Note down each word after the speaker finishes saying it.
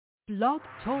Blog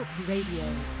Talk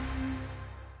Radio.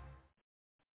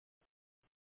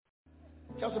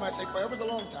 Tell somebody, say, forever's a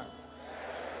long time.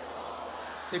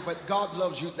 Say, but God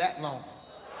loves you that long.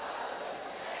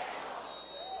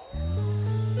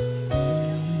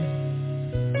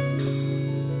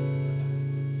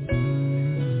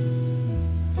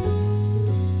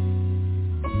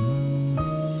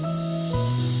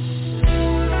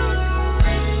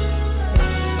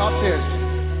 God says,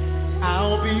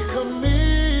 I'll be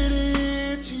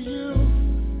committed to you.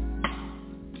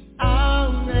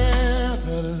 I'll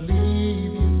never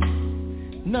leave you.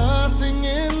 Nothing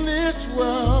in this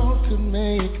world could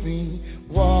make me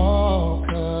walk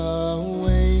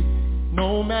away.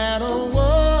 No matter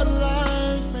what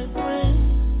life may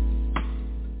bring,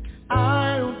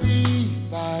 I'll be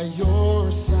by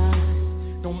your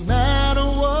side. No matter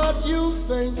what you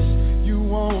face, you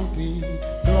won't be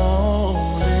lonely.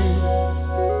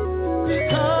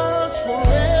 Because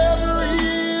forever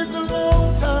is a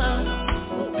long time.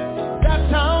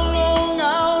 That's how long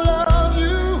I'll love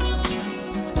you.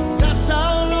 That's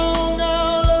how long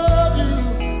I'll love you.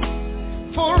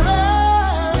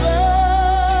 Forever.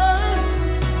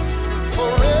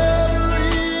 Forever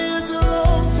is a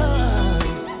long time.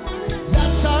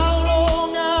 That's how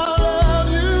long I'll love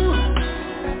you.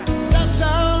 That's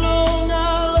how long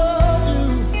I'll love you.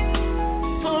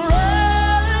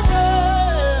 Forever.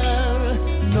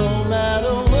 No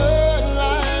matter what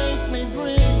life may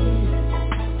bring,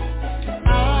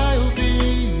 I'll be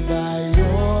by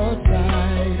your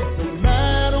side. No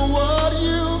matter what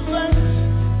you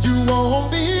face, you won't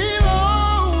be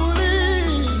lonely.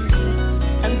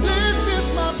 And this is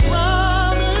my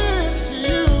promise to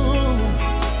you.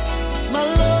 My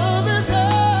love is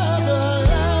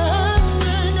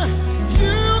everlasting.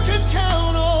 You can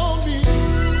count on me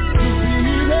to be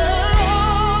there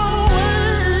always.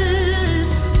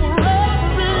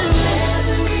 Forever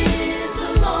is a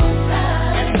long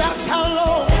time. And that's how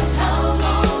long. That's how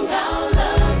long I'll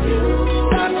love you.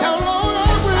 That's how long I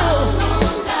will.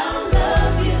 I'll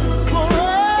love you.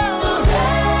 Forever.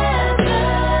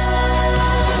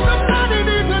 Somebody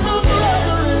needs to know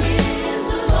forever is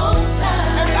a long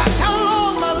time. And that's how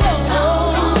long my love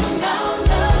goes. I'll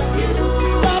love you.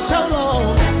 That's how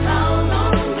long. That's how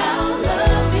long I'll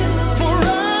love you.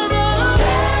 Forever.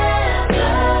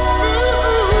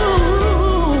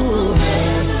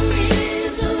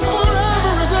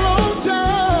 Forever is a long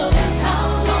time. That's how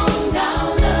long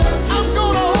I'll love you. I'm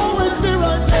gonna always be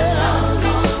right there. That's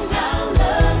how long I'll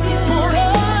love you.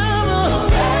 Forever.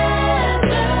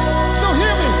 So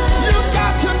hear me. You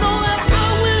got to know that I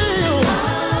will.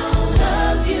 I'll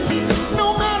love you. No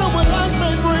matter what life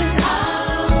may bring.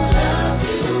 I'll love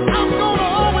you. I'm gonna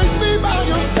always be by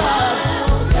your side.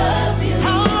 I'll love you.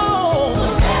 How long?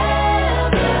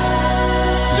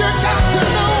 You got to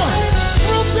know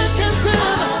through thick and thin.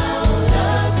 I'll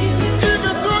love you.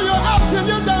 Even through your ups and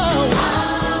your downs.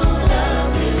 I'll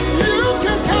love you. You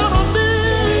can count on me.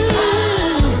 I'll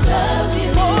love you.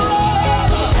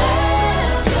 Forever.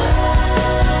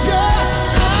 Yeah,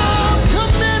 I'm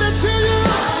committed to you.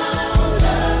 I'll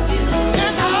love you.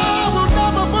 And I will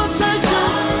never forsake you.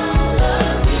 I'll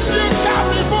love you. You got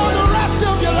me for the rest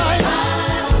of your life.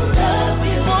 I'll love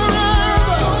you.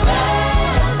 Forever.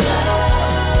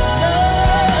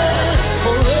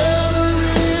 Forever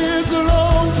is a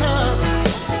long time.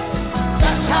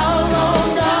 That's how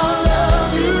long I'll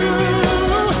love you.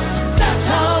 That's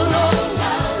how long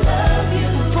I'll love you.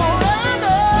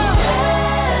 Forever.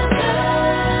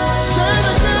 Say it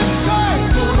again, say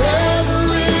forever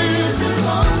is a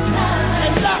long time.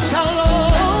 And that's how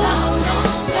long. I'll love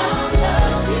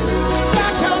you.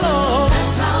 That's how long.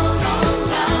 That's how long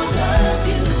I'll love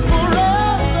you.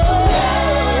 Forever.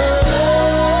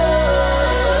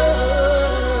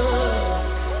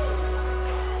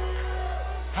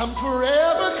 I'm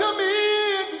forever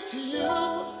committed to you.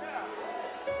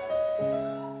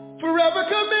 Forever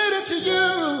committed to you.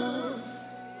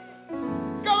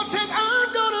 God said I'm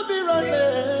gonna be right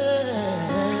there.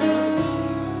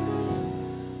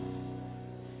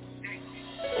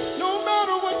 No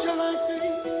matter what your life is,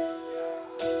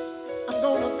 I'm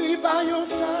gonna be by your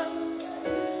side.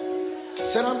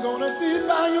 Said I'm gonna be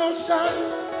by your side.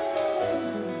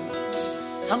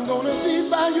 I'm gonna be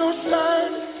by your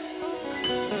side.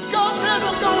 God says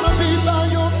I'm gonna be by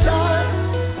your side.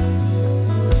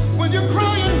 When you're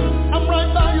crying, I'm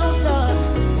right by your side.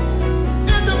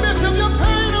 In the midst of your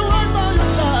pain, I'm right by your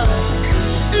side.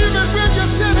 Even when you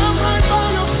sin, I'm right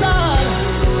by your side.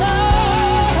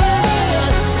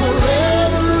 Hey,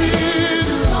 forever is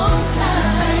a long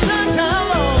time. That's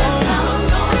how long. That's how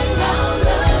long I'll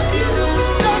love you.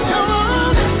 That's how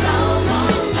long. That's how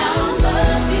long I'll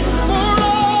love you.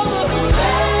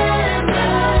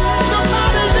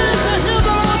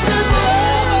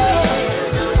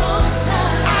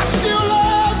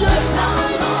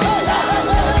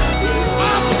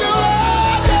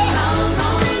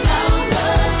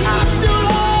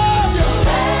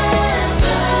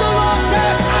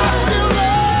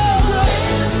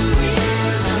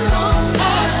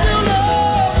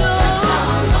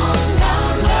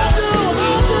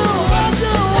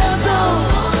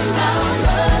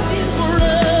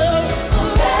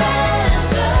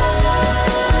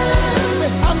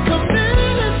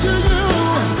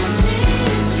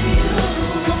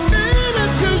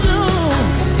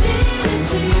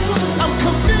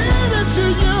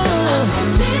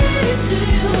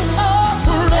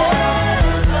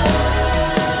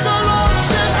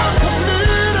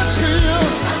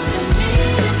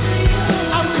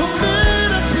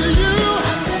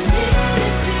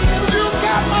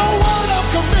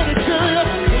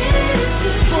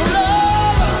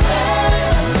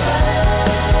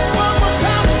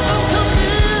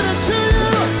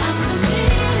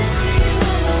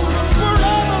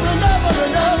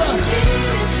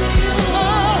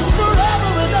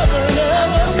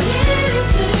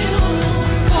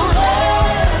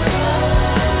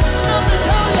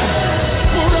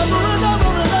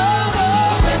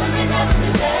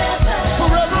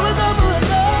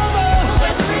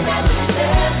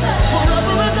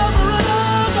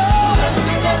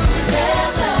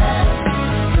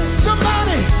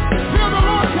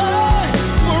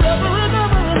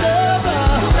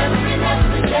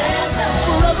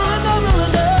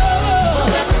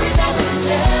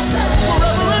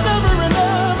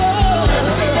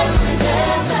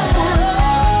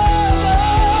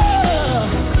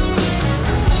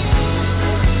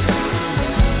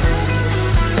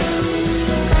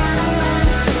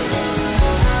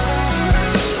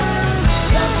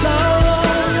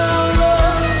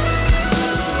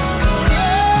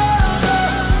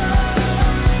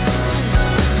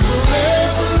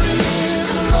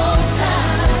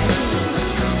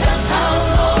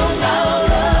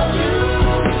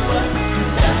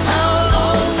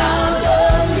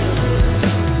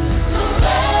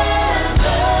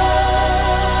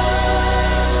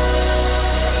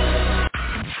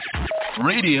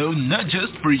 not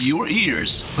just for your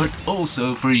ears, but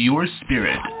also for your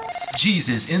spirit.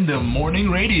 Jesus in the Morning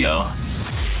Radio.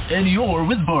 And you're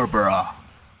with Barbara.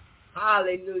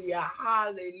 Hallelujah,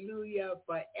 hallelujah,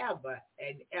 forever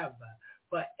and ever.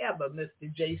 Forever,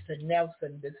 Mr. Jason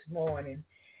Nelson this morning.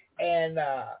 And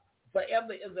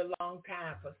forever is a long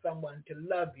time for someone to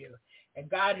love you. And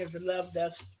God has loved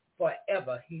us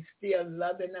forever. He's still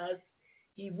loving us.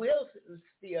 He will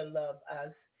still love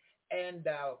us. And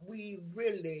we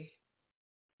really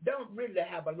don't really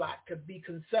have a lot to be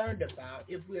concerned about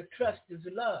if we trust his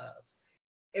love.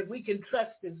 If we can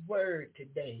trust his word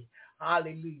today.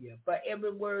 Hallelujah. For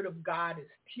every word of God is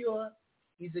pure.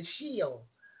 He's a shield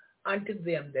unto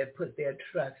them that put their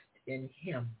trust in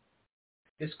him.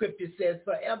 The scripture says,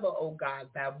 forever, O God,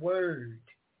 thy word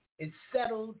is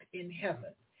settled in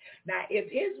heaven. Now,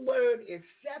 if his word is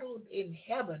settled in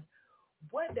heaven,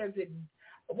 what is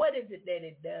it that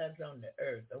it does on the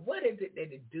earth? Or what is it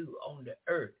that it do on the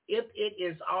earth if it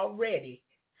is already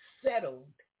settled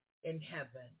in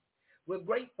heaven? We're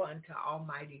grateful unto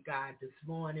Almighty God this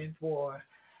morning for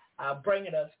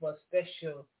bringing us for a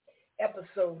special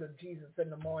episode of Jesus in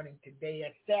the Morning today,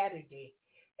 a Saturday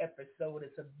episode.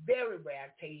 It's a very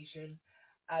rare occasion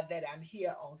that I'm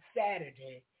here on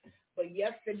Saturday. But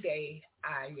yesterday,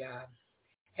 I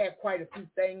had quite a few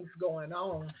things going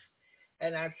on.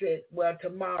 And I said, well,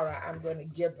 tomorrow I'm going to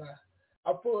give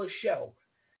a full show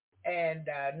and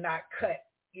not cut,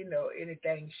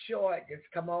 anything short.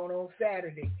 Just come on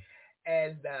Saturday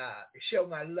and show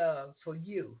my love for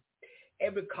you.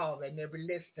 Every caller and every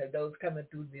listener, those coming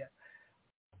through the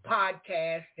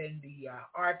podcast and the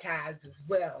archives as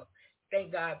well.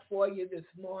 Thank God for you this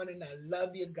morning. I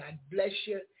love you. God bless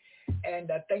you.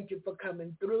 And thank you for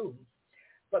coming through.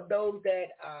 For those that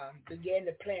began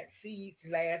to plant seeds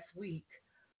last week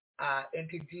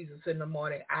into Jesus in the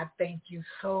Morning, I thank you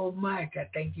so much. I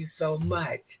thank you so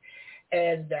much.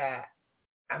 And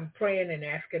I'm praying and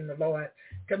asking the Lord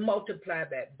to multiply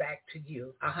that back to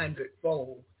you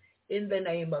 100-fold in the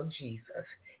name of Jesus.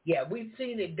 Yeah, we've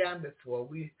seen it done before.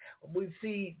 We've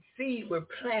seen seed were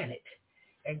planted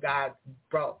and God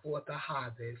brought forth a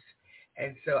harvest.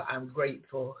 And so I'm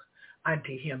grateful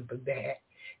unto him for that.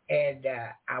 And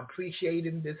I appreciate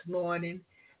him this morning.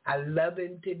 I love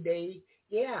him today.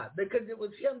 Yeah, because it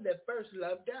was him that first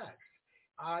loved us.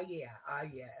 Oh, yeah.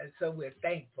 And so we're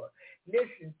thankful.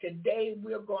 Listen, today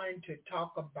we're going to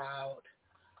talk about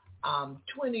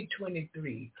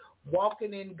 2023,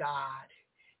 walking in God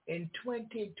in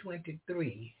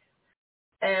 2023.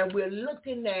 And we're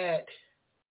looking at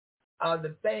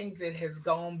the things that has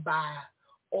gone by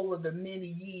over the many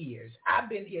years. I've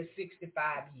been here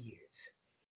 65 years.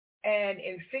 And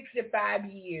in 65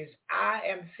 years, I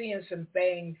am seeing some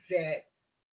things that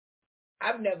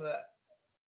I've never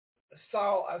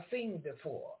saw or seen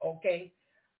before, okay?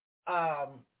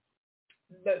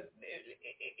 The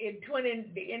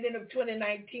ending of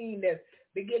 2019, the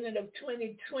beginning of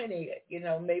 2020,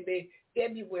 maybe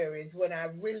February is when I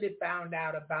really found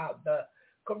out about the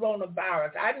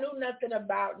coronavirus. I knew nothing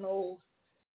about no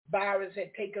virus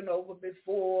had taken over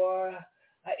before,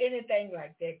 anything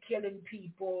like that, killing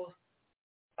people.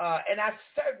 And I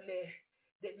certainly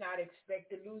did not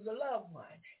expect to lose a loved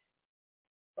one.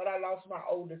 But I lost my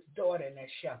oldest daughter in that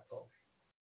shuffle.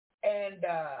 And,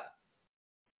 I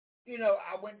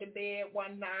went to bed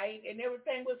one night and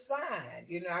everything was fine.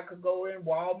 I could go in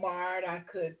Walmart. I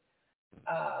could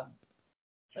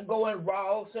go in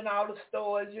Ross and all the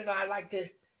stores. I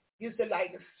used to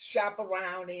shop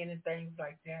around in and things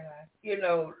like that.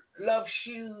 I love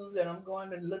shoes, and I'm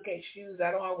going to look at shoes.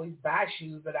 I don't always buy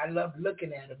shoes, but I love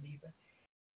looking at them even.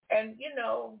 And,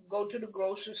 go to the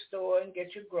grocery store and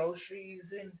get your groceries.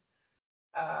 And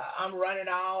I'm running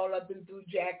all up and through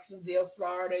Jacksonville,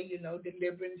 Florida,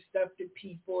 delivering stuff to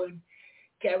people and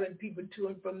carrying people to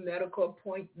and from medical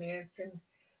appointments and,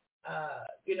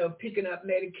 picking up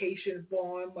medication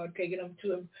for them or taking them to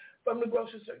them from the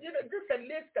grocery store. Just a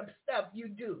list of stuff you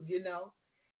do,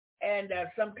 And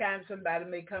sometimes somebody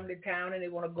may come to town and they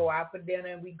want to go out for dinner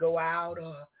and we go out,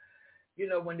 or,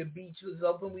 when the beach was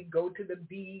open, we go to the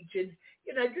beach and,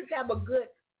 just have a good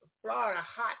Florida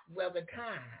hot weather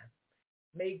time.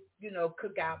 Make,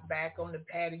 cook out back on the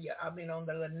patio, on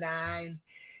the lanai,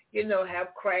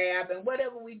 have crab and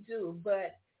whatever we do.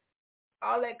 But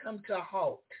all that comes to a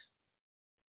halt.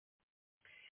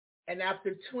 And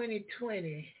after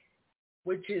 2020,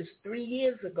 which is 3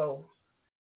 years ago,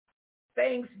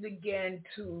 things began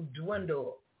to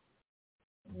dwindle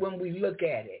when we look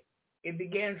at it. It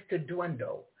begins to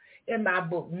dwindle. In my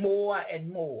book, more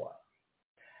and more.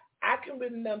 I can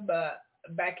remember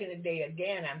back in the day,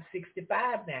 again, I'm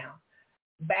 65 now,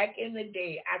 back in the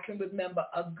day, I can remember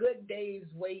a good day's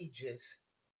wages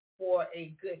for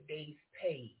a good day's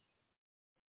pay.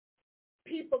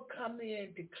 People come in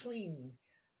to clean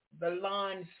the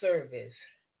lawn service,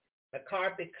 the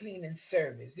carpet cleaning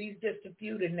service. These just a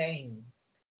few to name.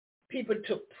 People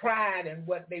took pride in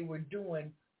what they were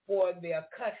doing for their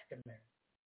customers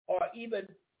or even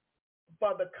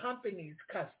for the company's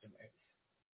customers.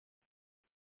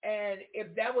 And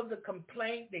if that was a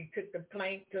complaint, they took the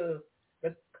complaint to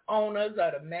the owners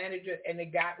or the manager and they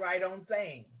got right on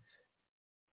things.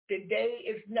 Today,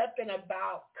 it's nothing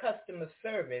about customer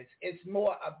service. It's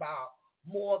more about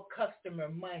more customer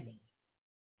money.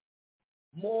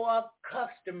 More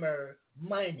customer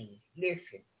money.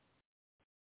 Listen.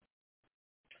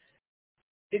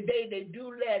 Today, they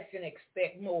do less and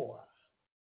expect more.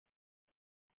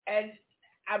 And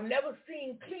I've never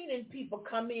seen cleaning people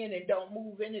come in and don't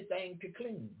move anything to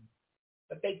clean,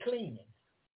 but they cleaning.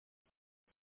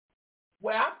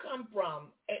 Where I come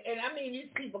from, and I mean these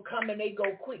people come and they go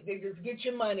quick. They just get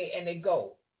your money and they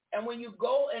go. And when you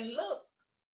go and look,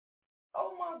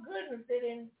 oh my goodness, they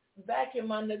didn't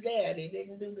vacuum under there. They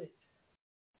didn't do this.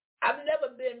 I've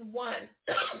never been one,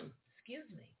 excuse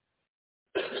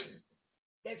me,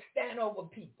 that stand over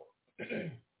people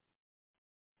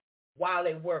while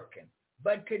they're working.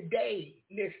 But today,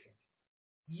 listen,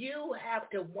 you have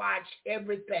to watch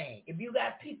everything. If you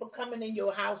got people coming in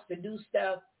your house to do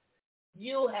stuff,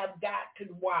 you have got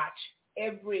to watch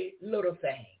every little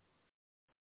thing.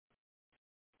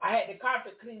 I had the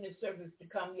carpet cleaning service to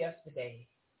come yesterday.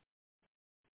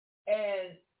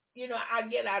 And, you know, I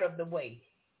get out of the way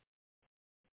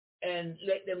and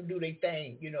let them do their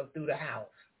thing, you know, through the house.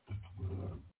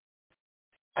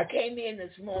 I came in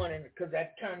this morning because I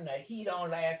turned the heat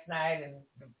on last night and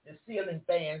the ceiling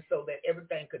fan so that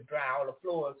everything could dry. All the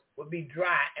floors would be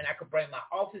dry and I could bring my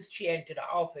office chair into the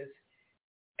office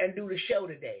and do the show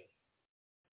today.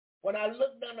 When I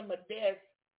looked under my desk,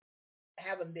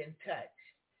 haven't been touched.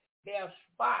 There are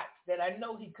spots that I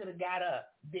know he could have got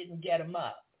up, didn't get them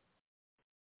up.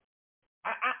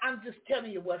 I'm just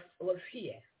telling you what's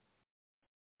here.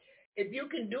 If you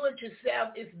can do it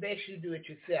yourself, it's best you do it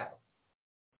yourself.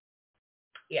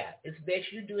 Yeah, it's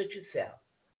best you do it yourself.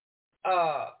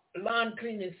 Lawn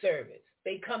cleaning service.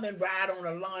 They come and ride on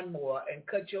a lawnmower and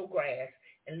cut your grass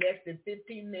in less than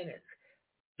 15 minutes.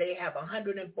 They have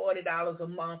 $140 a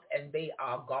month and they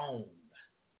are gone.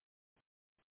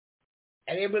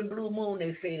 And every blue moon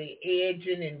they say they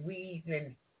edging and weeding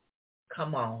and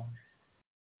come on.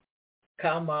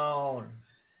 Come on.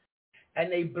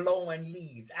 And they blowing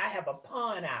leaves. I have a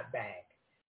pond out back.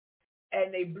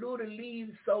 And they blew the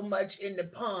leaves so much in the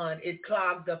pond, it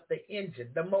clogged up the engine,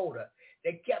 the motor.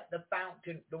 They kept the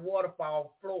fountain, the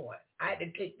waterfall flowing. I had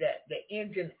to take the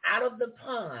engine out of the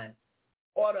pond,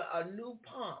 order a new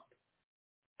pump,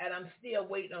 and I'm still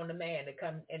waiting on the man to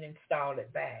come and install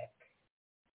it back.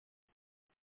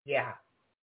 Yeah.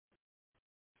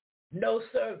 No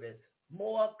service.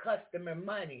 More customer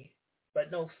money, but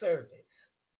no service.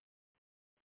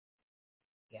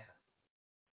 Yeah.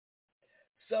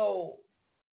 So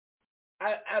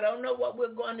I don't know what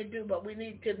we're going to do, but we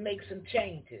need to make some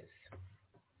changes.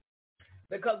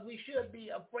 Because we should be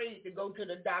afraid to go to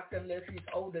the doctor unless he's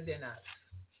older than us.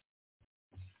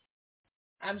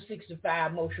 I'm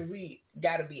 65, Moshe Reed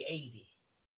got to be 80.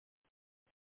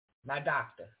 My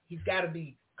doctor, he's got to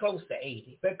be close to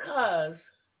 80. Because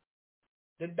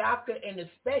the doctor and the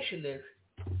specialist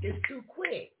is too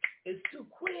quick. It's too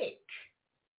quick.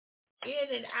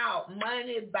 In and out,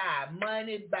 money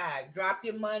buy. Drop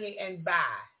your money and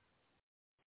buy.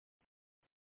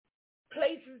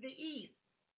 Places to eat.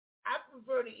 I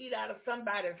prefer to eat out of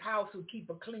somebody's house who keep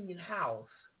a clean house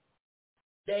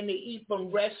than to eat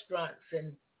from restaurants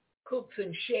and cooks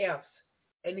and chefs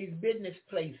and these business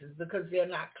places because they're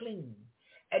not clean.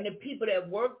 And the people that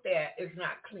work there is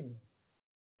not clean.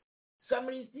 Some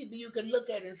of these people you can look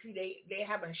at and see they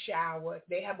haven't showered,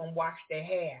 they haven't washed their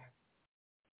hair.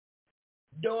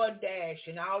 DoorDash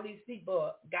and all these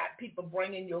people got people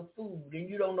bringing your food and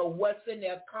you don't know what's in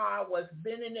their car, what's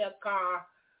been in their car.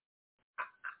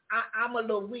 I'm a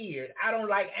little weird. I don't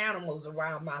like animals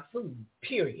around my food,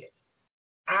 period.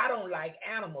 I don't like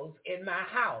animals in my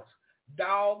house.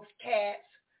 Dogs, cats,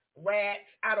 rats,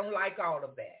 I don't like all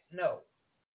of that. No.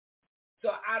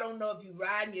 So I don't know if you're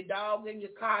riding your dog in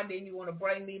your car, then you want to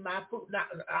bring me my food. No,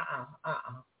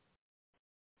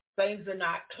 Things are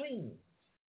not clean.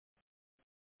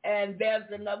 And there's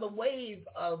another wave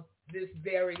of this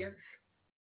variance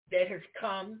that has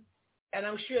come, and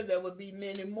I'm sure there will be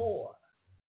many more.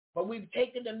 But we've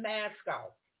taken the mask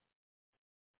off,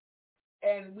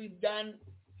 and we've done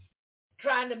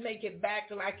trying to make it back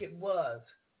like it was.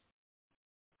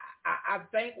 I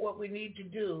think what we need to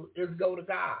do is go to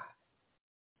God.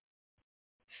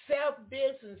 Self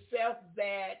this and self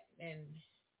that, and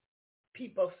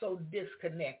people are so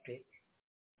disconnected.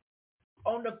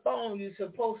 On the phone, you're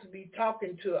supposed to be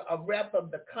talking to a rep of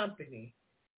the company.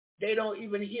 They don't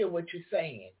even hear what you're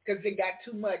saying because they got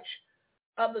too much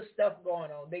other stuff going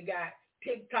on. They got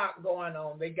TikTok going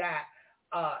on. They got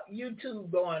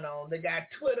YouTube going on. They got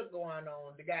Twitter going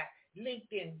on. They got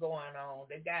LinkedIn going on.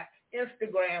 They got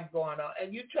Instagram going on.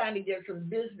 And you're trying to get some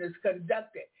business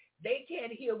conducted. They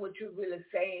can't hear what you're really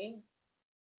saying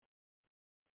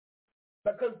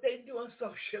because they're doing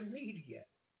social media.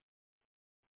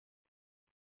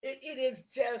 It is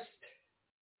just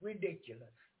ridiculous.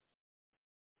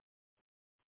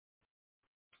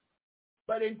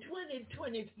 But in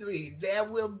 2023, there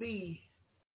will be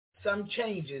some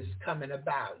changes coming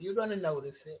about. You're going to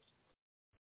notice it.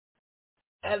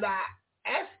 As I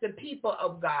ask the people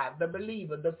of God, the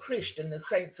believer, the Christian, the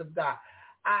saints of God,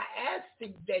 I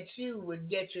ask that you would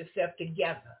get yourself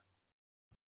together.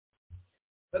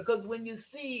 Because when you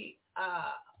see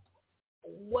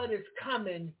what is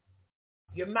coming,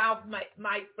 your mouth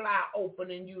might fly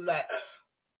open and you like,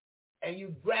 and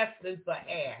you grasping for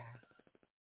air.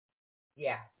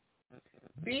 Yeah.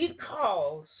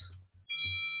 Because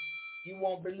you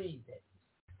won't believe it.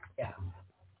 Yeah.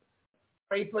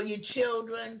 Pray for your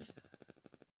children.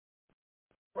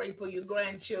 Pray for your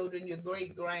grandchildren, your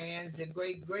great-grands, your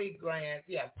great-great-grands.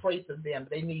 Yeah, pray for them.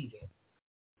 They need it.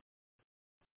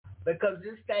 Because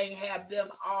this thing have them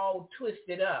all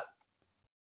twisted up.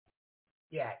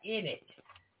 Yeah, in it.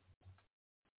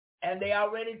 And they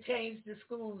already changed the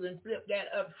schools and flipped that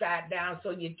upside down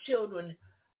so your children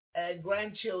and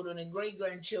grandchildren and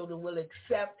great-grandchildren will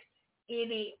accept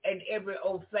any and every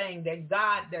old thing that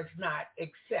God does not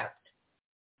accept,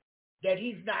 that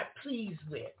he's not pleased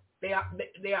with. They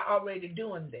are already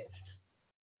doing this.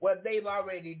 Well, they've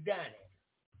already done it.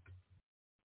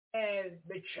 And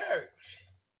the church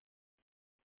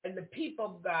and the people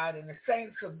of God and the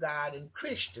saints of God and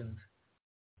Christians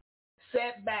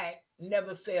sat back,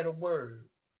 never said a word.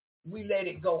 We let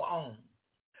it go on.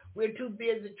 We're too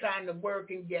busy trying to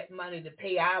work and get money to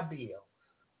pay our bills.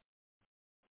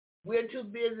 We're too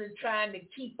busy trying to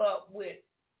keep up with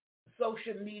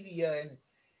social media and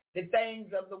the things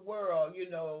of the world, you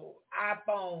know,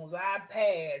 iPhones,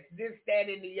 iPads, this, that,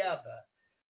 and the other.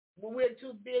 We're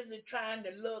too busy trying to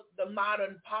look the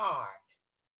modern part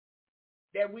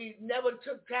that we never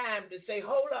took time to say,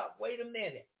 hold up, wait a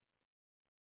minute.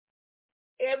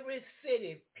 Every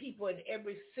city, people in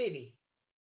every city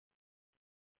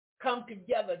come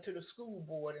together to the school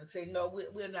board and say, no,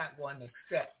 we're not going to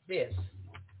accept this.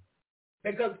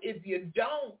 Because if you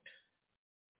don't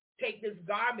take this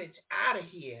garbage out of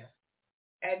here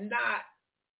and not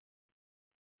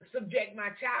subject my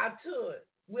child to it,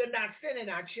 we're not sending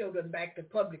our children back to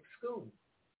public school.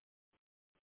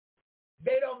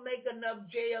 They don't make enough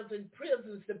jails and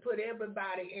prisons to put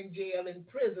everybody in jail and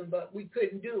prison, but we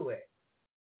couldn't do it.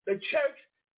 The church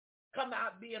come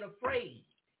out being afraid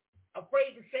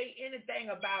to say anything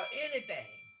about anything.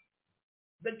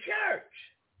 The church,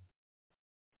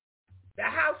 the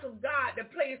house of God, the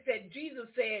place that Jesus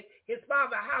said his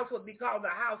Father's house would be called the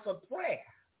house of prayer.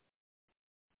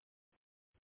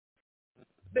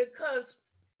 Because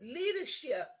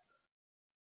leadership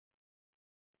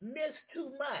missed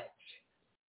too much.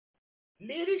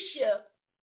 Leadership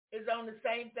is on the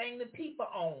same thing that people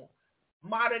own.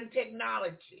 Modern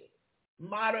technology,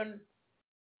 modern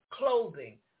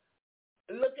clothing,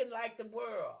 looking like the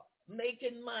world,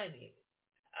 making money,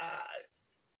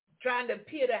 trying to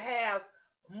appear to have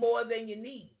more than you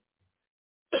need,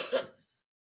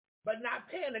 but not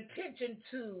paying attention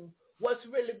to what's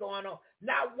really going on,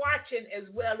 not watching as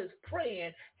well as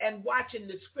praying and watching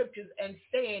the scriptures and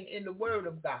staying in the word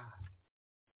of God.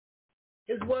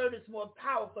 His word is more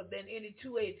powerful than any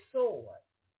two-edged sword.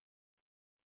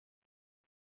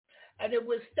 And if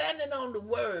we're standing on the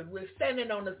word, we're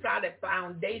standing on a solid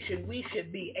foundation, we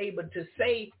should be able to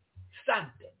say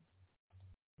something.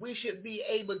 We should be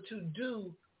able to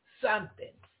do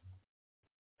something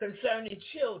concerning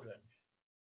children,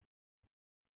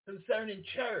 concerning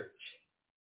church,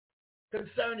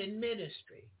 concerning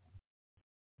ministry.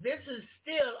 This is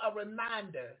still a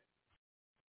reminder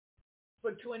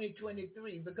for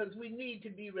 2023 because we need to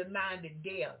be reminded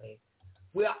daily.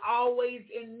 We're always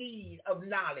in need of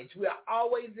knowledge. We're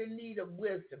always in need of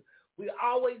wisdom. We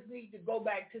always need to go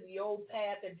back to the old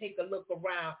path and take a look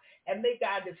around and make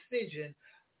our decision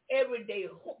every day.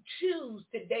 Choose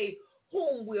today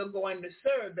whom we're going to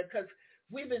serve because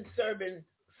we've been serving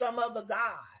some other God.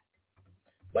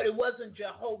 But it wasn't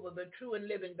Jehovah, the true and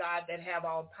living God that have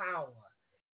all power.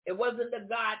 It wasn't the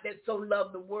God that so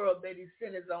loved the world that he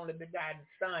sent his only begotten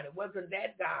son. It wasn't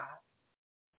that God.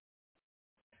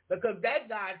 Because that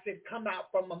God said, come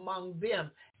out from among them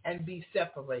and be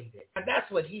separated. And that's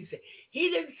what he said. He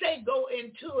didn't say go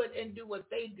into it and do what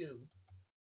they do.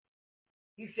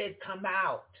 He said, come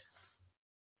out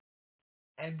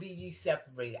and be ye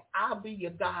separated. I'll be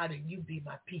your God and you be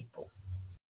my people.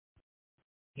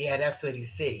 Yeah, that's what he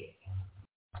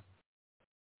said.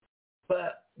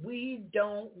 But we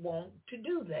don't want to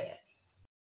do that.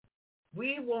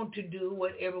 We want to do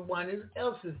what everyone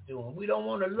else is doing. We don't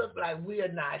want to look like we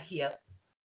are not hip.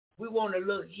 We want to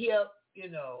look hip,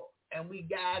 and we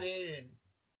got it, and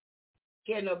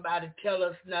can't nobody tell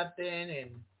us nothing, and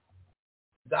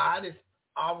God is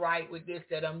all right with this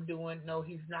that I'm doing. No,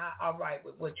 he's not all right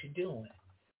with what you're doing.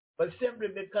 But simply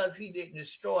because he didn't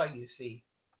destroy you, see.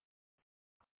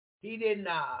 He didn't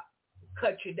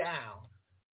cut you down.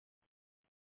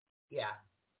 Yeah.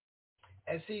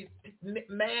 And see,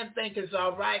 man think it's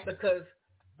all right because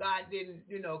God didn't,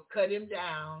 cut him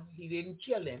down. He didn't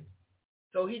kill him.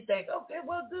 So he think, okay,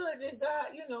 well, good. Then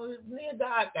God, me and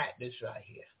God got this right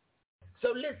here. So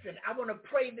listen, I want to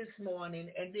pray this morning,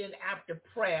 and then after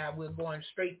prayer, we're going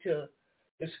straight to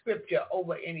the scripture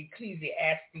over in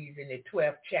Ecclesiastes in the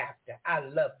 12th chapter. I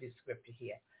love this scripture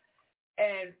here.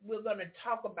 And we're going to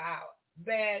talk about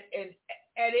that. And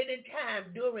at any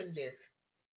time during this,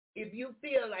 if you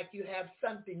feel like you have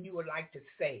something you would like to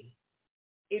say,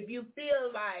 if you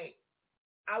feel like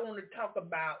I want to talk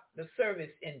about the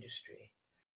service industry,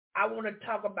 I want to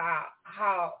talk about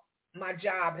how my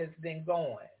job has been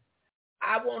going,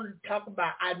 I want to talk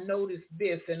about I noticed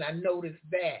this and I noticed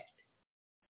that.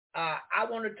 I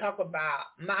want to talk about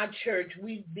my church,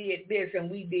 we did this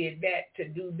and we did that to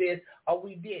do this, or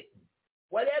we didn't.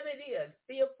 Whatever it is,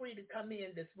 feel free to come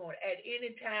in this morning at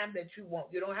any time that you want.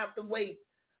 You don't have to wait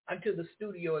until the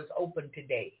studio is open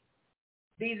today.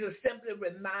 These are simply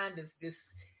reminders.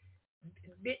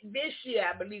 This year,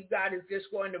 I believe God is just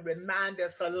going to remind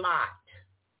us a lot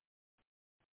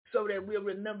so that we'll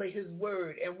remember his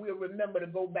word and we'll remember to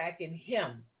go back in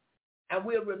him and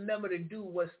we'll remember to do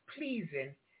what's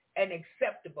pleasing and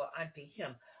acceptable unto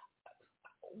him.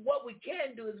 What we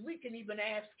can do is we can even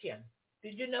ask him.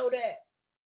 Did you know that?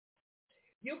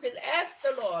 You can ask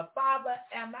the Lord, Father,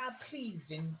 am I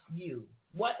pleasing you?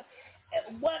 What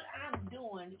I'm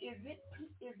doing, is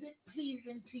it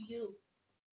pleasing to you?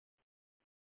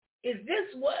 Is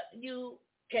this what you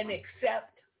can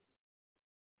accept?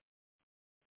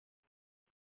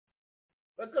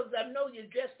 Because I know you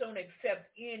just don't accept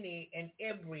any and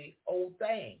every old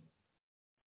thing.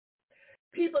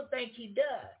 People think he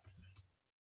does.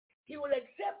 He will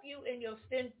accept you in your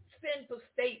sinful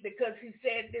state because he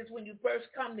said this when you first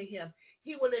come to him.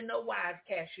 He will in no wise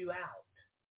cast you out.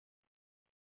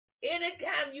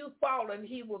 Anytime you've fallen,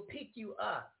 he will pick you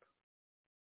up.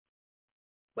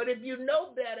 But if you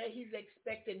know better, he's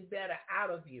expecting better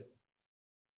out of you.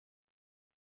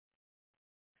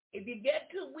 If you get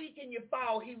too weak and you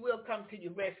fall, he will come to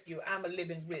your rescue. I'm a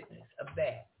living witness of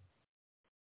that.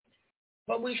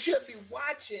 But we should be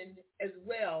watching as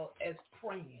well as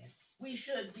praying. We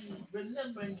should be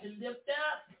remembering to lift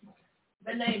up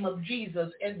the name of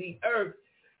Jesus in the earth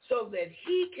so that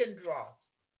he can draw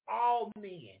all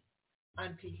men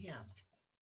unto him.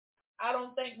 I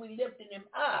don't think we're lifting him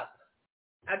up.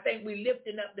 I think we're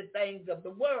lifting up the things of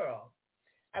the world.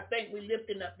 I think we're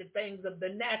lifting up the things of the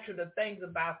natural, the things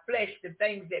of our flesh, the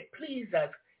things that please us.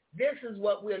 This is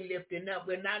what we're lifting up.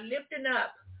 We're not lifting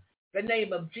up the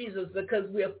name of Jesus because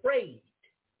we're afraid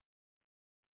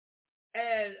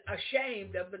and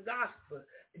ashamed of the gospel.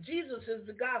 Jesus is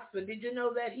the gospel. Did you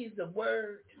know that he's the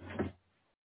word?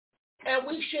 And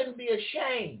we shouldn't be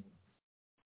ashamed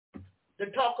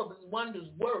to talk of his wondrous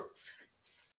works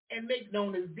and make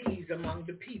known his deeds among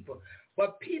the people.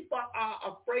 But people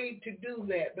are afraid to do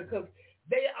that because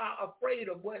they are afraid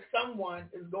of what someone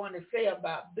is going to say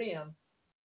about them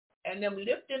and them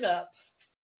lifting up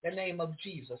the name of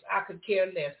Jesus. I could care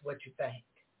less what you think.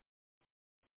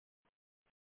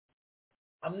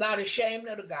 I'm not ashamed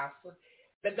of the gospel.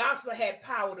 The gospel had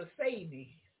power to save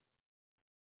me.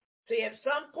 See, at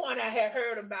some point I had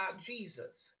heard about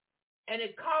Jesus, and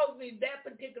it caused me that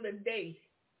particular day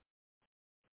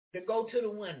to go to the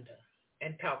window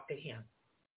and talk to him.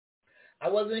 I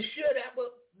wasn't sure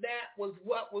that was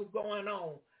what was going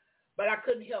on, but I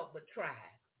couldn't help but try.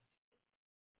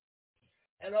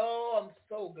 And I'm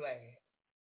so glad.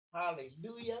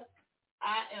 Hallelujah.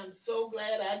 I am so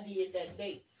glad I did that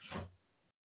day.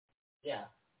 Yeah.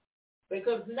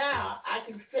 Because now I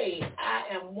can say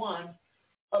I am one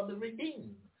of the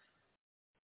redeemed.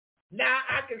 Now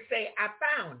I can say I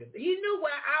found him. He knew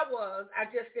where I was. I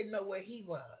just didn't know where he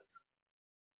was.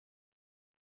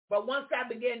 But once I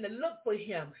began to look for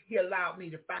him, he allowed me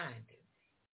to find him.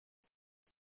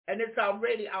 And it's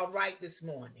already all right this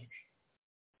morning.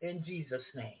 In Jesus'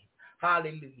 name.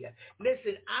 Hallelujah.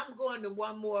 Listen, I'm going to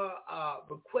one more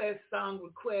song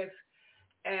request.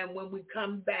 And when we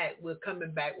come back, we're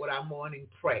coming back with our morning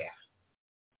prayer.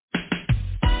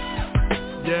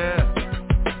 Yeah.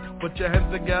 Put your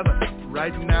hands together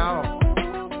right now.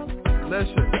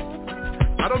 Listen.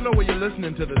 I don't know where you're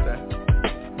listening to this at.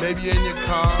 Maybe you're in your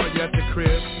car, you're at the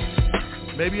crib.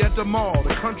 Maybe at the mall,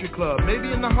 the country club.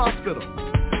 Maybe in the hospital.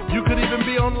 You could even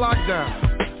be on lockdown.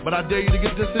 But I dare you to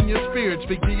get this in your spirit.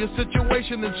 Speak to your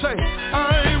situation and say,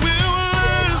 I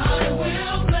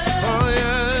will bless. Oh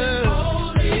yeah.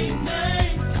 Holy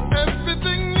name.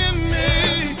 Everything in me.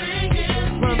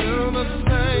 Will do the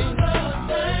same.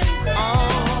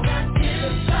 Oh.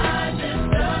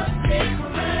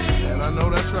 And I know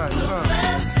that's right, huh?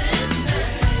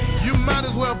 You might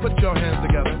as well put your hands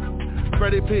together.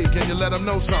 Freddie P, can you let them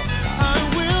know something? I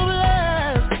will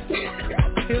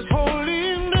bless his holy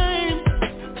name.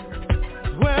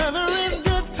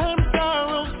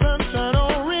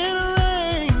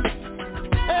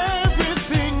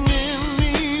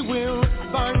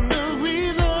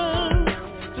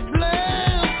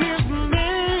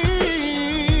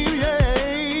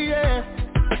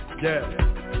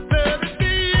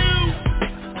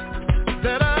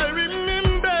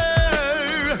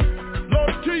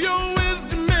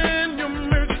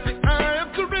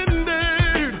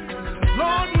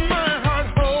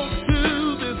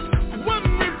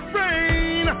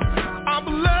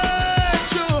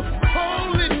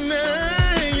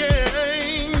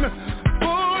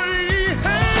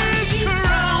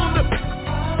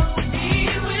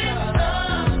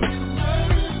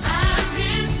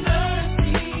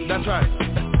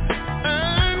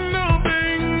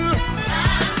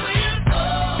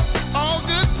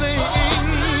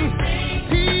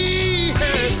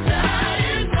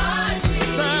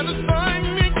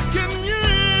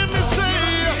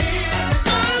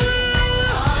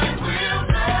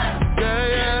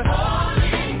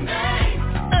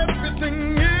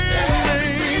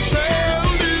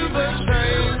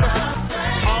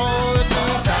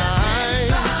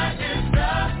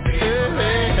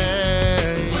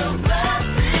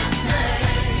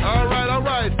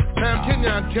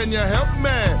 Can you help me?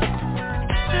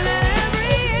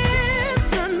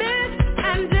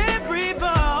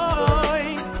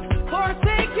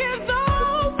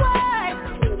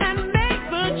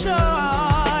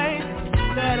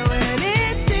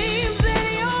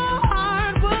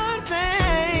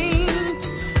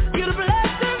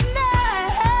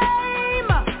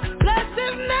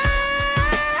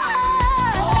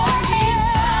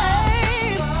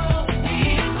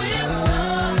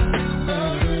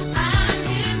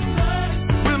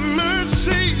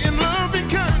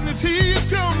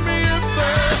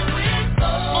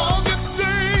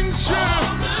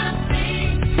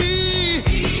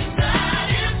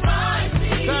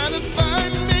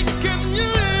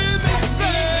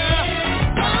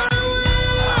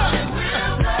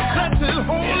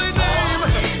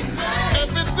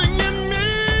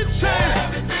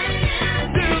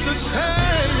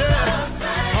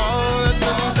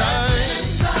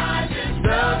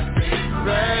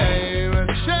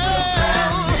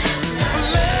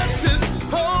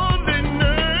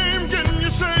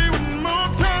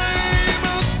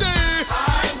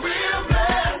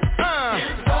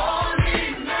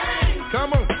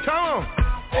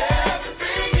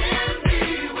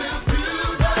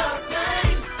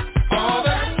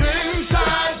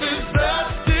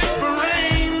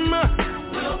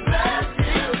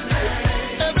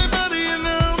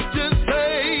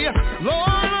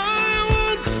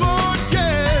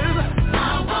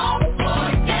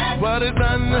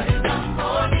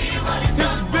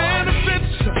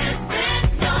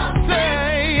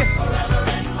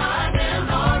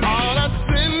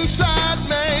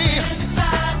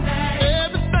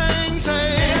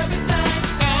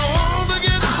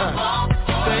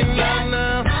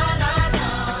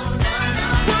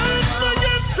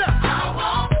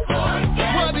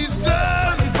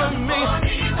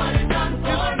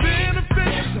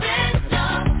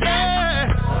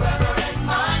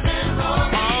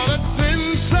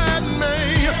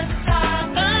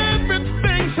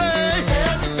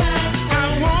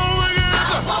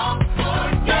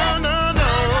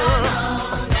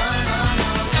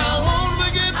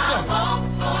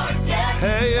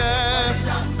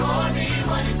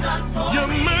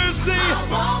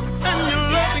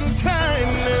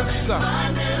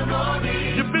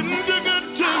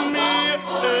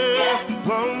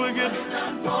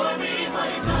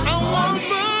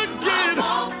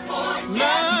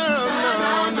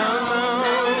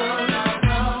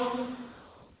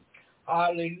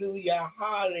 Hallelujah,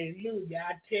 hallelujah.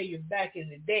 I tell you, back in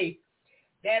the day,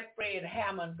 that Fred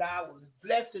Hammond, God was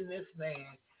blessing this man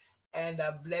and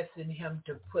blessing him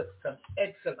to put some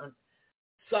excellent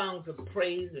songs of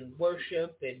praise and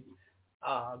worship and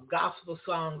gospel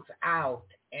songs out.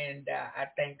 And I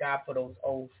thank God for those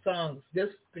old songs. This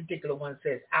particular one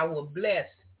says, I will bless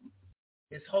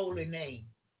his holy name.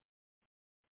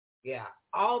 Yeah,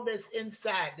 all that's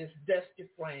inside this dusty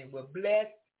frame will bless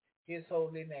his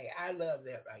holy name. I love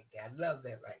that right there. I love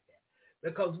that right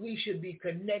there. Because we should be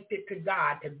connected to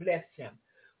God to bless him.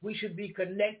 We should be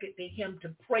connected to him to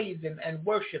praise him and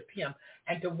worship him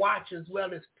and to watch as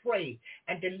well as pray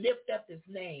and to lift up his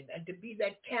name and to be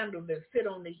that candle that sit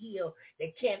on the hill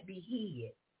that can't be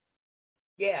hid.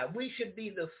 Yeah, we should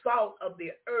be the salt of the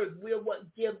earth. We're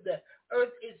what gives the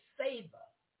earth its savor.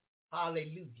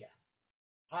 Hallelujah.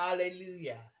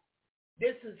 Hallelujah.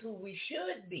 This is who we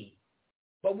should be.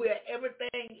 But we're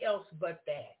everything else but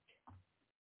that.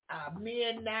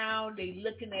 Men now, they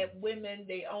looking at women,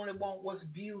 they only want what's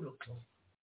beautiful.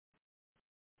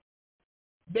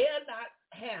 They're not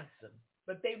handsome,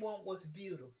 but they want what's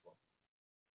beautiful.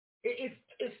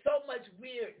 It's so much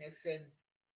weirdness, and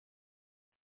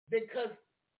because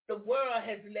the world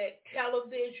has let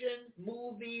television,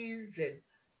 movies, and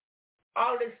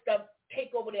all this stuff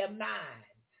take over their minds.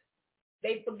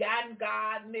 They've forgotten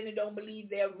God. Many don't believe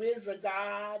there is a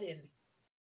God, and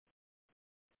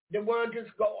the world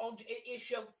just go on. It's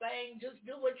your thing. Just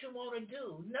do what you want to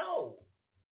do. No.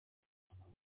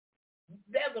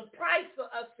 There's a price for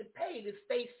us to pay to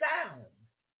stay sound,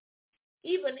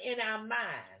 even in our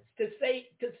minds. To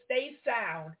stay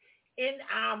sound in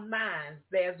our minds,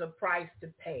 there's a price to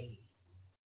pay.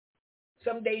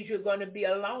 Some days you're going to be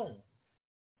alone.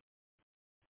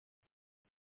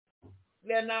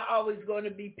 There are not always going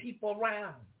to be people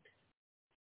around.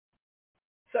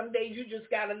 Some days you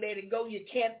just got to let it go. You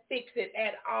can't fix it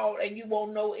at all, and you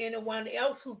won't know anyone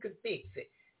else who could fix it.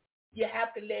 You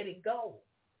have to let it go.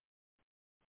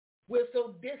 We're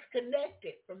so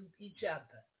disconnected from each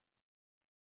other.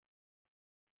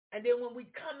 And then when we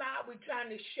come out, we're trying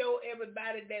to show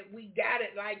everybody that we got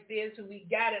it like this and we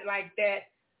got it like that,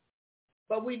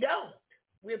 but we don't.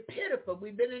 We're pitiful.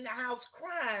 We've been in the house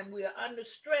crying. We're under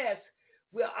stress.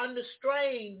 We're under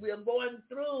strain. We're going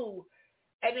through.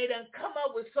 And they done come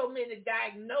up with so many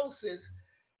diagnoses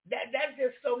that's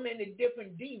just so many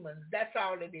different demons. That's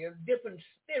all it is, different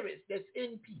spirits that's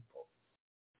in people.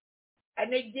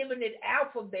 And they giving it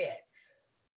alphabets,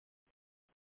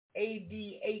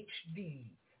 ADHD,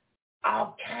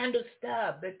 all kind of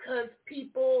stuff, because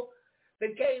people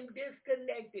became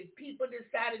disconnected. People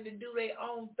decided to do their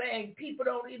own thing. People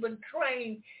don't even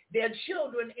train their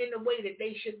children in the way that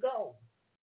they should go.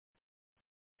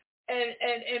 And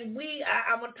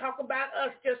I'm going to talk about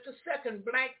us just a second.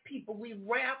 Black people, we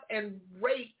rap and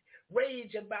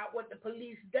rage about what the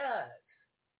police does,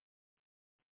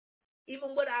 even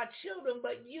with our children,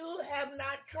 but you have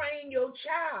not trained your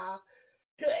child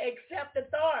to accept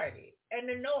authority and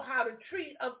to know how to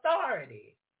treat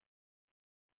authority.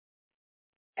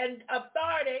 And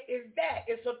authority is that.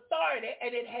 It's authority,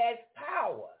 and it has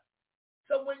power.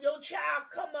 So when your child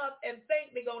come up and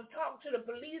think they're going to talk to the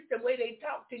police the way they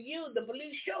talk to you, the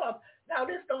police show up. Now,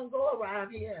 this don't go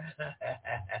around here.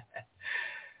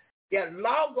 Yeah,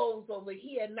 law goes over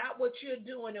here, not what you're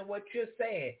doing and what you're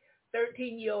saying.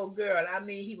 13-year-old girl, I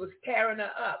mean, he was tearing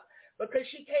her up because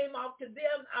she came off to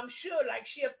them, I'm sure, like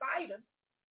she a fighter.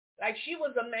 Like she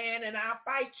was a man and I'll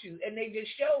fight you. And they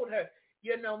just showed her,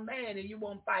 you're no man and you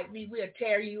won't fight me. We'll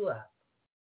tear you up.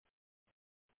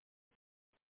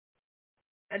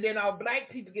 And then all black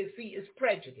people can see is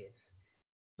prejudice,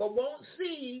 but won't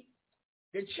see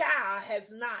the child has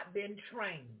not been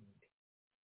trained.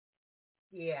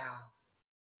 Yeah.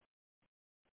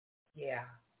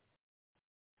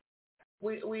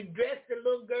 We dress the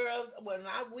little girls, well,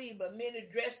 not we, but many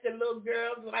dress the little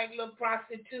girls like little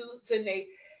prostitutes, and they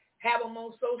have them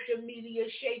on social media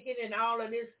shaking and all of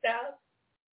this stuff,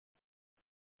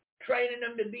 training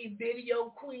them to be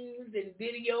video queens and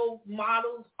video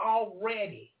models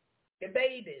already. The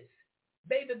baby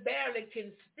barely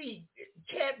can speak,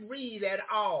 can't read at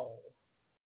all.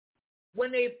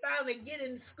 When they finally get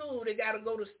in school, they got to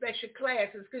go to special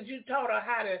classes because you taught her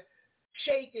how to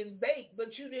shake and bake,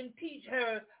 but you didn't teach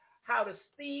her how to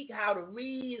speak, how to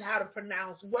read, how to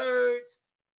pronounce words.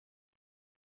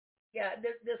 Yeah,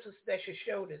 this is a special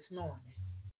show this morning.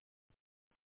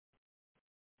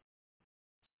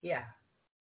 Yeah.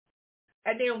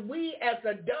 And then we as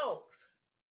adults,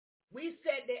 we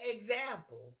set the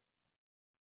example.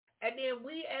 And then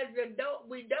we as adults,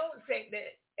 we don't set the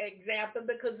example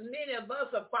because many of us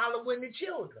are following the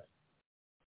children.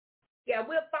 Yeah,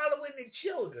 we're following the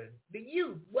children, the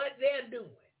youth, what they're doing.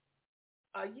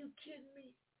 Are you kidding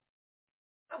me?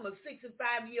 I'm a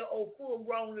 65-year-old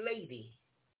full-grown lady.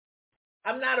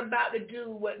 I'm not about to do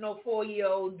what no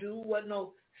 4-year-old do, what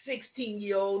no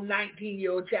 16-year-old,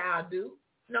 19-year-old child do.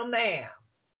 No, ma'am.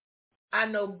 I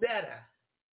know better.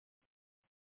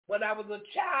 When I was a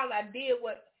child, I did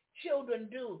what children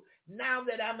do. Now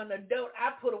that I'm an adult,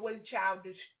 I put away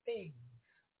childish things.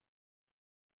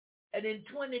 And in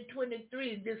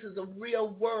 2023, this is a real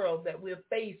world that we're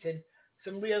facing,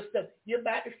 some real stuff. You're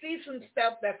about to see some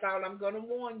stuff, that's all I'm going to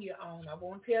warn you on. I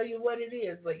won't tell you what it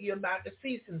is, but you're about to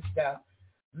see some stuff.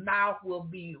 Mouth will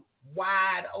be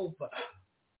wide open.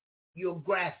 You'll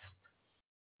grasp.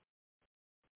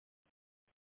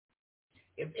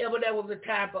 If ever there was a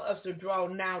time for us to draw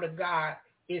now to God,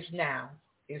 it's now.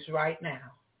 It's right now.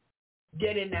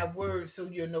 Get in that word so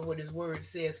you'll know what his word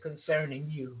says concerning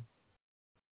you.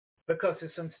 Because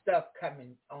there's some stuff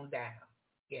coming on down.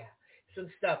 Yeah, some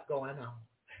stuff going on.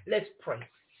 Let's pray.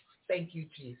 Thank you,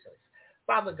 Jesus.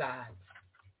 Father God,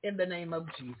 in the name of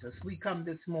Jesus, we come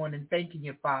this morning thanking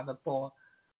you, Father, for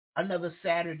another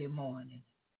Saturday morning.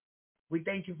 We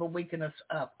thank you for waking us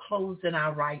up, closing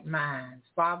our right minds.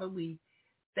 Father, we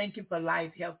thank you for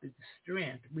life, health, and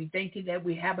strength. We thank you that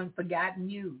we haven't forgotten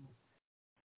you.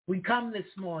 We come this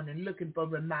morning looking for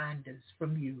reminders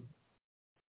from you.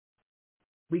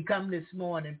 We come this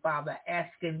morning, Father,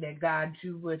 asking that, God,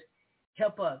 you would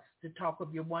help us to talk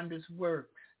of your wondrous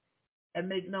works and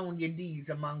make known your deeds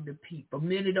among the people.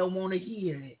 Many don't want to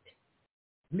hear it.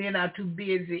 Men are too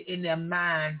busy in their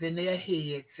minds, in their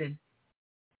heads, and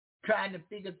trying to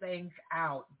figure things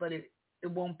out, but it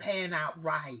won't pan out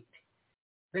right.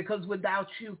 Because without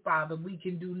you, Father, we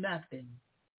can do nothing.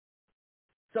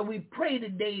 So we pray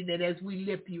today that as we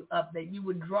lift you up, that you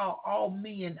would draw all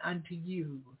men unto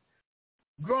you.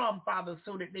 Draw them, Father,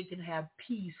 so that they can have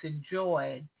peace and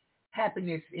joy and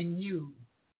happiness in you.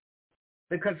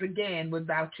 Because, again,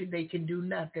 without you, they can do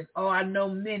nothing. Oh, I know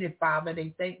many, Father,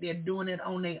 they think they're doing it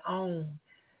on their own.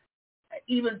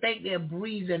 Even think they're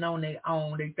breathing on their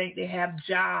own. They think they have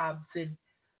jobs and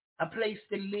a place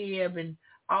to live and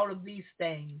all of these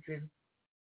things. And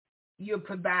you're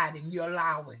providing, you're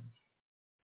allowing.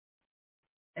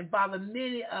 And, Father,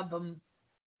 many of them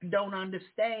don't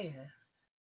understand.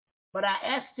 But I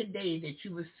ask today that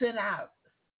you would send out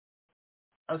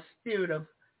a spirit of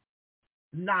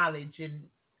knowledge and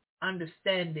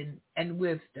understanding and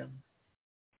wisdom.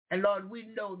 And Lord, we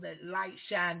know that light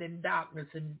shined in darkness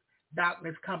and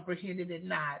darkness comprehended it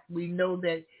not. We know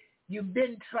that you've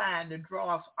been trying to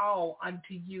draw us all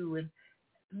unto you, and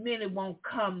many won't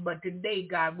come. But today,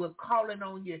 God, we're calling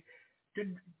on you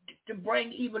to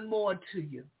bring even more to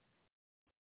you.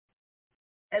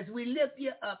 As we lift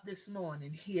you up this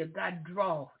morning here, God,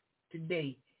 draw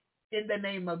today in the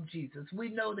name of Jesus. We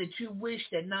know that you wish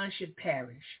that none should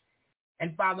perish.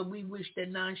 And Father, we wish that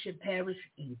none should perish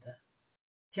either.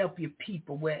 Help your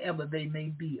people wherever they may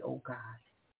be, oh God.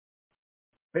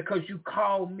 Because you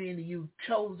call many, you've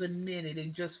chosen many, they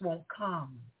just won't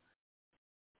come.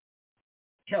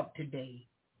 Help today.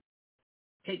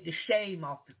 Take the shame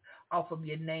off of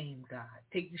your name, God.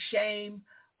 Take the shame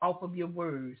off of your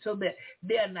word so that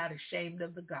they're not ashamed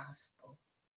of the gospel.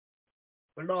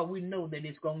 But Lord, we know that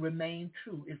it's going to remain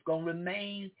true. It's going to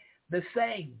remain the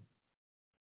same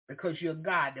because you're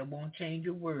God that won't change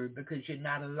your word, because you're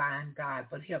not a lying God.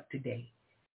 But help today.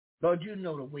 Lord, you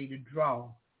know the way to draw.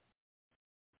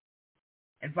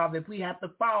 And Father, if we have to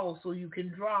fall so you can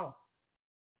draw,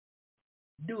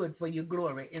 do it for your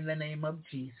glory in the name of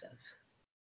Jesus.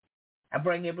 I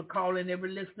bring every call and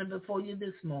every listener before you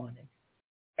this morning.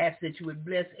 Ask that you would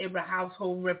bless every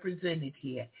household represented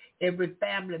here, every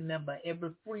family member,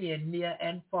 every friend near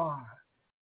and far.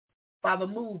 Father,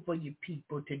 move for your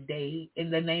people today in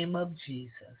the name of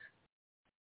Jesus.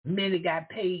 Many got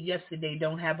paid yesterday,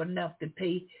 don't have enough to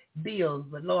pay bills.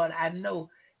 But Lord, I know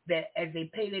that as they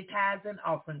pay their tithes and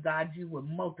offering, God, you will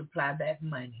multiply that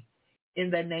money in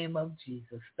the name of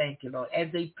Jesus. Thank you, Lord. As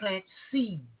they plant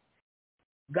seeds,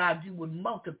 God, you would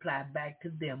multiply back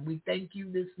to them. We thank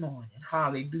you this morning.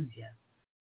 Hallelujah.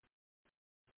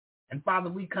 And Father,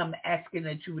 we come asking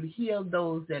that you would heal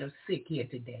those that are sick here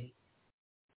today.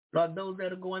 Lord, those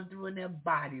that are going through in their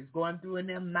bodies, going through in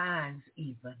their minds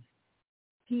even.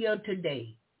 Heal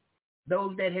today.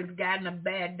 Those that have gotten a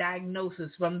bad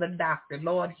diagnosis from the doctor,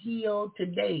 Lord, heal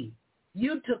today.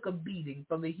 You took a beating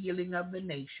for the healing of the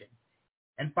nation.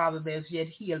 And Father, there's yet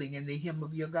healing in the hem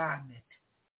of your garment.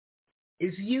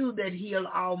 It's you that heal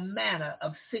all manner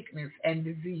of sickness and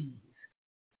disease.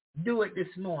 Do it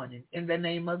this morning in the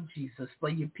name of Jesus for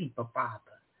your people, Father.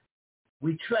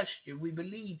 We trust you. We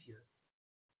believe you.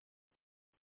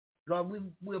 Lord,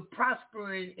 we're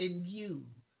prospering in you.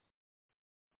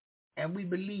 And we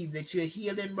believe that you're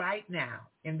healing right now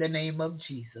in the name of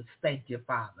Jesus. Thank you,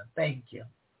 Father. Thank you.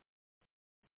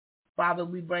 Father,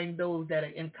 we bring those that are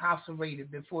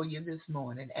incarcerated before you this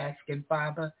morning, asking,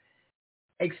 Father,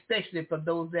 especially for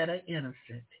those that are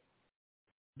innocent,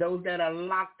 those that are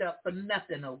locked up for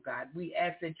nothing, oh God. We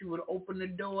ask that you would open the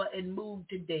door and move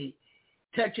today,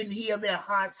 touch and heal their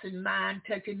hearts and minds,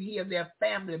 touch and heal their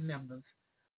family members'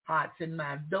 hearts and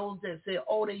minds. Those that say,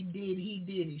 oh, they did, he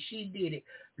did it, she did it.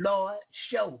 Lord,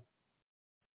 show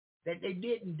that they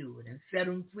didn't do it and set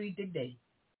them free today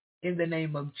in the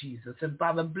name of Jesus. And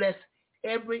Father, bless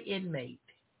every inmate,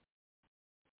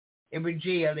 every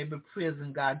jail, every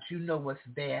prison, God. You know what's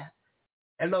there.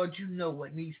 And Lord, you know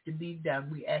what needs to be done.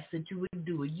 We ask that you would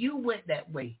do it. You went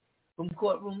that way from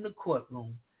courtroom to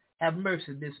courtroom. Have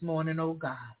mercy this morning, oh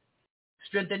God.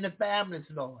 Strengthen the families,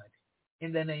 Lord,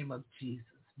 in the name of Jesus.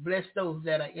 Bless those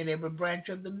that are in every branch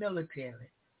of the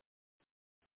military.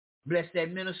 Bless the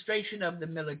administration of the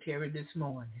military this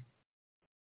morning.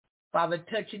 Father,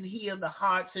 touch and heal the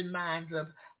hearts and minds of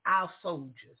our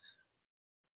soldiers,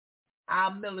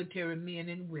 our military men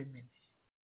and women.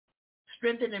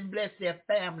 Strengthen and bless their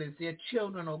families, their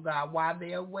children, oh God, while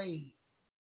they're away.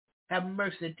 Have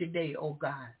mercy today, oh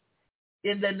God,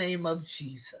 in the name of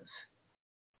Jesus.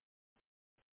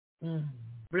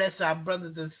 Bless our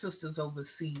brothers and sisters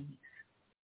overseas.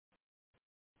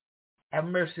 Have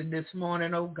mercy this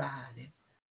morning, oh God, and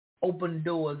open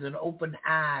doors and open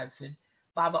eyes and,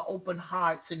 Father, open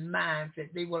hearts and minds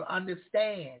that they will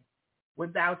understand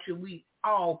without you we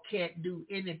all can't do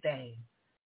anything.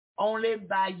 Only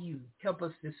by you. Help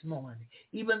us this morning.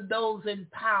 Even those in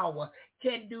power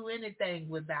can't do anything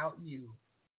without you.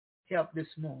 Help this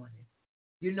morning.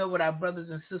 You know what our brothers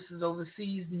and sisters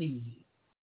overseas need.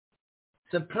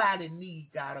 Supply the need,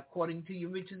 God, according to your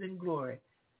riches and glory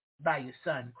by your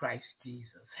Son, Christ Jesus.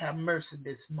 Have mercy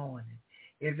this morning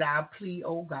is our plea,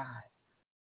 oh God.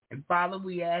 And Father,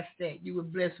 we ask that you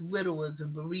would bless widowers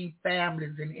and bereaved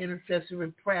families and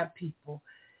intercessory prayer people.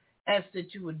 Ask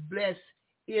that you would bless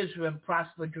Israel and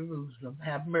prosper Jerusalem.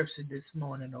 Have mercy this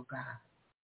morning, oh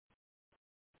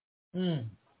God.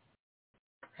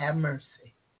 Have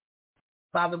mercy.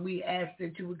 Father, we ask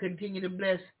that you would continue to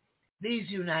bless these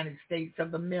United States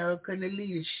of America and the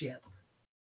leadership.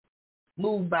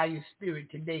 Move by your spirit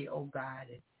today, oh God.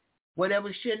 And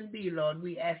whatever shouldn't be, Lord,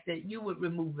 we ask that you would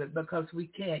remove it because we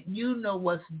can't. You know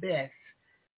what's best.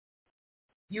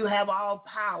 You have all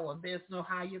power. There's no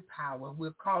higher power.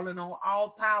 We're calling on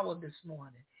all power this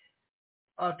morning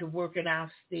to work in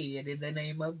our stead in the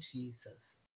name of Jesus.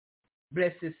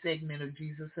 Bless this segment of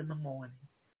Jesus in the morning.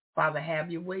 Father,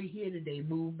 have your way here today.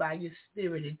 Move by your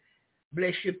spirit and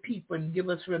bless your people and give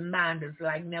us reminders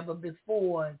like never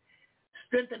before.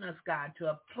 Strengthen us, God, to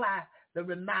apply the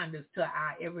reminders to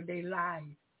our everyday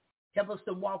lives. Help us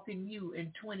to walk in you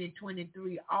in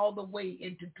 2023 all the way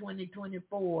into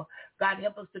 2024. God,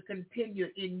 help us to continue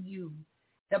in you.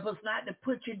 Help us not to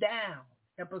put you down.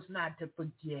 Help us not to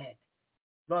forget.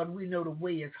 Lord, we know the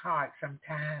way is hard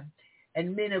sometimes,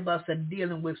 and many of us are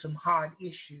dealing with some hard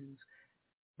issues.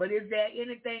 But is there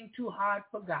anything too hard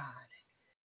for God?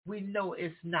 We know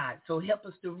it's not. So help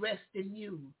us to rest in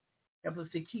you. Help us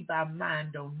to keep our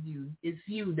mind on you. It's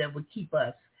you that will keep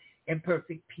us in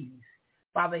perfect peace.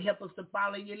 Father, help us to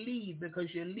follow your lead because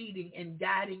you're leading and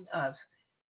guiding us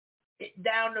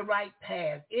down the right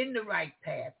path, in the right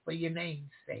path for your name's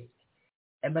sake.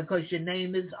 And because your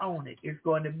name is on it, it's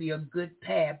going to be a good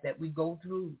path that we go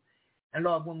through. And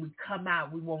Lord, when we come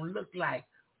out, we won't look like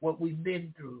what we've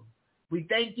been through. We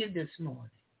thank you this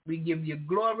morning. We give you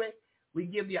glory. We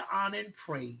give you honor and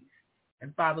praise.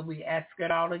 And Father, we ask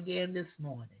it all again this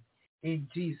morning in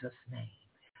Jesus' name.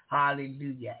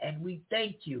 Hallelujah. And we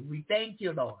thank you. We thank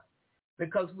you, Lord,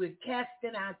 because we're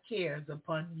casting our cares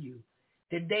upon you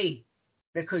today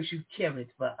because you cared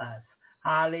for us.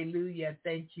 Hallelujah.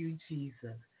 Thank you,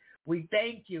 Jesus. We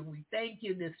thank you. We thank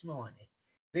you this morning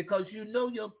because you know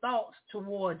your thoughts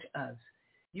towards us.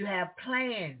 You have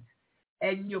plans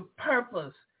and your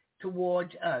purpose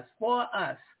towards us, for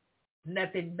us.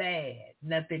 Nothing bad,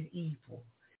 nothing evil.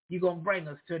 You're going to bring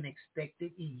us to an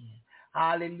expected end.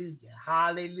 Hallelujah.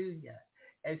 Hallelujah.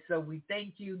 And so we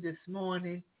thank you this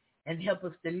morning and help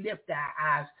us to lift our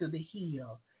eyes to the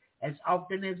hill as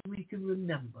often as we can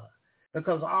remember,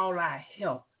 because all our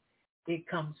help, it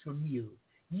comes from you.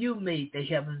 You made the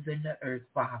heavens and the earth,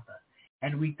 Father.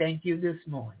 And we thank you this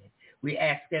morning. We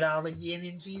ask it all again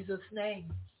in Jesus'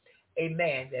 name.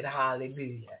 Amen and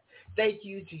hallelujah. Thank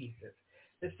you, Jesus.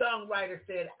 The songwriter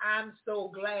said, I'm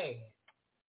so glad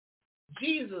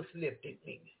Jesus lifted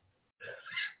me.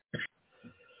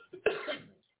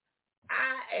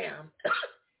 I am,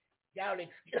 y'all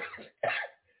excuse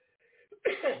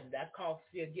that cough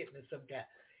still get me sometimes.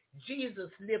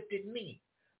 Jesus lifted me.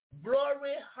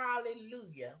 Glory,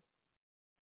 hallelujah.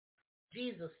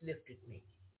 Jesus lifted me.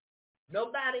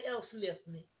 Nobody else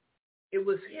lifted me. It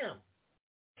was him.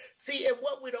 See, and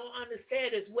what we don't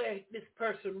understand is where this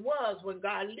person was when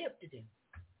God lifted him.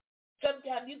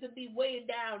 Sometimes you can be way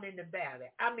down in the valley.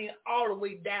 I mean, all the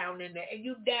way down in there. And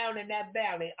you down in that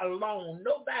valley alone.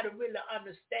 Nobody really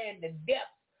understands the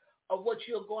depth of what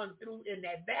you're going through in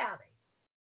that valley.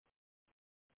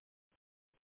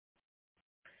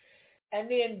 And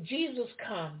then Jesus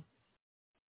comes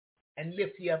and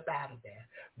lifts you up out of there.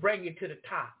 Bring you to the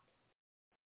top.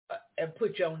 And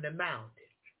put you on the mountain.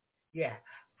 Yeah.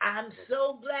 I'm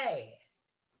so glad,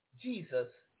 Jesus,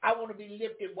 I want to be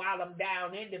lifted while I'm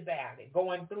down in the valley,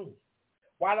 going through.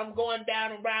 While I'm going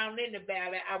down around in the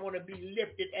valley, I want to be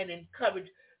lifted and encouraged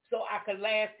so I can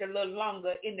last a little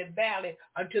longer in the valley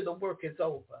until the work is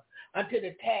over, until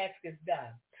the task is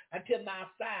done, until my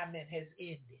assignment has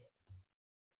ended.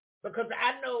 Because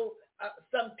I know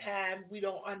sometimes we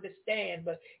don't understand,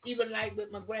 but even like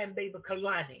with my grandbaby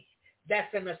Kalani,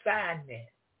 that's an assignment.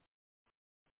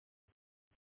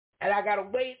 And I got to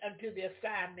wait until the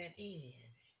assignment ends.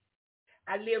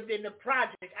 I lived in the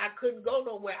project. I couldn't go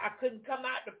nowhere. I couldn't come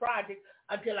out the project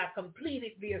until I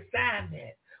completed the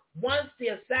assignment. Once the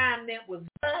assignment was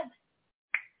done,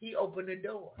 he opened the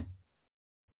door.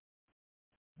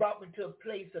 Brought me to a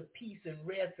place of peace and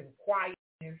rest and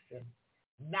quietness and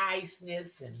niceness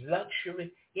and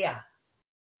luxury. Yeah.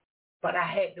 But I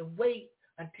had to wait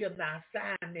until my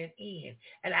assignment ends.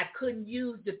 And I couldn't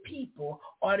use the people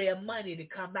or their money to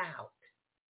come out.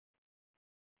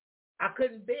 I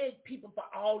couldn't beg people for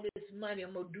all this money.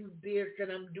 I'm going to do this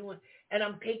and I'm doing, and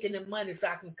I'm taking the money so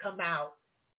I can come out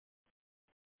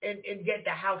and get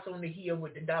the house on the hill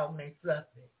with the dog named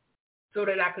Fluffy so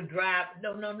that I could drive.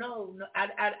 No.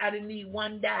 I didn't need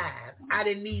one dime. I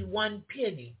didn't need one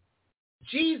penny.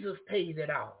 Jesus paid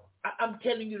it all. I'm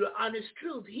telling you the honest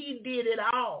truth. He did it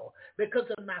all because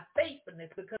of my faithfulness,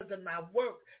 because of my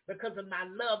work, because of my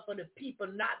love for the people,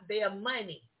 not their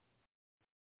money.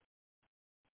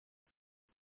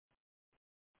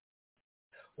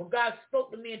 When God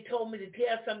spoke to me and told me to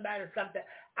tell somebody something,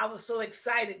 I was so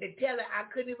excited to tell her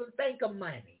I couldn't even think of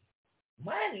money.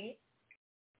 Money?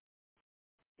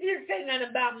 He didn't say nothing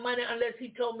about money unless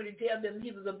he told me to tell them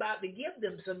he was about to give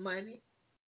them some money.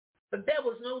 But there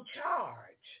was no charge.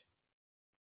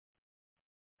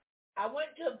 I went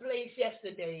to a place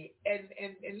yesterday, and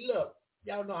look,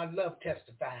 y'all know I love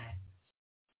testifying.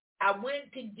 I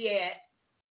went to get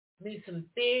me some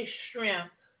fish, shrimp,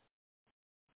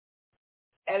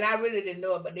 and I really didn't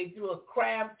know it, but they threw a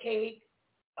crab cake,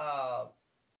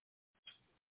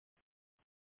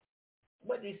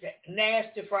 what did they say?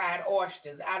 Nasty fried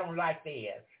oysters. I don't like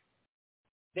theirs.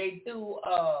 They threw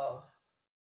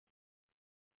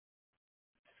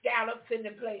scallops in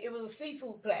the plate. It was a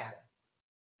seafood platter.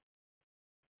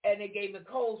 And they gave me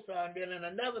coleslaw, and then on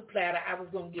another platter, I was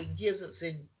going to get gizzards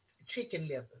and chicken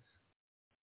livers.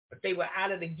 But they were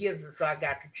out of the gizzards, so I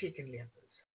got the chicken livers.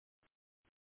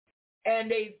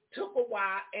 And they took a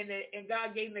while, and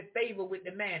God gave me favor with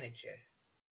the manager.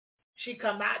 She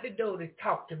come out the door to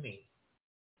talk to me.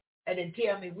 And then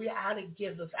tell me, we're out of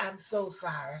gizzards. I'm so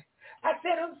sorry. I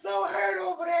said, I'm so hurt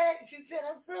over that. She said,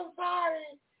 I'm so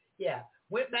sorry. Yeah,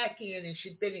 went back in, and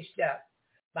she finished up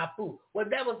my food. Well,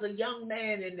 there was a young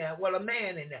man in there, a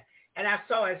man in there, and I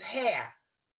saw his hair.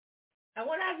 And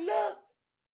when I looked,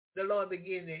 the Lord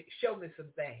began to show me some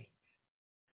things.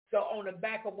 So on the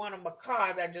back of one of my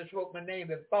cards, I just wrote my name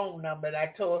and phone number, and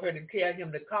I told her to tell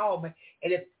him to call me.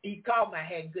 And if he called me, I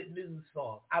had good news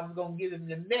for him. I was going to give him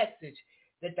the message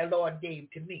that the Lord gave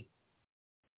to me.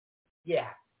 Yeah,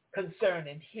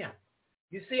 concerning him.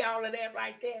 You see all of that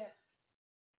right there?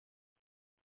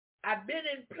 I've been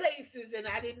in places and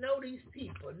I didn't know these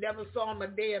people, never saw them a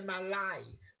day in my life.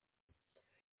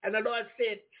 And the Lord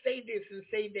said, say this and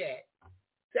say that.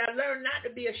 So I learned not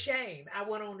to be ashamed. I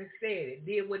went on and said it,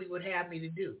 did what he would have me to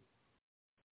do.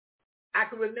 I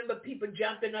can remember people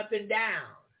jumping up and down.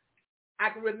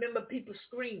 I can remember people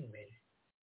screaming.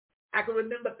 I can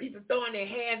remember people throwing their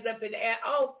hands up in the air.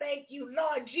 Oh, thank you,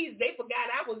 Lord Jesus. They forgot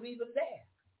I was even there.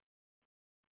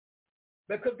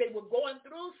 Because they were going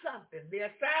through something. The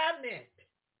assignment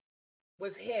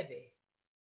was heavy.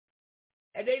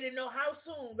 And they didn't know how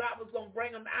soon God was going to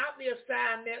bring them out the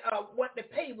assignment or what the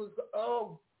pay was.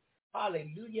 Oh,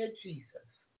 hallelujah, Jesus.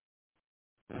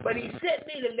 But he sent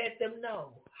me to let them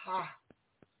know.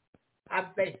 I'm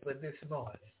thankful this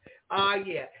morning.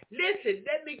 Yeah. Listen,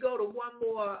 let me go to one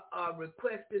more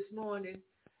request this morning.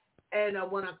 And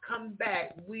when I come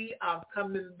back, we are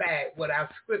coming back with our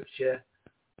scripture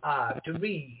to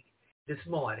read this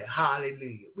morning.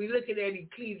 Hallelujah. We're looking at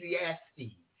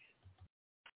Ecclesiastes.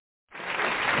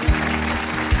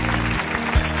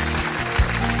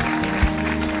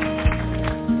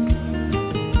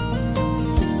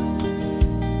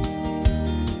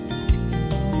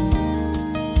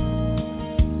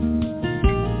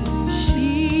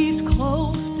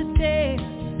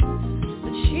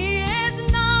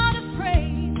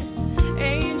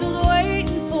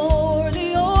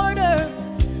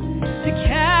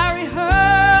 Carry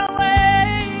her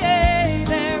away,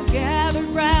 they're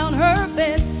gathered round her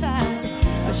bedside.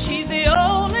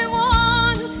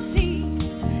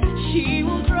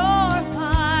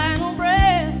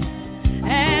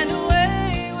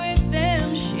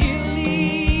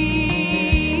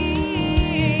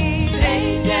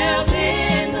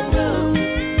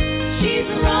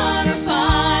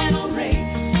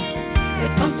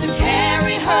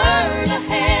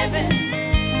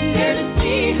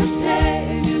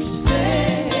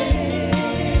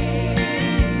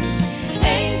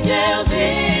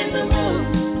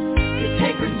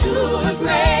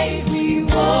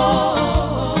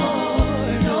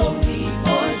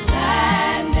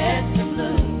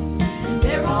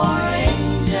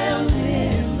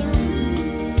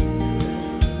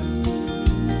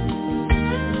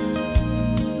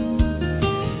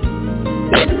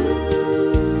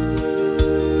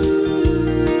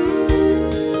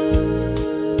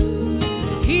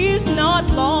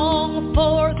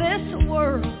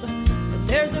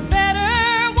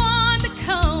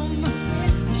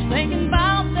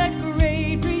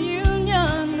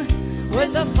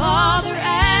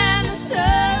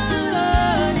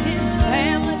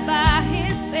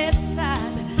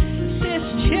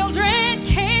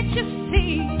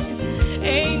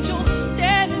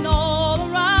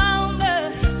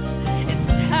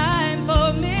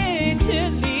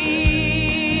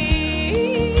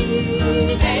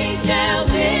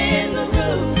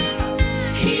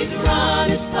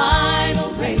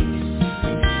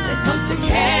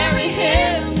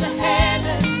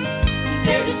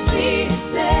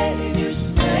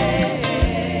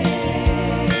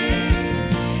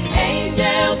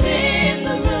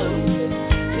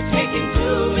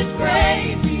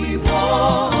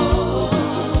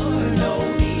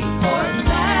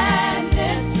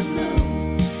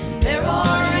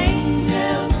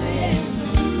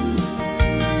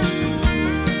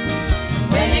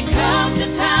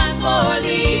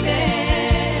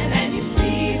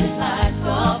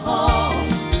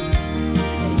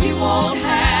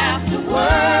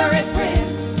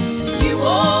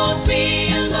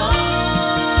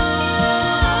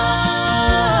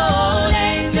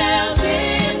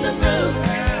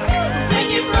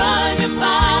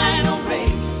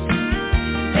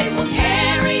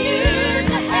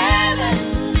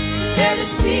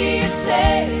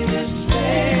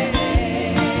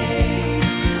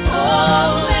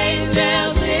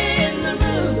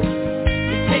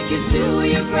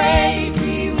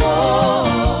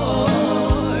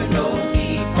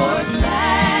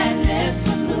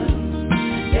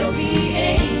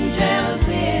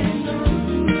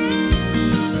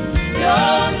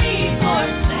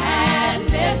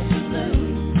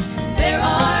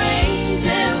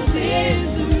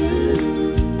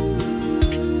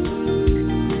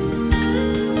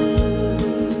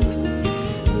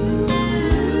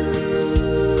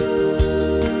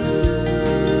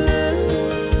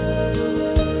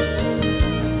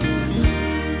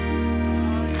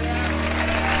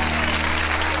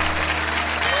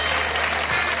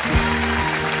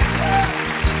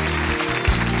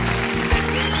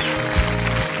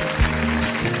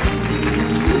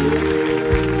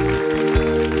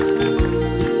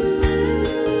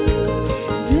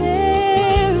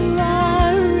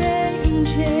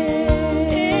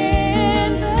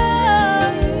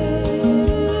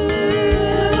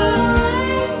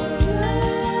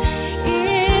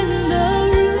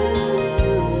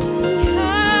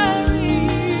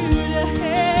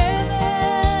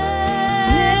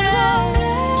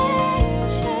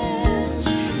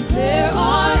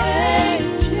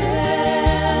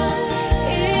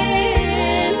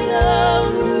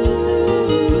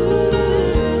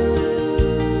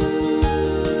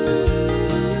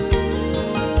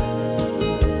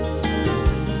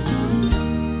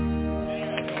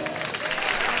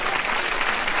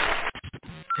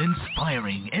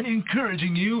 inspiring and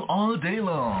encouraging you all day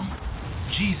long.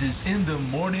 Jesus in the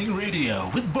Morning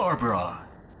Radio with Barbara.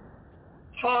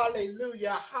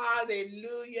 Hallelujah,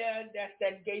 hallelujah. That's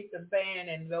that Gaither band,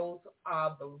 and those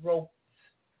are the ropes,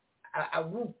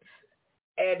 roots,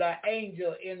 and an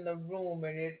angel in the room,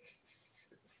 and it's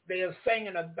they are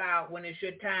singing about when it's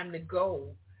your time to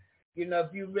go. You know,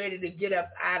 if you're ready to get up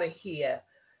out of here,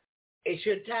 it's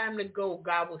your time to go.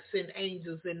 God will send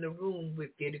angels in the room with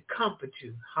you to comfort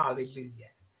you.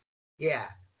 Hallelujah. Yeah.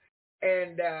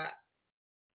 And I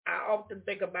often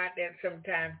think about that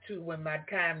sometimes too when my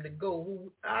time to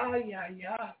go.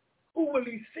 Who will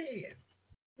he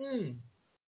send?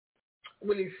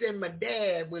 Will he send my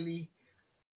dad? Will he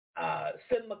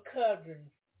send my cousin?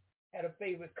 I had a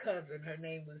favorite cousin. Her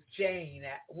name was Jane.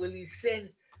 Will he send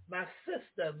my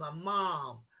sister, my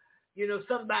mom? You know,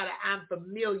 somebody I'm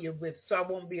familiar with so I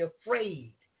won't be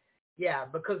afraid. Yeah,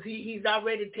 because he's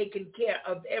already taken care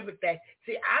of everything.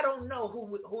 See, I don't know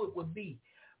who it would be,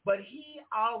 but he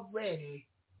already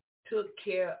took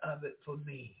care of it for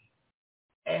me.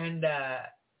 And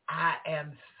I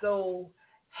am so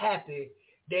happy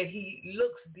that he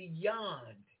looks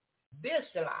beyond this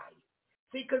life.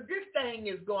 See, because this thing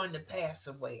is going to pass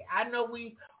away. I know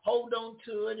we hold on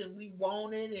to it and we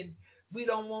want it and we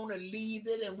don't want to leave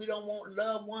it and we don't want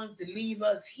loved ones to leave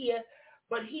us here.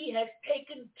 But he has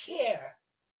taken care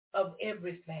of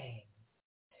everything.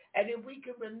 And if we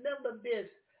can remember this,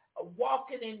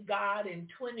 walking in God in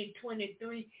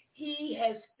 2023, he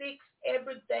has fixed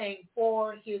everything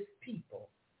for his people.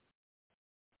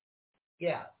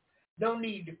 Yeah. No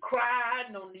need to cry,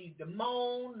 no need to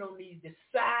moan, no need to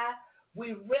sigh.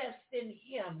 We rest in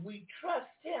him. We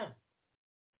trust him.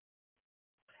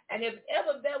 And if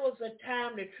ever there was a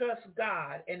time to trust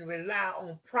God and rely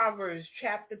on Proverbs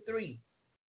chapter 3,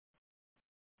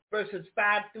 verses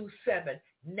 5 through 7,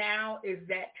 now is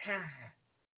that time.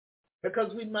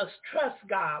 Because we must trust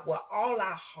God with all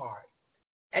our heart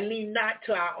and lean not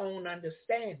to our own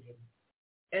understanding.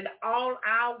 In all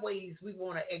our ways, we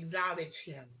want to acknowledge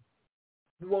him.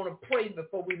 We want to pray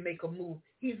before we make a move.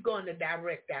 He's going to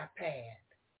direct our path.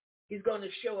 He's going to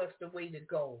show us the way to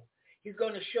go. He's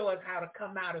going to show us how to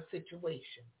come out of situations.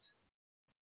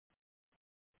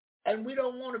 And we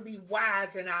don't want to be wise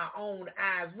in our own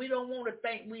eyes. We don't want to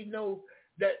think we know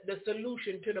the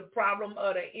solution to the problem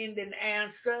or the ending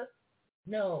answer.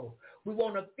 No. We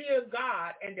want to fear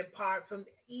God and depart from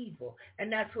evil.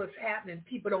 And that's what's happening.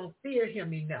 People don't fear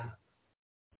him enough.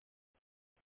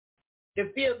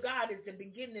 To fear God is the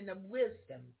beginning of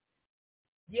wisdom.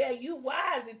 Yeah, you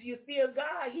wise if you fear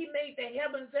God. He made the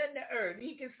heavens and the earth.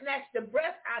 He can snatch the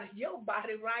breath out of your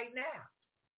body right now.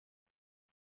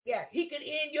 Yeah, he can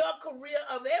end your career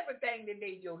of everything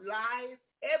today, your life,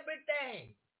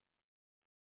 everything.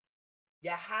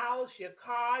 Your house, your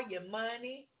car, your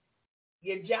money,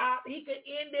 your job. He could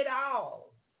end it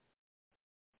all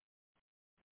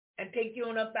and take you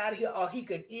on up out of here, or he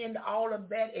could end all of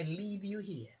that and leave you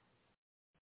here.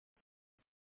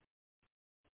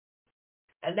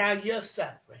 And now you're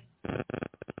suffering.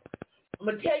 I'm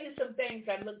going to tell you some things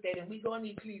I looked at, and we go in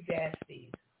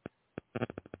Ecclesiastes.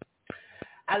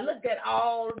 I looked at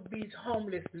all these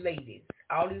homeless ladies,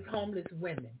 all these homeless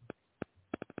women.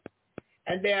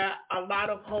 And there are a lot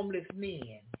of homeless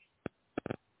men.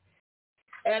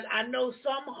 And I know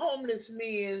some homeless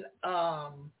men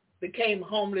became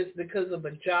homeless because of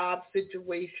a job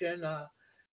situation,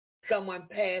 someone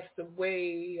passed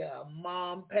away,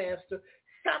 mom passed away.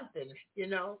 Something, you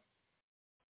know.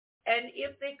 And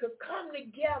if they could come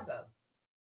together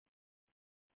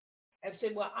and say,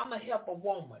 well, I'm going to help a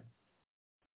woman.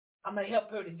 I'm going to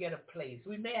help her to get a place.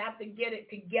 We may have to get it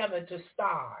together to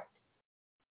start.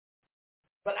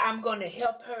 But I'm going to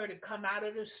help her to come out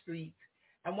of the streets.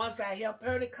 And once I help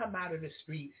her to come out of the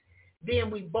streets, then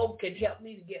we both can help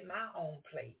me to get my own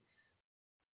place.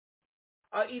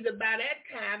 Or either by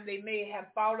that time, they may have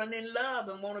fallen in love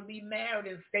and want to be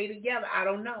married and stay together. I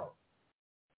don't know.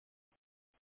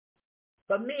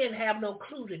 But men have no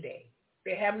clue today.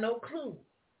 They have no clue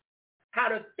how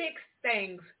to fix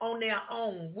things on their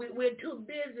own. We're too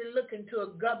busy looking to a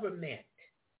government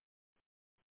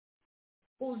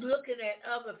who's looking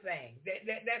at other things.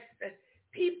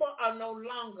 People are no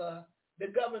longer the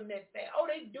government thing. Oh,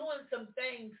 they're doing some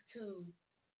things to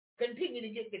continue to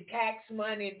get the tax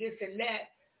money and this and that,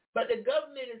 but the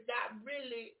government is not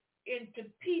really into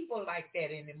people like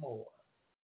that anymore.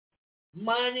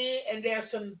 Money, and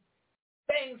there's some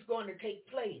things going to take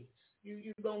place.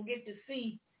 You're going to get to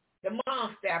see the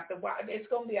monster after a while. It's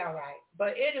going to be all right.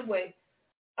 But anyway,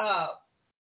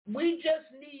 we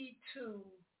just need to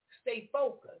stay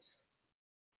focused,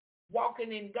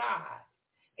 walking in God.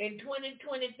 In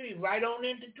 2023, right on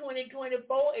into 2024,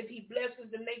 if he blesses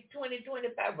to make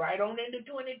 2025, right on into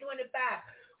 2025.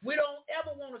 We don't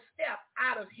ever want to step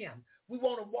out of him. We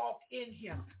want to walk in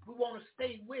him. We want to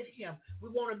stay with him. We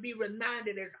want to be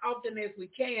reminded as often as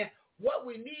we can what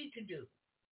we need to do.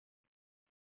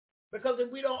 Because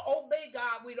if we don't obey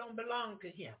God, we don't belong to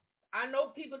him. I know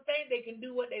people think they can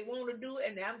do what they want to do,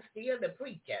 and I'm still the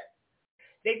preacher.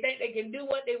 They think they can do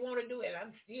what they want to do, and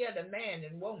I'm still the man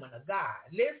and woman of God.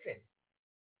 Listen,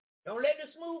 don't let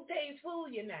the smooth taste fool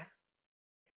you now.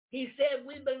 He said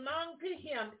we belong to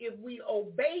him if we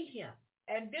obey him.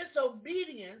 And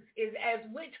disobedience is as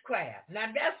witchcraft. Now,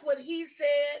 that's what he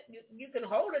said. You can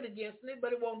hold it against me,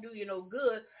 but it won't do you no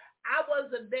good. I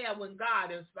wasn't there when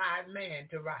God inspired man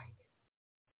to write it.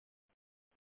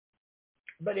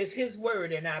 But it's his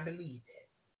word, and I believe it.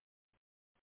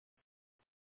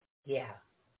 Yeah.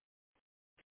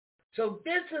 So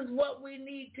this is what we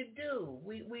need to do.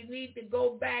 We need to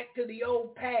go back to the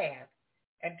old path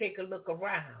and take a look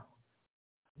around.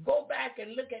 Go back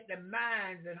and look at the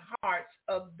minds and hearts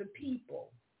of the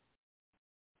people.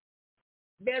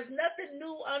 There's nothing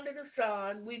new under the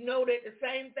sun. We know that the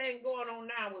same thing going on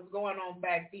now was going on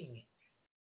back then.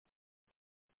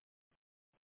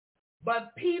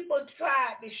 But people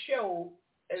tried to show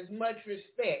as much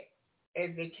respect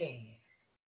as they can.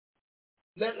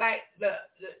 Look like the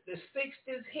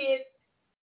 60s hit,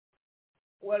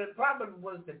 well, it probably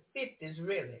was the 50s,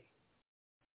 really.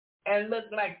 And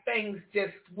looked like things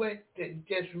just went to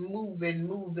just moving.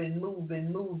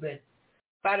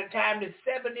 By the time the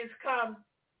 70s come,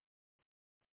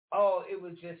 oh, it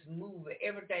was just moving.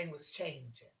 Everything was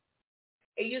changing.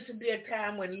 It used to be a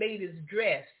time when ladies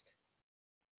dressed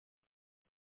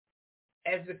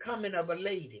as the coming of a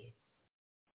lady.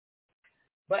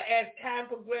 But as time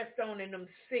progressed on in them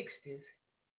 60s,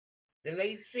 the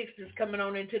late 60s coming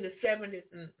on into the 70s,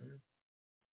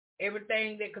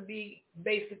 everything that could be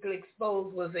basically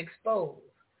exposed was exposed.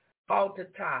 Halter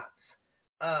tops,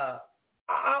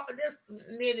 just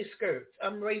mini skirts.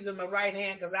 I'm raising my right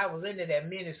hand because I was into that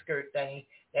mini skirt thing.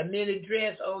 That mini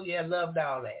dress, oh yeah, loved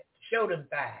all that. Show them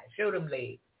thighs, show them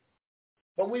legs.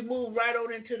 But we moved right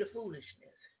on into the foolishness.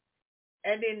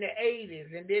 And in the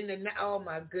 80s, and then oh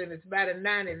my goodness, by the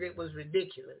 90s, it was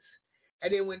ridiculous.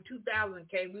 And then when 2000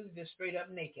 came, we was just straight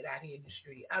up naked out here in the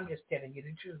street. I'm just telling you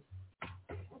the truth.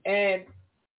 And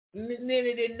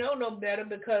many didn't know no better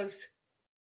because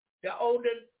the older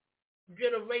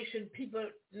generation, people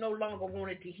no longer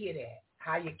wanted to hear that,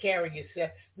 how you carry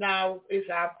yourself. Now,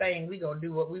 it's our thing. We're going to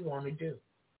do what we want to do.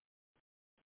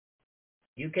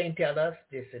 You can't tell us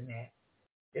this and that.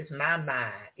 It's my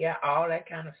mind. Yeah, all that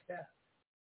kind of stuff.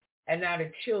 And now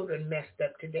the children messed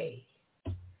up today.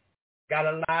 Got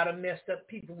a lot of messed up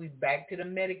people. We back to the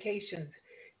medications.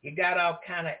 You got all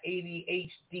kind of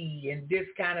ADHD and this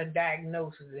kind of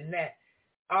diagnosis and that.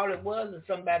 All it was is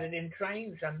somebody didn't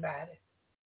train somebody.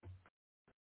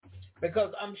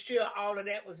 Because I'm sure all of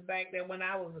that was back there when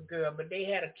I was a girl, but they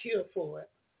had a cure for it.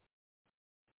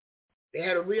 They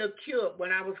had a real cure.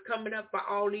 When I was coming up for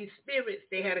all these spirits,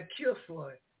 they had a cure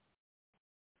for it.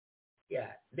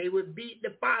 Yeah, they would beat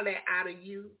the folly out of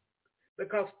you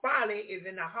because folly is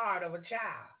in the heart of a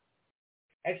child.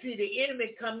 And see, the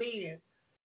enemy come in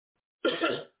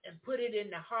and put it in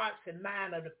the hearts and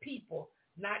mind of the people,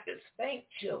 not to spank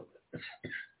children,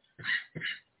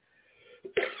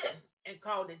 and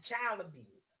call it child abuse.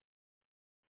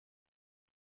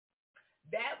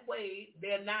 That way,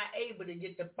 they're not able to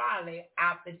get the folly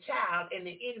out the child, and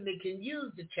the enemy can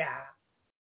use the child,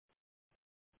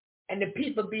 and the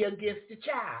people be against the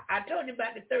child. I told you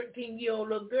about the 13-year-old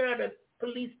little girl. The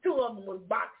police, two of them was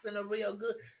boxing her real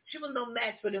good. She was no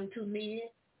match for them two men.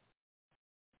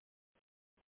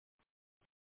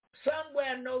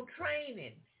 Somewhere, no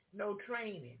training.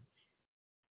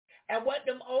 And what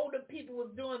them older people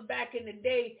was doing back in the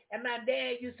day, and my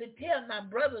dad used to tell my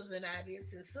brothers and I this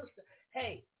and sisters,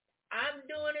 hey, I'm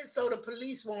doing it so the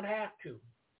police won't have to.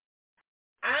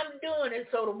 I'm doing it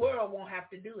so the world won't have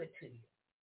to do it to you.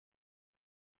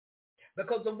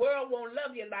 Because the world won't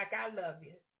love you like I love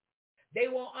you. They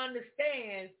won't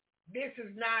understand this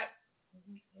is not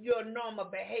your normal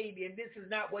behavior, and this is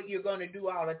not what you're going to do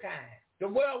all the time. The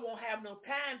world won't have no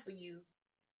time for you.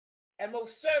 And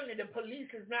most certainly the police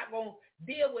is not going to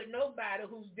deal with nobody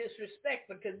who's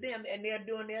disrespectful to them and they're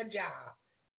doing their job.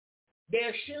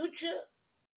 They'll shoot you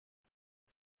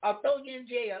or throw you in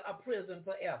jail or prison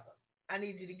forever. I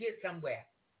need you to get somewhere.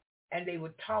 And they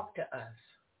would talk to us.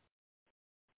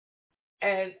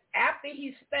 And after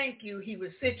he spanked you, he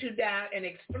would sit you down and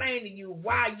explain to you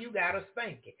why you got to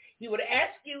spank it. He would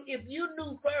ask you if you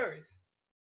knew first.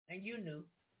 And you knew.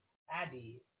 I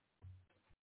did.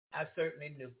 I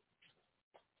certainly knew.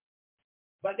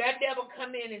 But that devil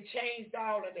come in and changed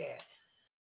all of that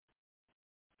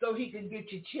so he could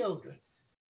get your children,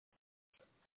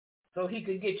 so he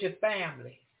could get your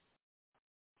family,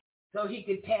 so he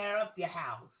could tear up your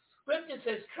house, Scripture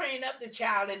says, train up the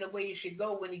child in the way he should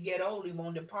go. When he get old, he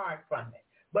won't depart from it.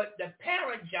 But the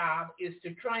parent job is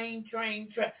to train.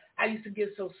 I used to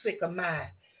get so sick of mine.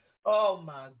 Oh,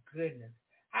 my goodness.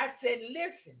 I said,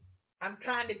 listen, I'm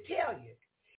trying to tell you,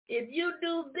 if you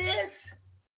do this,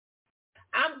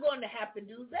 I'm going to have to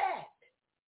do that.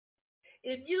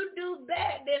 If you do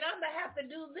that, then I'm going to have to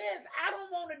do this. I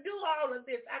don't want to do all of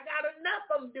this. I got enough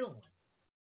I'm doing.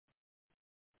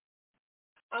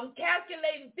 I'm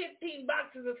calculating 15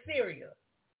 boxes of cereal.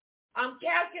 I'm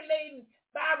calculating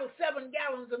 5 or 7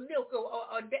 gallons of milk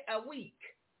a week.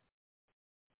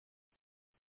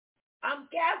 I'm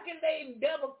calculating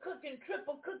double cooking,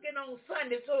 triple cooking on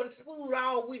Sunday so it's food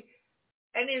all week.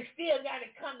 And then still got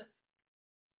to come.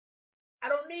 I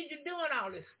don't need you doing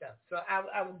all this stuff. So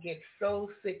I would get so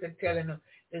sick of telling them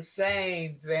the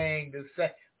same thing,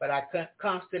 but I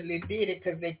constantly did it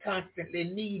because they constantly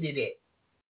needed it.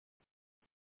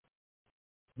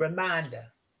 Reminder.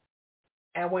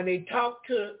 And when they talk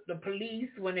to the police,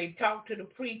 when they talk to the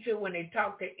preacher, when they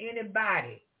talk to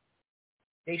anybody,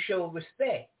 they show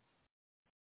respect.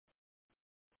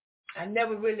 I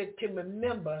never really can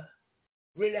remember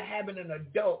really having an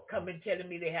adult come and telling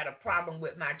me they had a problem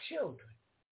with my children.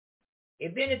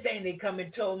 If anything, they come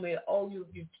and told me, oh,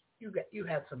 you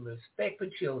have some respect for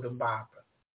children, Barbara.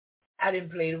 I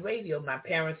didn't play the radio. My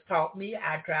parents taught me.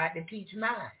 I tried to teach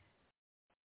mine.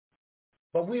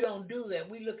 But we don't do that.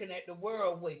 We're looking at the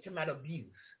world way, talking about abuse.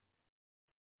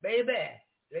 Baby,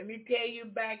 let me tell you,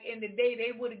 back in the day,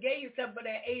 they would have gave you something for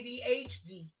that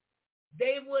ADHD.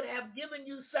 They would have given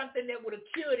you something that would have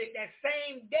cured it that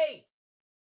same day.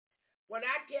 When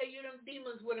I tell you, them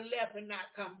demons would have left and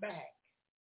not come back.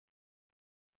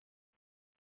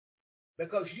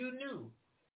 Because you knew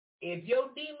if your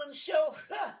demon showed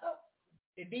up,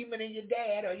 the demon in your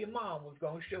dad or your mom was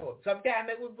going to show up.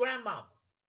 Sometimes it was grandmama.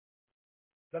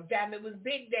 Sometimes it was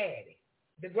Big Daddy,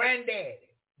 the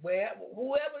granddaddy. Well,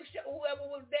 whoever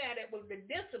was there that was the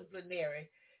disciplinary,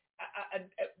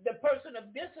 the person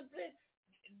of discipline,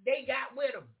 they got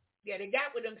with them. Yeah, they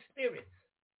got with them spirits.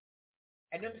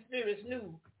 And them spirits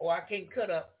knew, oh, I can't cut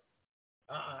up.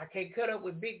 I can't cut up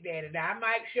with Big Daddy. Now, I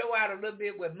might show out a little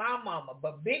bit with my mama,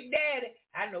 but Big Daddy,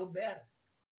 I know better.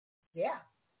 Yeah.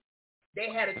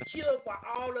 They had a cure for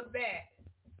all of that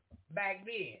back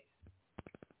then.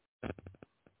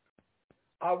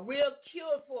 A real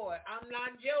cure for it. I'm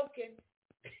not joking.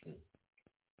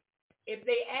 If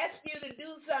they ask you to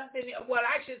do something, well,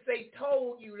 I should say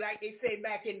told you, like they say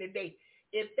back in the day.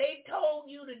 If they told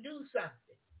you to do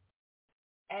something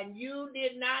and you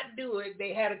did not do it,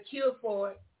 they had a cure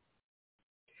for it.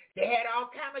 They had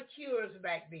all kind of cures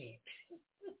back then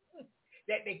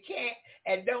that they can't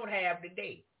and don't have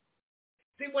today.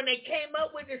 See, when they came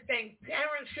up with this thing,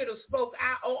 parents should have spoke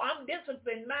out, oh, I'm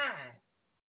disciplining mine.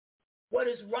 What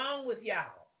is wrong with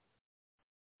y'all?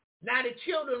 Now the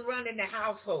children running the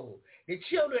household. The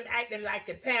children acting like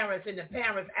the parents and the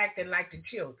parents acting like the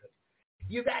children.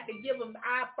 You got to give them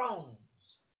iPhones.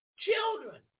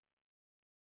 Children.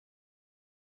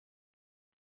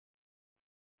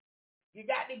 You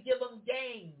got to give them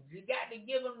games. You got to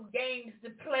give them games to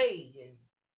play. And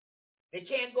they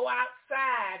can't go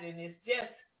outside, and it's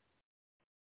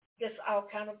just all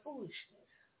kind of foolishness.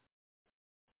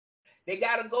 They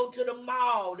got to go to the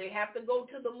mall. They have to go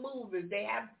to the movies.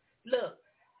 Look,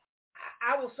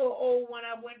 I was so old when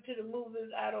I went to the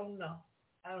movies, I don't know.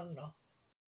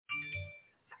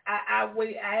 I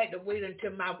had to wait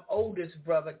until my oldest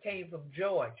brother came from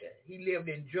Georgia. He lived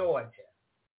in Georgia.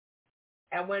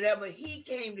 And whenever he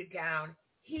came to town,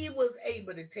 he was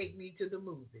able to take me to the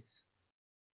movies.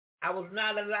 I was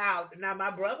not allowed. Now,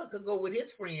 my brother could go with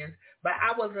his friends, but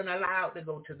I wasn't allowed to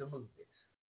go to the movies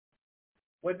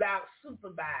without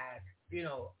supervised,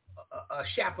 a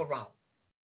chaperone.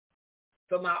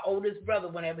 So my oldest brother,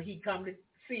 whenever he come to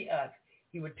see us,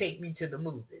 he would take me to the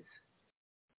movies.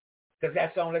 Because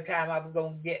that's the only time I was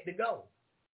going to get to go.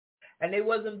 And they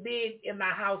wasn't big in my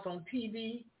house on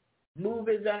TV,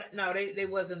 movies. No, they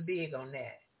wasn't big on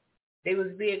that. They was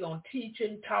big on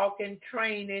teaching, talking,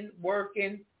 training,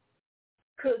 working,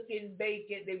 cooking,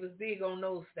 baking. They was big on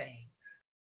those things.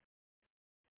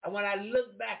 And when I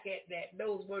look back at that,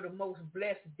 those were the most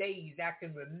blessed days I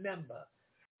can remember.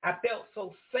 I felt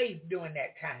so safe during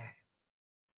that time.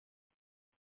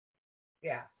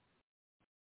 Yeah.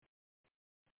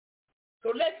 So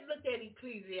let's look at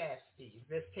Ecclesiastes.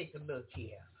 Let's take a look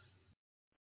here.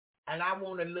 And I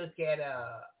want to look at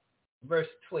verse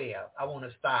 12. I want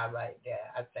to start right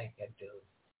there. I think I do.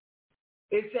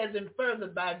 It says, and further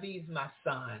by these, my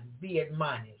son, be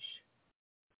admonished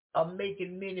of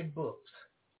making many books.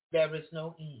 There is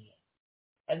no end.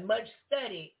 And much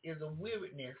study is a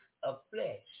weariness of flesh.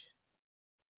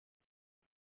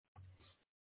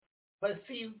 But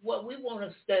see, what we want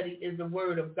to study is the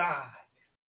Word of God.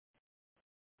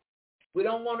 We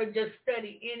don't want to just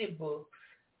study any books,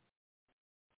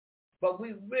 but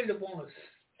we really want to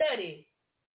study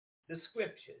the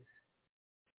Scriptures.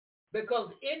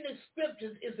 Because in the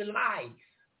Scriptures is a life.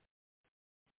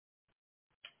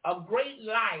 A great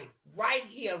life right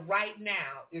here, right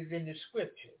now, is in the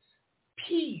Scriptures.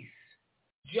 Peace,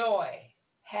 joy,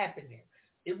 happiness,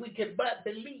 if we can but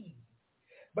believe.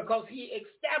 Because he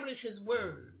established his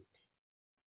word.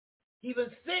 He even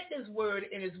sent his word,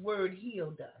 and his word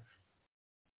healed us.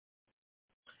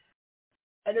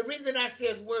 And the reason I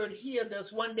say his word healed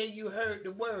us, one day you heard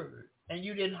the word, and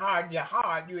you didn't harden your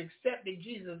heart. You accepted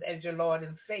Jesus as your Lord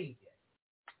and Savior.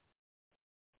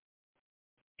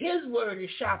 His word is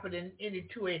sharper than any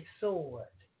two-edged sword.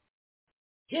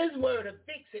 His word will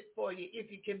fix it for you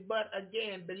if you can but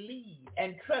again believe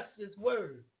and trust his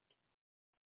word.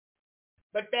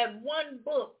 But that one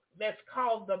book that's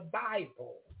called the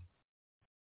Bible,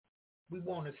 we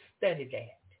want to study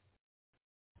that.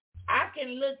 I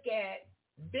can look at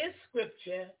this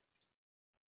scripture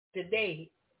today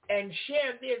and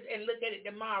share this and look at it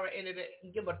tomorrow, and it'll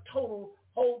give a total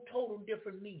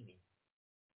different meaning.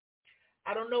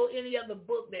 I don't know any other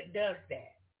book that does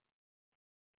that.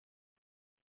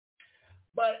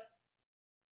 But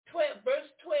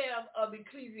verse 12 of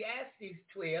Ecclesiastes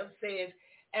 12 says,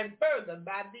 and further,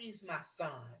 by these, my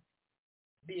son,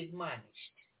 be admonished,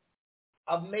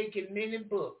 of making many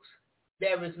books,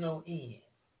 there is no end.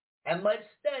 And much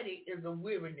study is a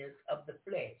weariness of the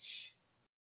flesh.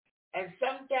 And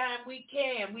sometimes we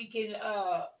can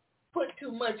put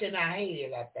too much in our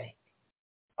head, I think,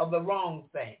 of the wrong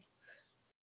thing.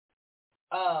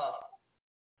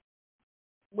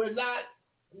 We're not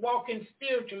walking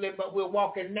spiritually, but we're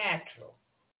walking natural.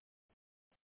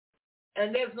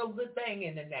 And there's no good thing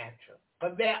in the natural.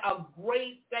 But there are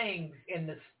great things in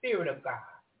the Spirit of God.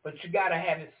 But you got to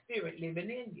have his Spirit living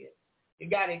in you. You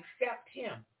got to accept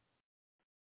him.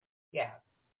 Yeah.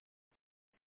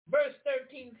 Verse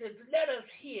 13 says, let us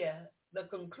hear the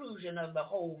conclusion of the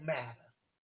whole matter.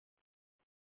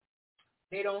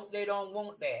 They don't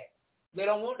want that. They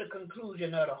don't want the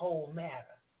conclusion of the whole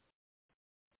matter.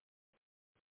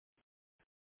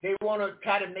 They want to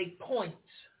try to make points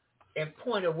and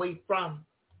point away from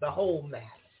the whole matter.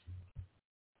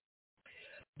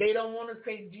 They don't want to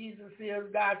say Jesus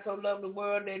is God so loved the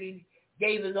world that he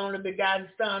gave his only begotten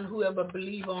son. Whoever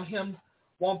believes on him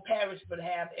won't perish but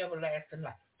have everlasting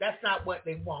life. That's not what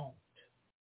they want.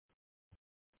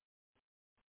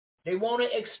 They want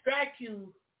to extract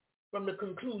you from the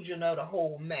conclusion of the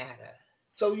whole matter.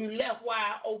 So you left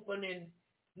wide open, and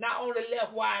not only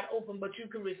left wide open, but you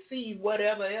can receive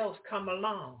whatever else come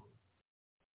along.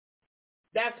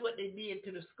 That's what they did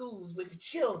to the schools with the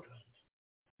children.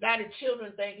 Now the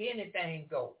children think anything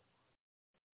goes.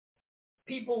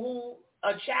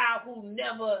 A child who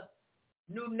never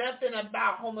knew nothing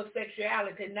about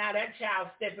homosexuality, now that child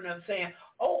stepping up saying,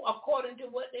 oh, according to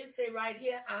what they say right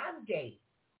here, I'm gay.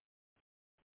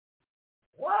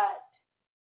 What?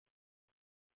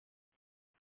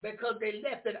 Because they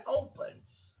left it open.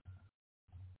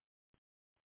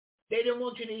 They didn't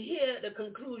want you to hear the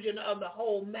conclusion of the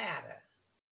whole matter.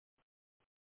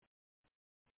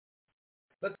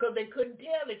 Because they couldn't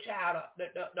tell the child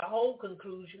the whole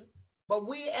conclusion. But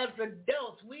we as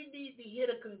adults, we need to hear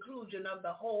the conclusion of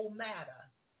the whole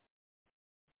matter.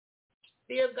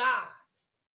 Fear God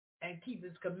and keep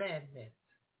his commandments.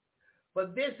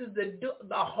 But this is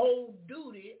the whole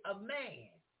duty of man.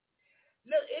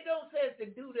 Look, it don't say it's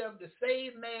the duty of the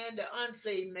saved man, the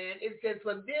unsaved man. It says,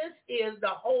 for this is the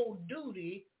whole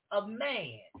duty of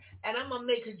man. And I'm going to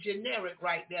make it generic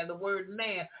right there, the word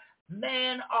man.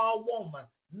 Man or woman,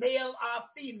 male or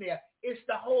female. It's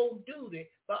the whole duty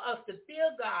for us to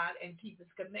fear God and keep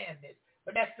his commandments.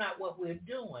 But that's not what we're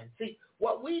doing. See,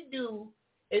 what we do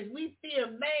is we fear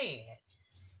man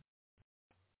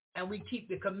and we keep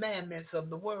the commandments of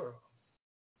the world.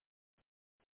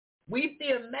 We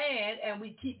fear man and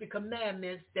we keep the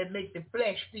commandments that make the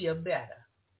flesh feel better.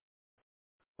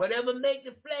 Whatever make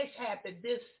the flesh happy,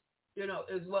 this,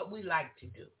 is what we like to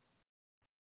do.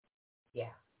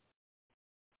 Yeah.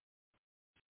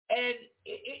 And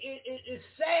it's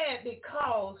sad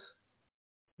because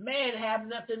man have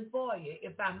nothing for you,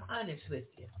 if I'm honest with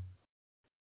you.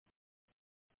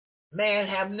 Man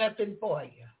have nothing for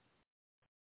you.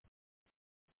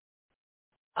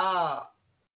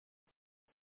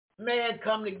 Man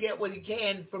come to get what he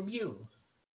can from you.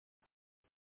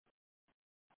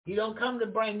 He don't come to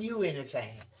bring you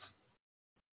anything.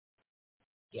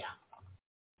 Yeah.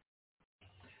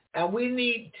 And we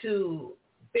need to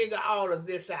figure all of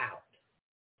this out.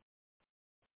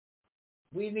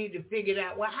 We need to figure it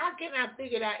out. Well, how can I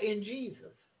figure it out in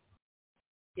Jesus?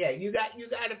 Yeah, you got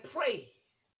to pray.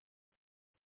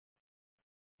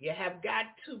 You have got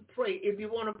to pray. If you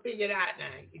want to figure it out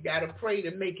now, you got to pray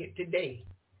to make it today.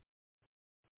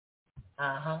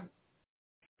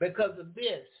 Because of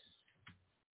this,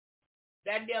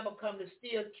 that devil come to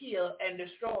steal, kill, and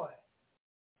destroy.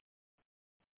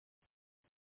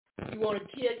 You want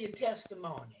to kill your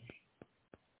testimony.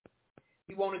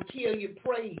 You want to kill your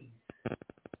praise.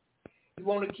 You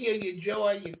want to kill your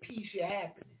joy, your peace, your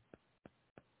happiness.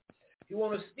 You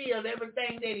want to steal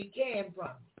everything that he can from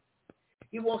you.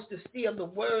 He wants to steal the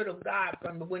word of God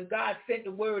from you. When God sent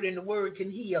the word and the word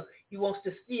can heal, he wants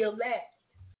to steal that.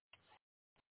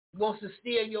 He wants to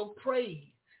steal your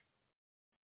praise,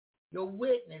 your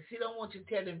witness. He don't want you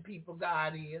telling people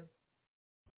God is.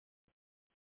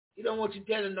 He don't want you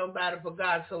telling nobody, for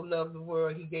God so loved the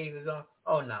world, he gave his own.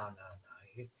 Oh, no.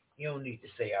 You don't need to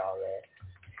say all that.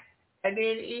 And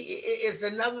then it's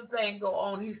another thing go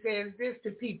on. He says this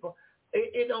to people.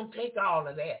 It don't take all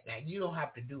of that. Now, you don't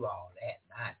have to do all that.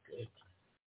 My goodness.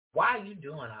 Why are you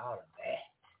doing all of that?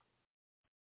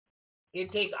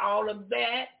 It takes all of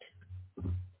that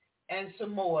and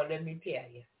some more, let me tell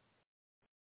you.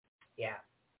 Yeah.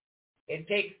 It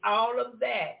takes all of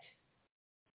that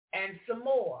and some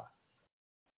more.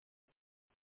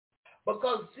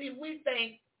 Because, see, we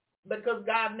think because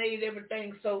God made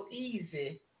everything so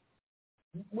easy,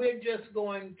 we're just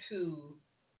going to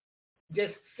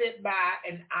just sit by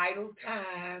and idle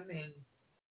time and,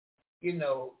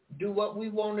 do what we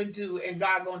want to do, and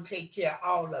God going to take care of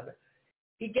all of it.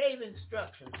 He gave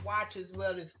instructions, watch as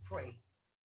well as pray.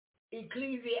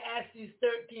 Ecclesiastes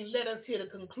 13, let us hear the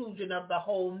conclusion of the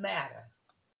whole matter.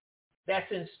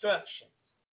 That's instruction.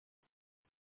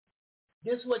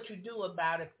 This is what you do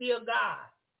about it. Fear God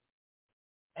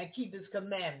and keep his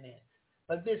commandments.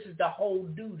 But this is the whole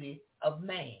duty of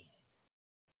man.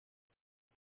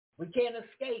 We can't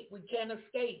escape.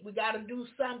 We got to do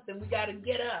something. We got to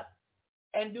get up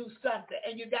and do something.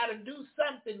 And you got to do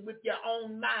something with your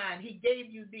own mind. He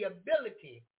gave you the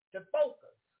ability to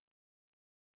focus.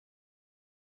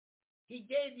 He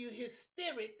gave you his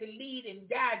spirit to lead and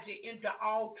guide you into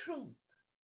all truth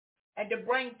and to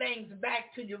bring things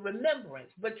back to your remembrance.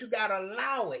 But you got to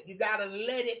allow it. You got to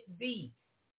let it be.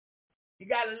 You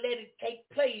got to let it take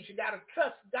place. You got to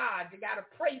trust God. You got to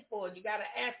pray for it. You got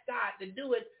to ask God to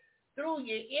do it through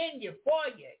you, in you, for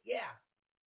you. Yeah.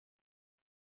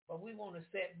 But we want to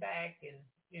sit back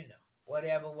and,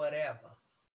 whatever.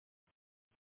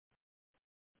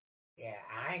 Yeah,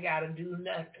 I ain't got to do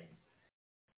nothing.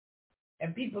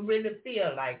 And people really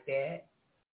feel like that.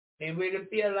 They really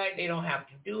feel like they don't have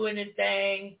to do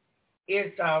anything.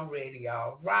 It's already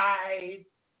all right.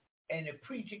 And the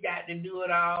preacher got to do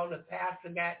it all. The pastor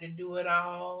got to do it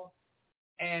all.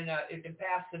 And if the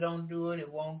pastor don't do it,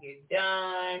 it won't get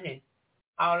done and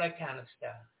all that kind of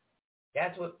stuff.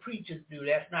 That's what preachers do.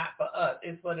 That's not for us.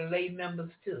 It's for the lay members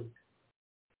too.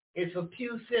 It's for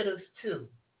pew sitters too.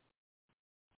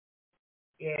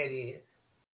 Yeah, it is.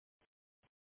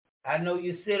 I know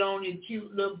you sit on your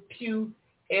cute little pew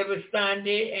every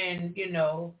Sunday and,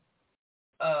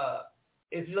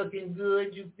 it's looking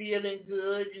good, you feeling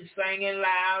good, you singing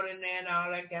loud and then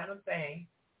all that kind of thing.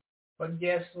 But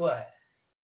guess what?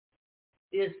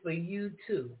 It's for you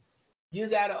too. You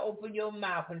got to open your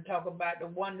mouth and talk about the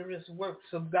wondrous works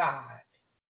of God.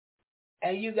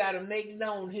 And you got to make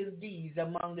known his deeds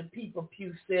among the people,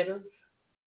 pew sitters.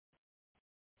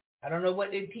 I don't know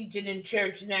what they're teaching in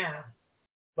church now,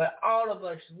 but all of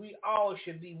us, we all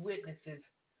should be witnesses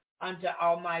unto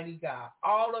Almighty God.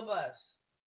 All of us,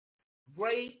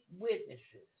 great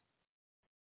witnesses.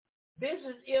 This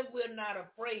is if we're not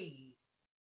afraid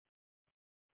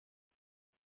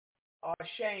or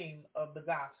ashamed of the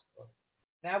gospel.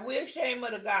 Now, if we're ashamed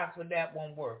of the gospel, that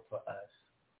won't work for us.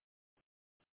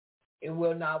 It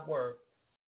will not work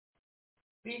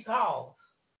because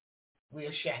we're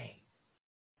ashamed.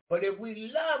 But if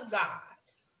we love God,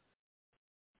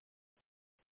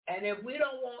 and if we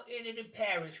don't want any to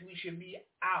perish, we should be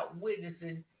out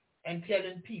witnessing and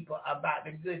telling people about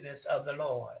the goodness of the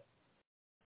Lord.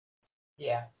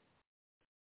 Yeah.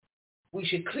 We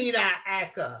should clean our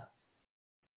act up.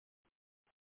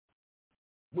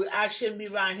 I shouldn't be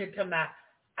around here talking about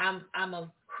I'm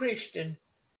a Christian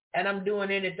and I'm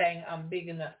doing anything I'm big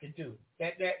enough to do.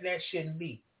 That shouldn't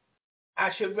be. I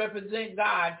should represent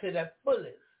God to the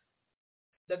fullest,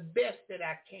 the best that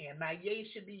I can. My yea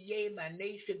should be yea, my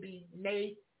nay should be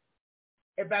nay.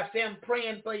 If I say I'm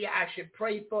praying for you, I should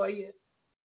pray for you.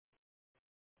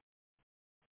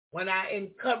 When I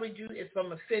encourage you, it's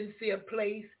from a sincere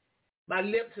place. My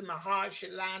lips and my heart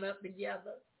should line up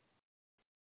together.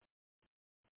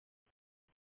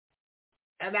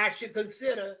 And I should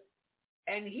consider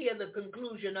and hear the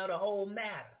conclusion of the whole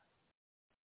matter.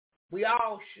 We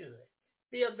all should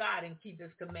fear God and keep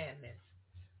his commandments.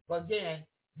 But again,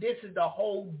 this is the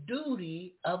whole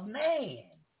duty of man.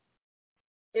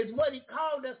 It's what he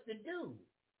called us to do.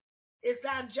 It's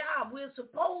our job. We're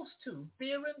supposed to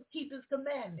fear him, keep his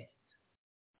commandments.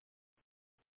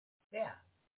 Yeah.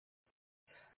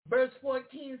 Verse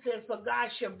 14 says, for God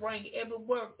shall bring every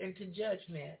work into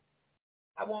judgment.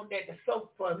 I want that to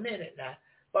soak for a minute now.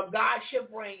 But God shall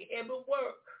bring every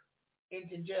work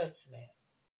into judgment.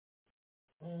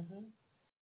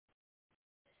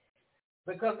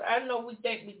 Because I know we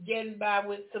think we're getting by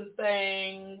with some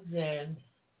things and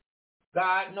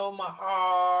God know my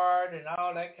heart and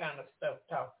all that kind of stuff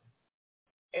talking.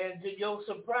 And to your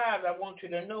surprise, I want you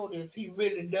to notice he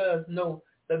really does know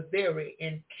the very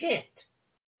intent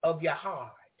of your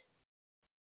heart.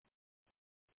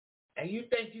 And you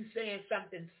think you're saying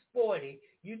something sporty.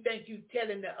 You think you're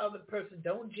telling the other person,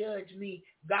 don't judge me.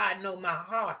 God know my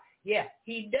heart. Yeah,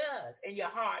 he does. And your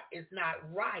heart is not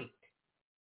right.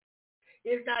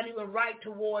 It's not even right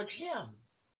towards him.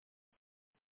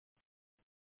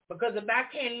 Because if I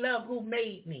can't love who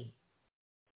made me,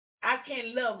 I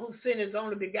can't love who sent his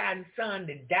only begotten son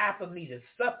to die for me, to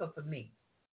suffer for me.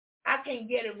 I can't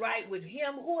get it right with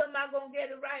him. Who am I going to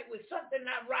get it right with? Something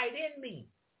not right in me.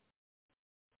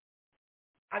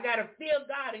 I got to fear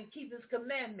God and keep his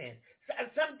commandments.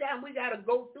 Sometimes we got to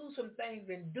go through some things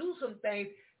and do some things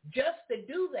just to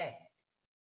do that.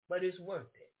 But it's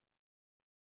worth it.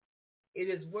 It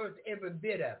is worth every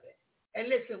bit of it. And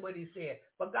listen what he said.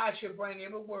 But God shall bring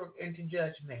every work into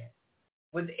judgment.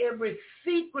 With every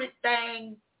secret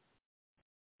thing.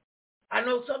 I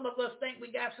know some of us think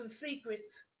we got some secrets.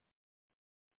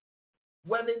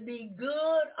 Whether it be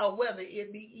good or whether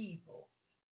it be evil.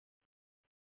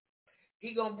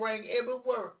 He's going to bring every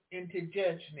work into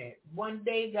judgment. One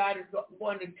day God is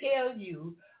going to tell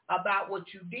you about what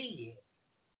you did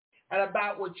and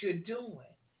about what you're doing.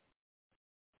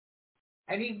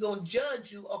 And he's going to judge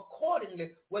you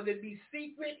accordingly, whether it be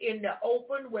secret in the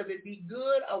open, whether it be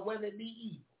good or whether it be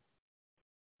evil.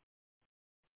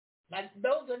 Now,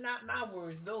 those are not my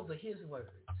words. Those are his words.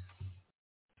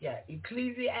 Yeah,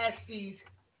 Ecclesiastes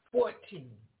 14.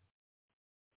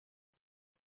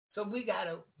 So we got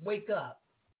to wake up.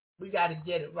 We got to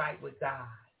get it right with God.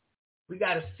 We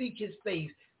got to seek his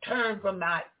face, turn from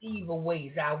our evil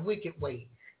ways, our wicked ways.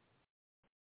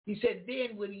 He said,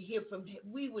 then would he hear from him?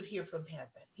 We would hear from heaven.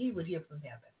 He would hear from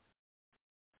heaven.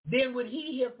 Then would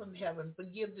he hear from heaven,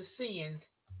 forgive the sins,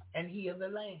 and heal the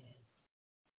land.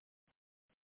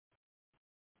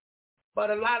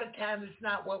 But a lot of times it's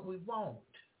not what we want.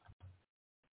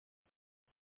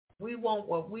 We want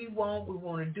what we want. We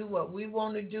want to do what we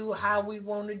want to do, how we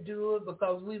want to do it,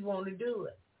 because we want to do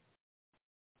it.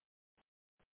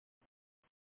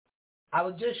 I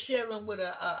was just sharing with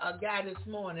a guy this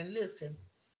morning. Listen,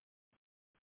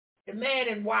 the man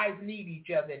and wife need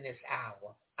each other in this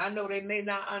hour. I know they may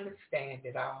not understand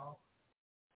it all.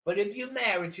 But if you're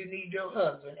married, you need your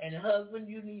husband. And husband,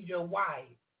 you need your wife.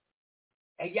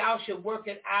 And y'all should work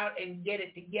it out and get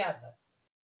it together.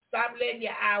 Stop letting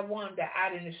your eye wander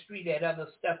out in the street at other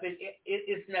stuff.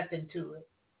 It's nothing to it.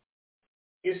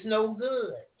 It's no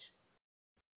good.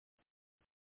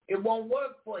 It won't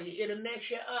work for you. It'll mess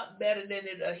you up better than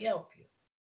it'll help you.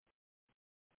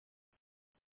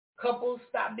 Couples,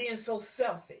 stop being so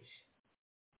selfish.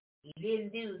 He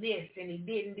didn't do this and he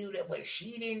didn't do that. Well,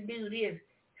 she didn't do this.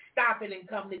 Stop it and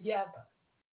come together.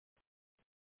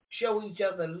 Show each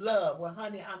other love. Well,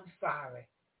 honey, I'm sorry.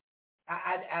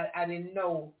 I didn't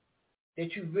know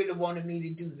that you really wanted me to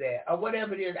do that, or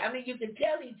whatever it is. I mean, you can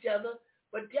tell each other,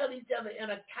 but tell each other in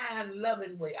a kind,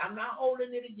 loving way. I'm not holding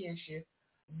it against you.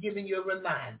 I'm giving you a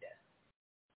reminder.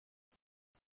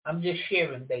 I'm just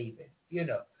sharing, baby. You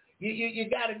know, you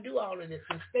got to do all of this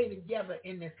and stay together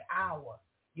in this hour.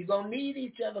 You're going to need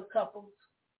each other, couples.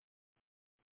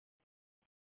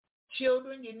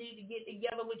 Children, you need to get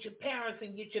together with your parents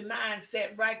and get your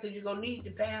mindset right, because you're going to need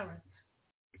the parents.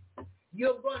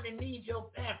 You're going to need your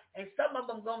parents. And some of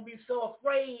them are going to be so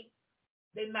afraid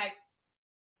they might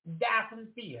die from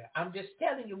fear. I'm just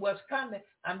telling you what's coming.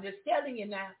 I'm just telling you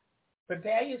now.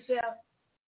 Prepare yourself.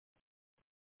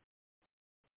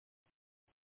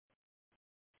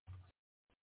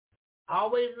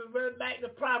 Always revert back to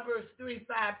Proverbs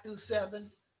 3:5-7.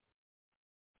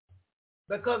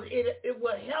 Because it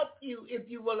will help you if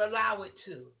you will allow it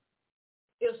to.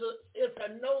 It's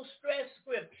a no-stress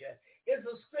scripture. It's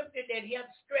a scripture that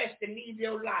helps stress and lead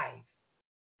your life.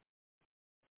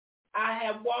 I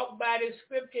have walked by this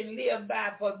scripture and lived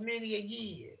by for many a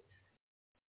years.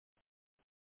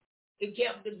 It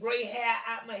kept the gray hair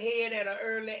out my head at an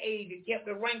early age. It kept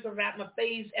the wrinkles out my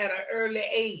face at an early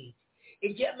age.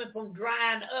 It kept me from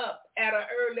drying up at an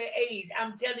early age.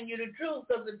 I'm telling you the truth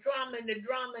because the trauma and the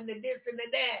drama and the this and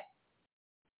the that.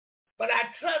 But I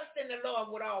trust in the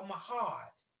Lord with all my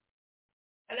heart.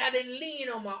 And I didn't lean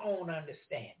on my own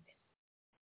understanding.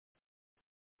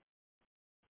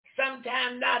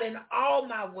 Sometimes not in all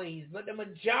my ways, but the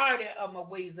majority of my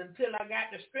ways until I got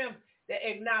the strength to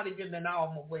acknowledge him in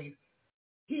all my ways.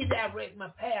 He directed my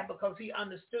path because he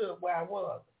understood where I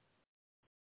was.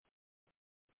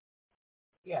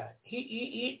 Yeah,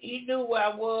 he knew where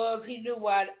I was. He knew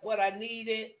what I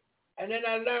needed. And then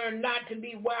I learned not to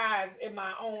be wise in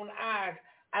my own eyes.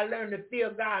 I learned to fear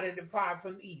God and depart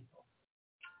from evil.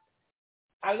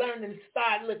 I learned to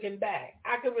start looking back.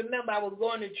 I can remember I was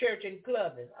going to church and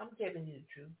clubbing. I'm telling you the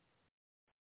truth.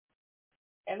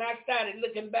 And I started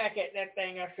looking back at that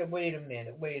thing. I said, wait a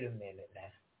minute now.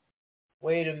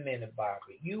 Wait a minute,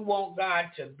 Barbara. You want God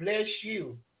to bless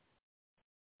you,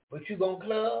 but you gonna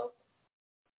club?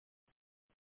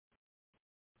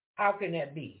 How can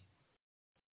that be?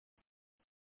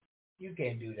 You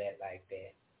can't do that like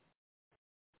that.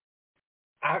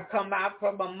 I come out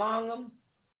from among them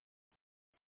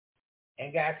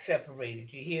and got separated.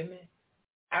 You hear me?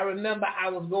 I remember I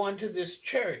was going to this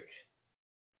church,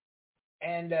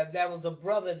 and there was a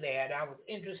brother there, and I was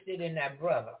interested in that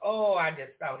brother. Oh, I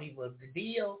just thought he was the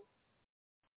deal.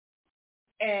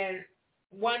 And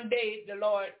one day the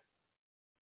Lord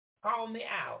called me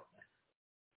out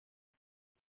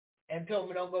and told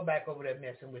me, don't go back over there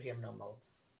messing with him no more.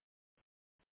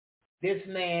 This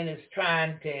man is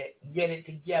trying to get it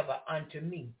together unto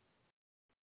me,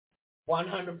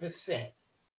 100%.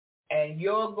 And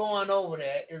your going over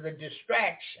there is a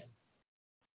distraction.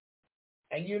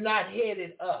 And you're not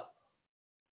headed up.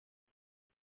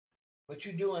 But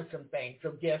you're doing some things.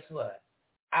 So guess what?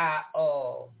 I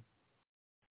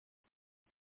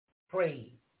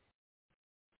prayed.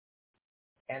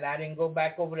 And I didn't go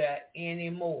back over there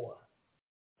anymore.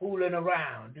 Fooling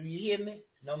around. Do you hear me?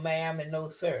 No ma'am and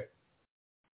no sir.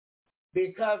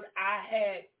 Because I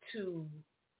had to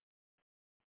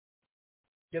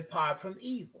depart from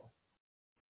evil.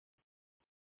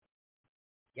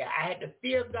 Yeah, I had to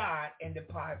fear God and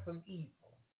depart from evil.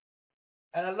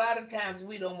 And a lot of times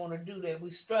we don't want to do that.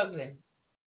 We're struggling.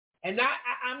 And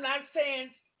I'm not saying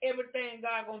everything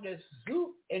God going to just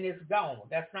zoop and it's gone.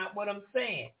 That's not what I'm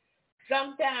saying.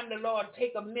 Sometimes the Lord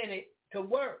take a minute to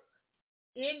work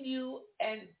in you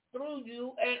and through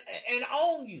you and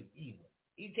on you even.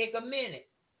 He take a minute.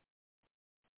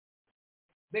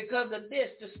 Because of this,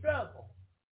 the struggle.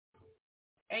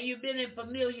 And you've been in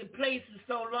familiar places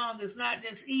so long, it's not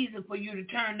just easy for you to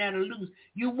turn that loose.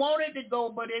 You want it to go,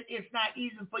 but it's not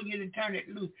easy for you to turn it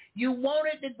loose. You want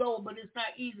it to go, but it's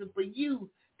not easy for you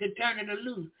to turn it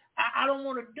loose. I don't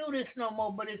want to do this no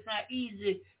more, but it's not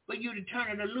easy for you to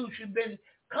turn it loose. You've been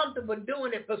comfortable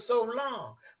doing it for so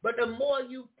long. But the more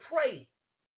you pray,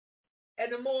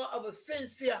 and the more of a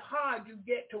sincere heart you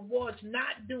get towards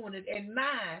not doing it and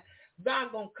mind,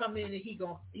 God gonna come in and he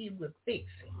will fix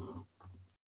it.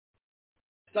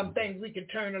 Some things we can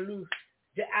turn loose.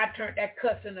 I turned that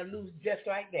cussing loose just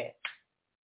like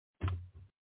that.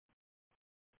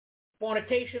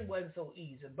 Fornication wasn't so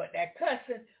easy, but that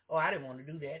cussing, I didn't want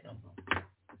to do that no more.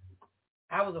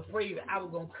 I was afraid I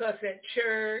was gonna cuss at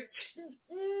church.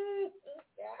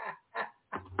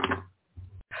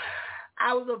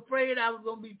 I was afraid I was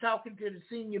going to be talking to the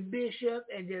senior bishop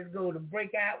and just go to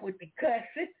break out with the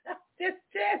cussing. Just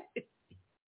tell you.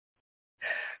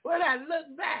 When I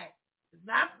look back, it's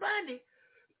not funny.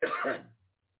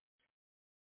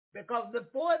 Because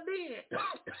before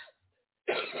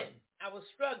then, I was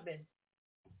struggling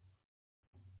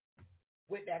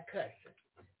with that cussing.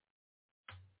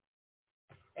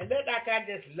 And looked like I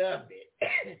just loved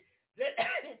it.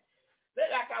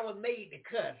 Looked like I was made to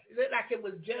cuss. It looked like it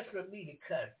was just for me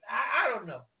to cuss. I don't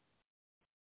know.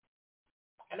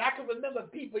 And I can remember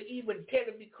people even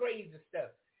telling me crazy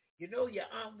stuff. You know, your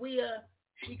Aunt Will,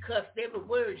 she cussed every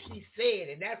word she said,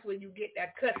 and that's where you get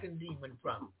that cussing demon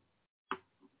from.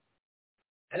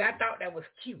 And I thought that was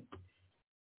cute.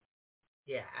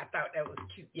 Yeah, I thought that was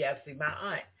cute. Yeah, see, my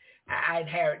aunt, I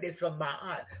inherited this from my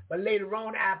aunt. But later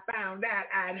on, I found out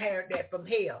I inherited that from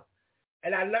hell.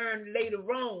 And I learned later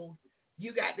on,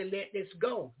 you got to let this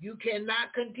go. You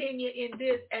cannot continue in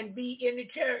this and be in the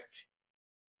church.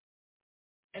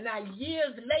 And now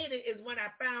years later is when I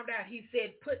found out he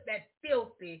said, put that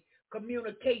filthy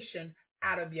communication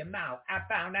out of your mouth. I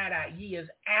found that out years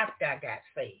after I got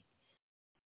saved.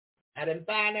 I didn't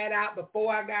find that out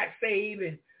before I got saved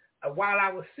and while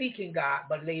I was seeking God,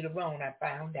 but later on I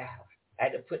found out I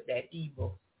had to put that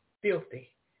evil, filthy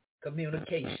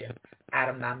communication out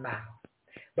of my mouth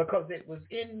because it was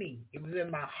in me. It was in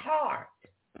my heart.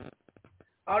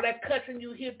 All that cussing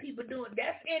you hear people doing,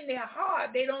 that's in their heart.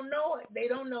 They don't know it. They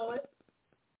don't know it.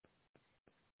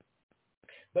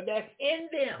 But that's in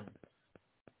them.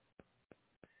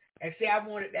 And see, I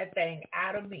wanted that thing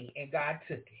out of me, and God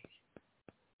took it.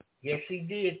 Yes, he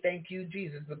did. Thank you,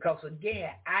 Jesus. Because, again,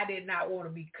 I did not want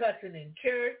to be cussing in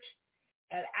church,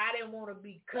 and I didn't want to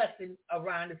be cussing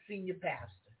around the senior pastor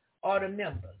or the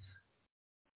members.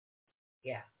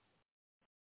 Yeah.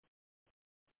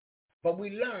 But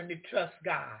we learn to trust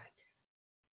God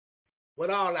with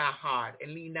all our heart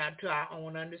and lean not to our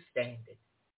own understanding.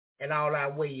 In all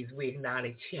our ways, we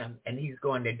acknowledge him, and he's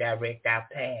going to direct our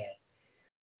path.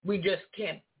 We just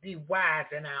can't be wise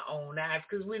in our own eyes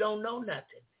because we don't know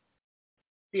nothing.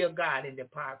 Fear God and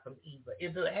depart from evil.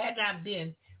 If it had not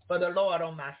been for the Lord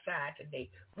on my side today,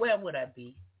 where would I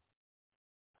be?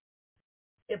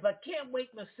 If I can't wake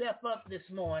myself up this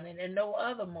morning and no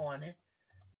other morning,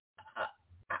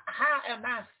 how am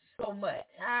I so much?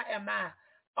 How am I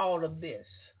all of this?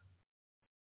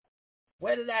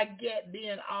 Where did I get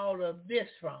being all of this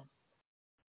from?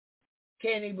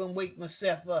 Can't even wake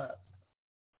myself up.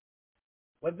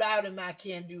 Without him, I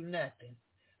can't do nothing.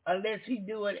 Unless he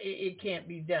do it, it can't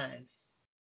be done.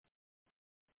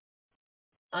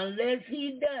 Unless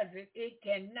he does it, it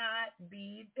cannot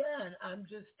be done. I'm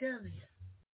just telling you.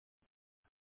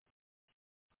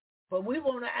 But we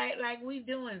want to act like we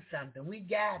doing something. We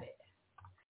got it.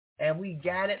 And we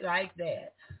got it like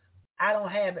that. I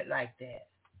don't have it like that.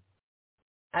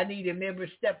 I need him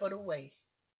every step of the way.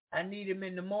 I need him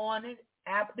in the morning,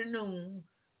 afternoon,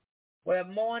 well,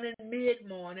 morning,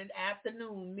 mid-morning,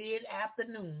 afternoon,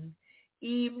 mid-afternoon,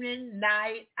 evening,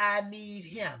 night, I need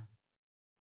him.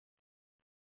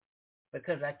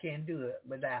 Because I can't do it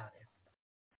without him.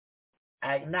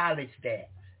 I acknowledge that.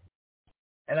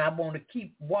 And I want to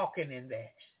keep walking in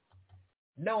that.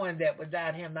 Knowing that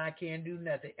without him, I can't do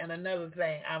nothing. And another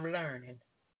thing I'm learning.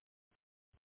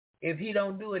 If he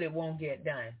don't do it, it won't get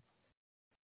done.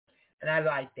 And I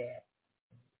like that.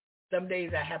 Some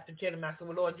days I have to tell him, I say,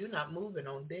 well, Lord, you're not moving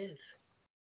on this.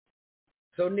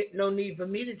 So no need for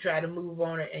me to try to move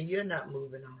on it, and you're not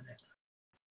moving on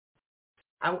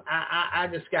it. I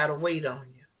just got to wait on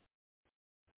you.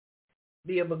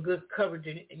 Be of a good courage,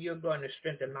 and you're going to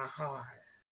strengthen my heart.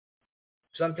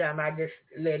 Sometimes I just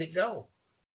let it go.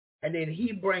 And then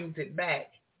he brings it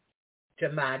back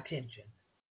to my attention.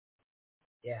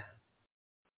 Yeah.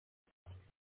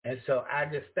 And so I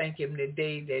just thank him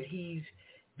today that he's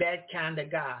that kind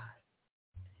of God.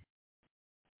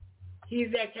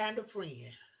 He's that kind of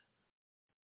friend.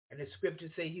 And the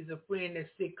scriptures say he's a friend that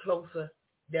sticks closer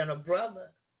than a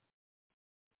brother.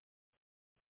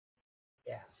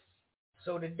 Yeah.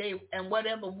 So today, and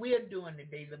whatever we're doing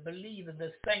today, the believers,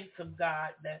 the saints of God,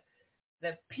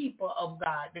 the people of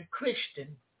God, the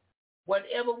Christian,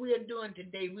 whatever we're doing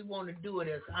today, we want to do it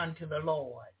as unto the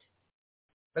Lord.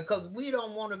 Because we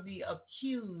don't want to be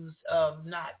accused of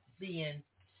not being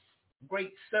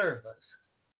great servers.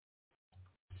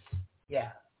 Yeah.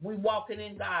 We walking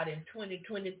in God in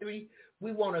 2023.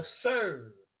 We want to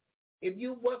serve. If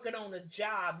you're working on a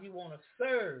job, you want to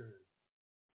serve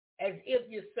as if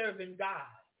you're serving God.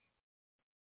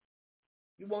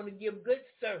 You want to give good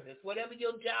service, whatever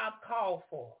your job calls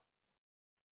for.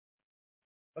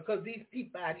 Because these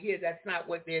people out here, that's not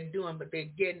what they're doing, but they're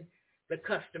getting the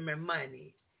customer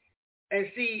money. And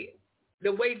see,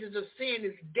 the wages of sin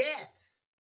is death.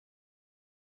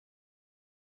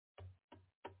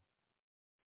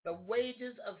 The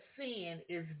wages of sin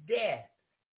is death.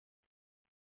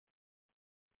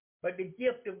 But the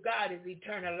gift of God is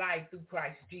eternal life through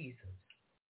Christ Jesus.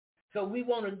 So we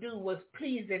want to do what's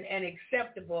pleasing and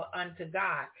acceptable unto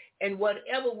God in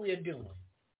whatever we're doing,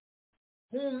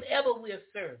 whomever we're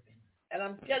serving. And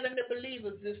I'm telling the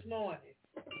believers this morning,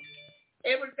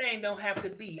 everything don't have to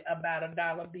be about a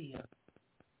dollar bill.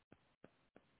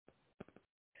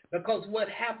 Because what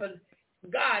happened,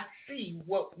 God see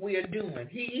what we're doing.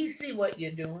 He see what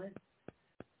you're doing.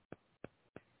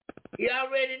 He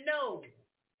already knows.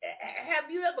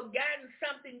 Have you ever gotten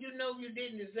something you know you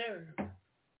didn't deserve?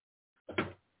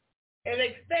 And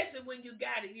especially when you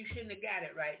got it, you shouldn't have got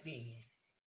it right then.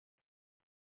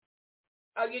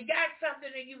 Or you got something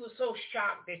and you were so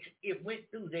shocked that it went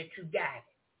through that you got it.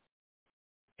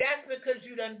 That's because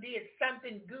you done did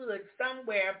something good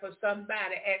somewhere for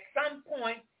somebody. At some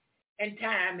point, and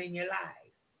time in your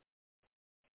life.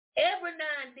 Every now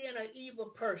and then an evil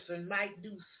person might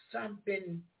do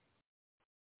something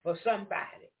for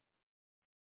somebody.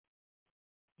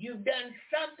 You've done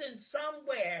something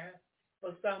somewhere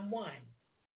for someone,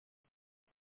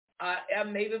 or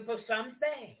maybe for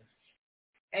something,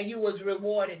 and you was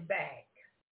rewarded back.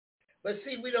 But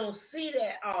see, we don't see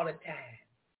that all the time.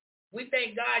 We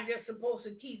think God just supposed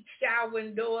to keep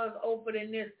showering doors open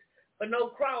in this, but no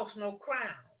cross, no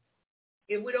crown.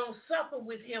 If we don't suffer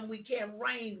with him, we can't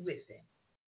reign with him.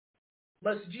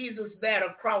 Must Jesus bear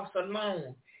a cross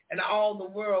alone and all the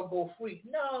world go free?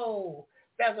 No,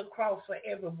 there's a cross for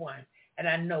everyone, and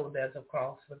I know there's a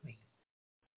cross for me.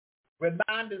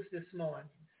 Remind us this morning,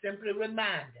 simply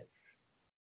remind us,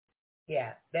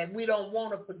 that we don't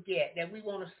want to forget, that we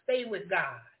want to stay with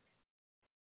God.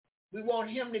 We want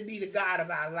him to be the God of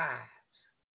our lives.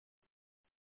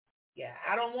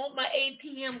 I don't want my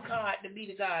ATM card to be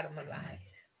the God of my life.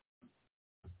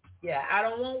 I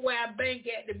don't want where I bank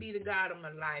at to be the God of my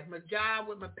life. My job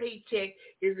with my paycheck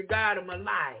is the God of my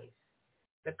life.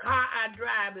 The car I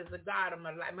drive is the God of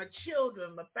my life. My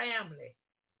children, my family.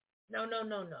 No.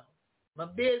 My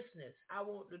business. I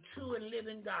want the true and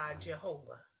living God,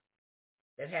 Jehovah,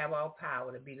 that have all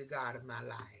power to be the God of my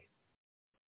life.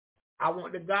 I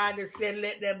want the God that said,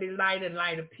 let there be light, and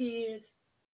light appears.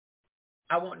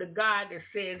 I want the God that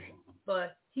says, for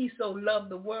he so loved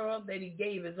the world that he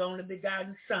gave his only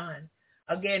begotten son.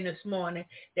 Again this morning,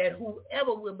 that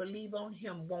whoever will believe on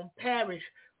him won't perish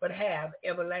but have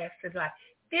everlasting life.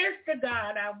 This the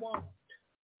God I want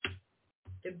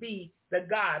to be the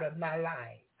God of my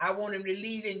life. I want him to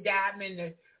lead and guide me in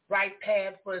the right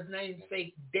path for his name's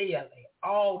sake daily,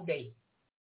 all day.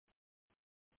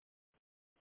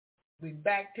 We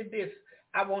back to this.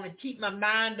 I want to keep my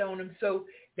mind on him so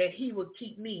that he will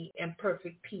keep me in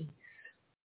perfect peace.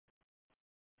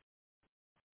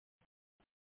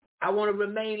 I want to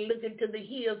remain looking to the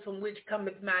hills from which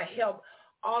cometh my help.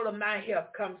 All of my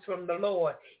help comes from the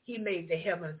Lord. He made the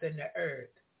heavens and the earth.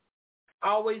 I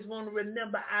always want to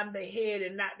remember I'm the head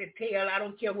and not the tail. I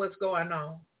don't care what's going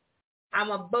on. I'm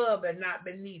above and not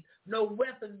beneath. No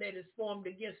weapon that is formed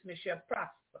against me shall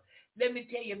prosper. Let me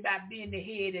tell you about being the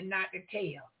head and not the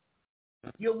tail.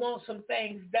 You'll want some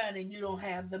things done and you don't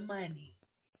have the money.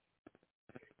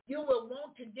 You will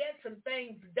want to get some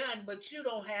things done, but you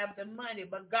don't have the money.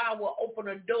 But God will open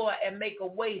a door and make a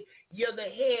way. You're the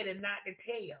head and not the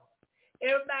tail.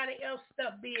 Everybody else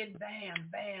stuff being bam,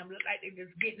 bam, look like they're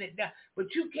just getting it done.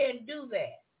 But you can't do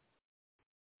that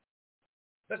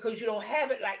because you don't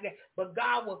have it like that. But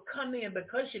God will come in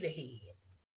because you're the head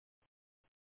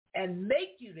and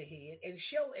make you the head and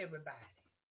show everybody.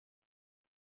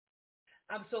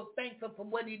 I'm so thankful for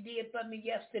what he did for me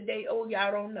yesterday. Oh,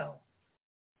 y'all don't know.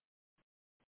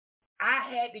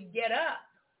 I had to get up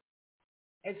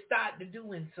and start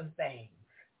doing some things.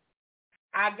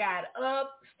 I got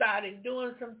up, started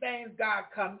doing some things. God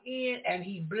come in and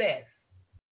he blessed.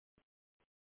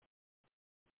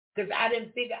 Because I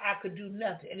didn't figure I could do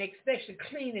nothing. And especially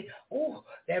cleaning. Oh,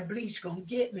 that bleach going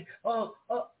to get me.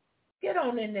 Get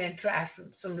on in there and try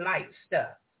some light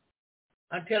stuff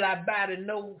until I buy the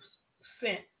no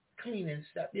scent cleaning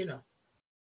stuff,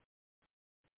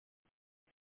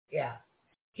 Yeah.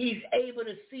 He's able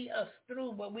to see us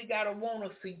through, but we gotta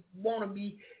want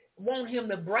him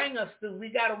to bring us through. We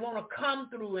gotta want to come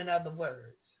through, in other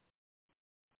words.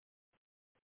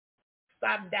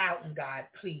 Stop doubting God,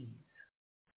 please.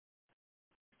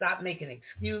 Stop making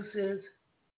excuses.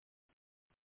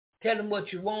 Tell him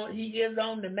what you want. He is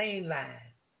on the main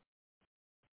line.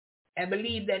 And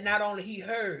believe that not only he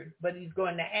heard, but he's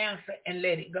going to answer and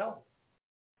let it go.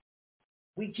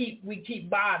 We keep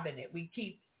bobbing it. We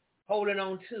keep holding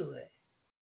on to it.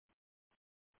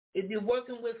 If you're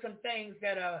working with some things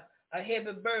that are a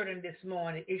heavy burden this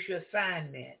morning, it's your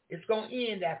assignment. It's going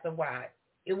to end after a while.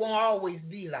 It won't always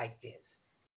be like this.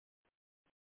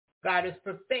 God is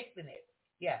perfecting it.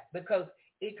 Because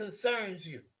it concerns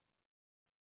you.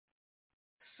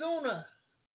 Sooner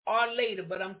or later,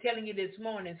 but I'm telling you this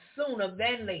morning, sooner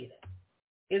than later,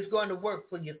 it's going to work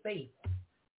for your favor.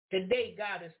 Today,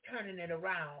 God is turning it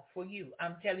around for you.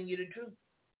 I'm telling you the truth.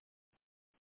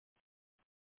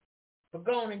 But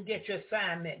go on and get your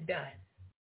assignment done.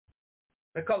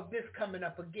 Because this coming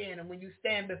up again, and when you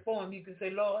stand before him, you can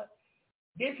say, Lord,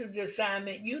 this is the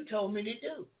assignment you told me to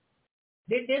do.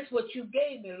 This is what you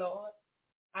gave me, Lord.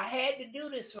 I had to do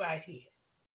this right here.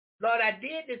 Lord, I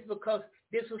did this because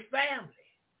this was family.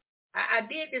 I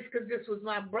did this because this was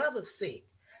my brother sick.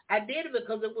 I did it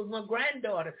because it was my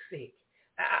granddaughter sick.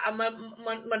 My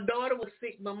daughter was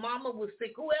sick. My mama was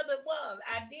sick. Whoever it was,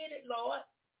 I did it, Lord.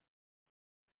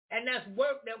 And that's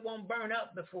work that won't burn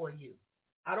up before you.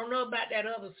 I don't know about that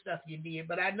other stuff you did,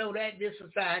 but I know that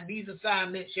these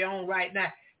assignments you're on right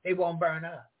now, they won't burn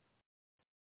up.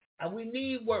 And we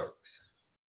need works.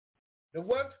 The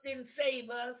works didn't save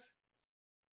us.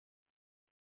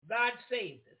 God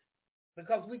saved us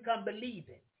because we come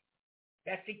believing.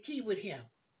 That's the key with him.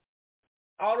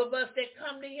 All of us that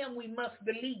come to him, we must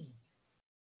believe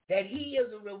that he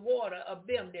is a rewarder of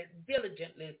them that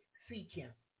diligently seek him.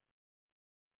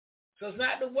 So it's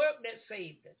not the work that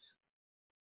saved us.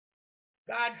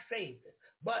 God saved us.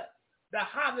 But the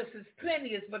harvest is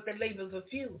plenteous, but the labors are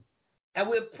few. And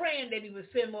we're praying that he would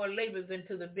send more laborers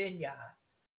into the vineyard.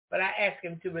 But I ask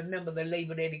him to remember the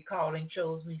labor that he called and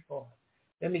chose me for.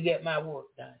 Let me get my work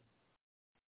done.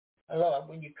 Lord,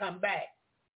 when you come back,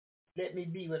 let me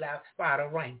be without spot or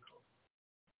wrinkle.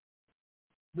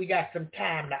 We got some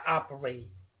time to operate.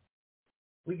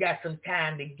 We got some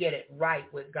time to get it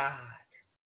right with God.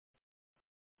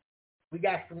 We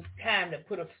got some time to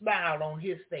put a smile on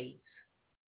his face.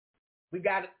 We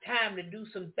got time to do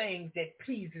some things that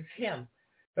pleases him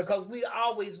because we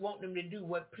always want them to do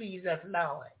what pleases us,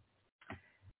 Lord.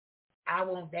 I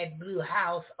want that blue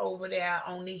house over there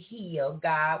on the hill,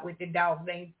 God, with the dog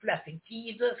named Fluffy.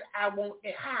 Jesus, I want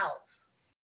the house.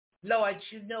 Lord,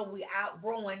 you know we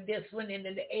outgrowing this one and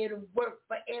it'll work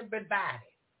for everybody.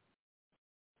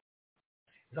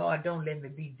 Lord, don't let me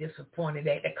be disappointed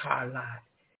at the car lot.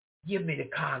 Give me the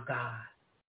car, God.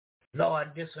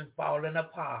 Lord, this one's falling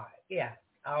apart. Yeah,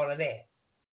 all of that.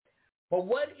 But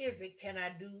what is it can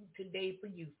I do today for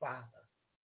you, Father,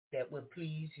 that will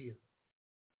please you?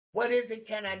 What is it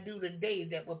can I do today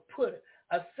that will put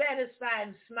a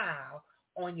satisfying smile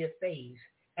on your face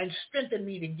and strengthen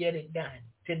me to get it done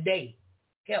today?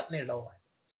 Help me, Lord.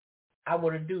 I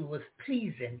want to do what's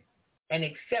pleasing and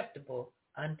acceptable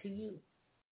unto you.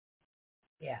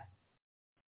 Yeah.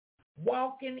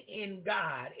 Walking in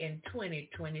God in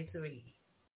 2023.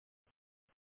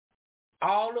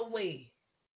 All the way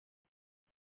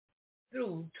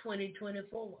through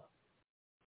 2024.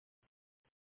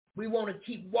 We want to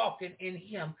keep walking in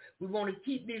him. We want to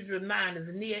keep these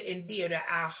reminders near and dear to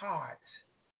our hearts.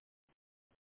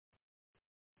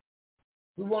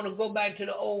 We want to go back to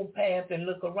the old path and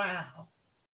look around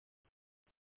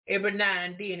every now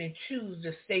and then and choose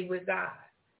to stay with God.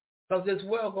 Because this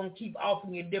world going to keep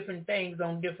offering you different things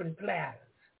on different platters.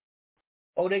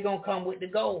 Or they're going to come with the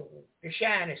gold, the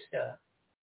shiny stuff,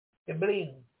 the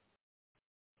bling.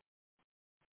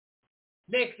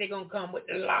 Next, they're going to come with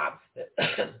the lobster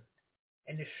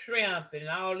and the shrimp and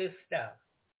all this stuff.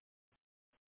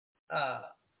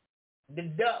 The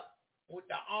duck with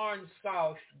the orange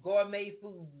sauce, gourmet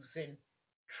foods and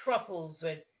truffles.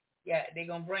 And yeah, they're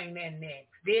going to bring that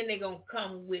next. Then they're going to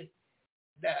come with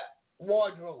the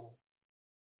wardrobe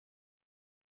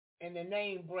and the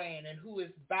name brand and who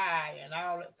is by and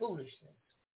all that foolishness.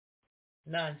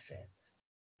 Nonsense.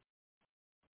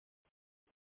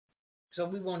 So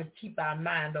we want to keep our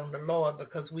mind on the Lord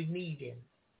because we need him.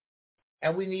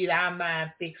 And we need our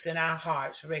mind fixed and our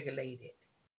hearts regulated.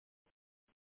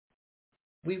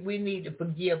 We need to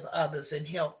forgive others and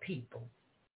help people.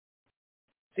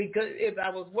 See, because if I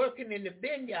was working in the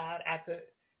vineyard, I could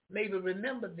maybe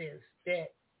remember this,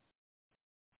 that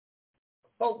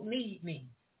folk need me.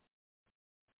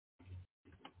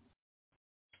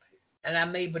 And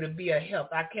I'm able to be a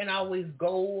help. I can't always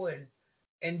go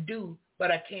and do,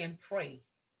 but I can pray.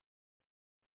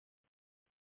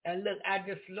 And look, I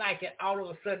just like it. All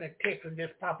of a sudden, a text will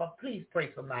just pop up. Please pray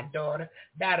for my daughter.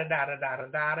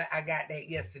 Da-da-da-da-da-da-da. I got that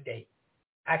yesterday.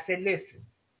 I said, listen,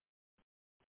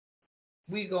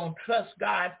 we're going to trust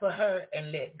God for her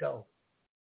and let go.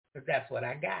 Because that's what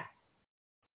I got.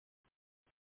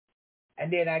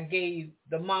 And then I gave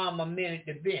the mom a minute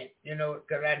to vent,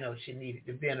 because I know she needed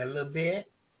to vent a little bit.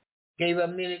 Gave her a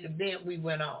minute to vent. We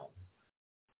went on.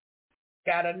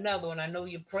 Got another one. I know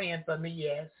you're praying for me,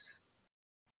 yes.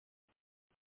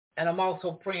 And I'm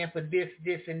also praying for this,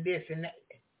 and that.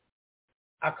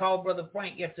 I called Brother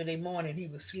Frank yesterday morning. He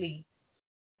was asleep.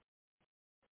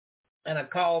 And I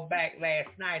called back last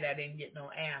night. I didn't get no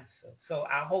answer. So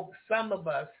I hope some of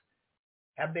us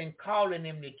have been calling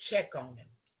him to check on him.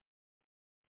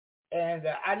 And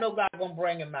I know God's going to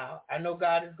bring him out. I know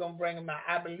God is going to bring him out.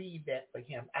 I believe that for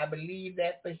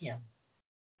him.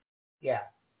 Yeah.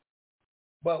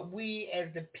 But we as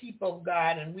the people of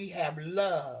God, and we have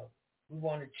love, we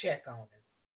want to check on him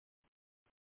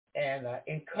and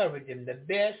encourage him the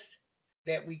best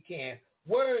that we can.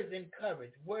 Words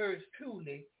encourage. Words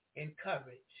truly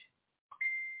encourage.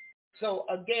 So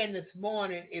again this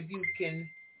morning, if you can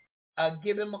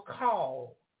give him a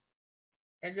call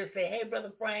and just say, hey,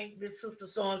 Brother Frank, this Sister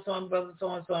so-and-so and Brother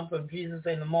so-and-so, I'm from Jesus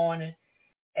in the morning.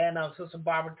 And Sister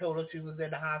Barbara told us she was in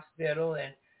the hospital.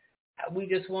 And we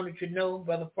just wanted you to know,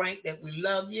 Brother Frank, that we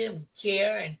love you and we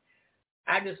care. And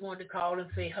I just wanted to call and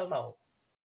say hello.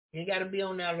 You got to be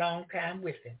on there a long time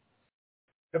with him.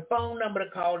 The phone number to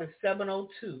call is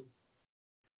 702-962-5000.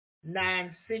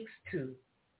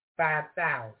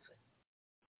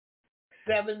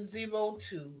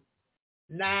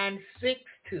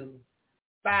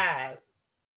 702-962-5000,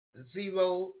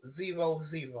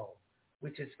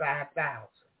 which is 5,000.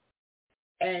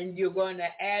 And you're going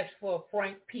to ask for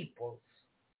Frank Peoples.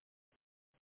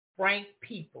 Frank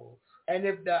Peoples. And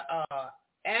if the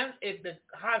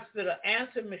hospital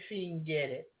answer machine get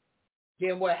it,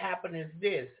 then what happened is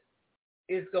this.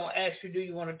 It's going to ask you, do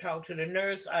you want to talk to the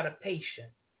nurse or the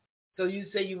patient? So you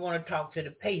say you want to talk to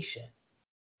the patient.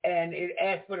 And it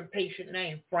asks for the patient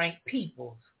name, Frank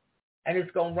Peoples. And it's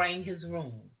going to ring his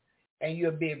room. And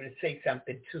you'll be able to say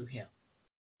something to him.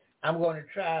 I'm going to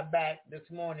try back this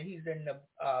morning. He's in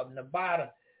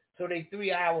Nevada. So they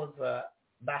 3 hours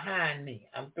behind me.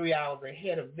 I'm 3 hours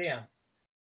ahead of them.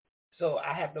 So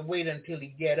I have to wait until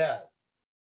he get up.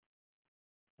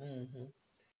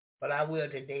 But I will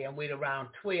today and wait around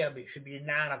 12. It should be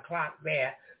 9 o'clock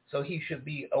there. So he should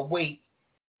be awake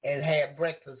and have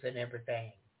breakfast and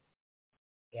everything.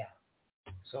 Yeah.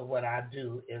 So what I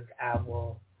do is I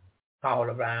will call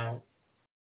around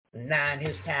 9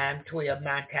 his time, 12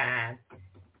 my time,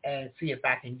 and see if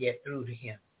I can get through to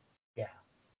him. Yeah.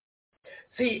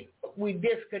 See, we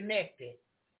disconnected.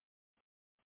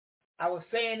 I was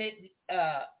saying it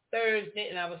Thursday,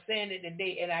 and I was saying it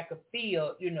today, and I could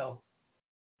feel,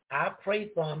 I pray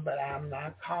for him, but I'm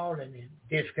not calling him.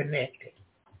 Disconnected.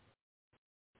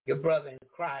 Your brother in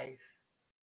Christ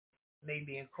may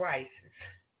be in crisis.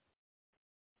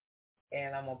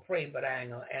 And I'm going to pray, but I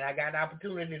ain't going to. And I got the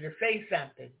opportunity to say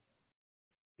something,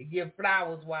 to give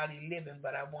flowers while he's living,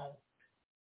 but I won't.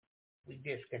 We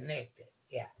disconnected.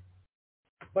 Yeah.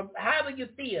 But however you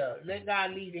feel, let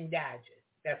God lead and guide you.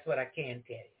 That's what I can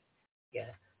tell you.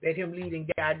 Yeah. Let him lead and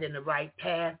guide you in the right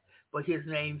path for his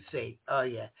name's sake. Oh,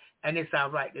 yeah. And it's all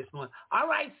right this morning. All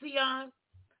right, Sion.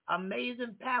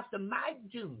 Amazing Pastor Mike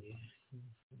Jr.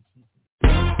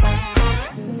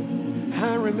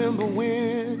 I remember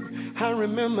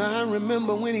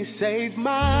when he saved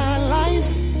my life.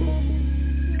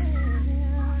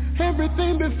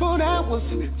 Everything before that was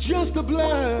just a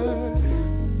blur.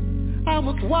 I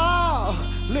was wild,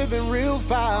 living real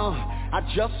foul. I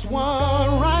just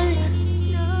want right.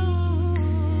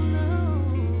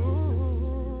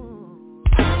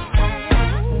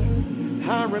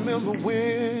 I remember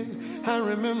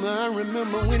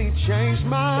when he changed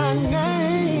my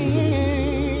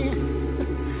name.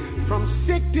 From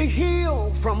sick to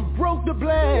heal, from broke to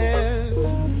blessed.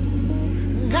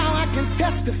 Now I can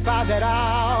testify that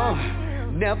I'll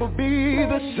never be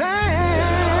the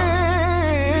same.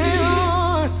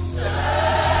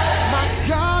 My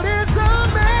God is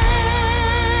amazing.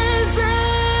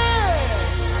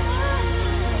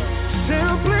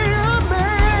 Simply amazing.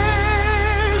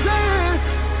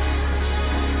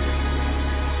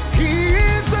 He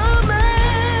is amazing.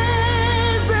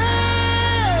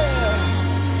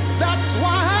 That's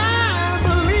why I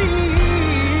believe.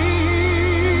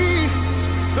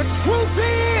 The truth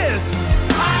is,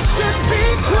 I should be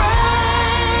crazy.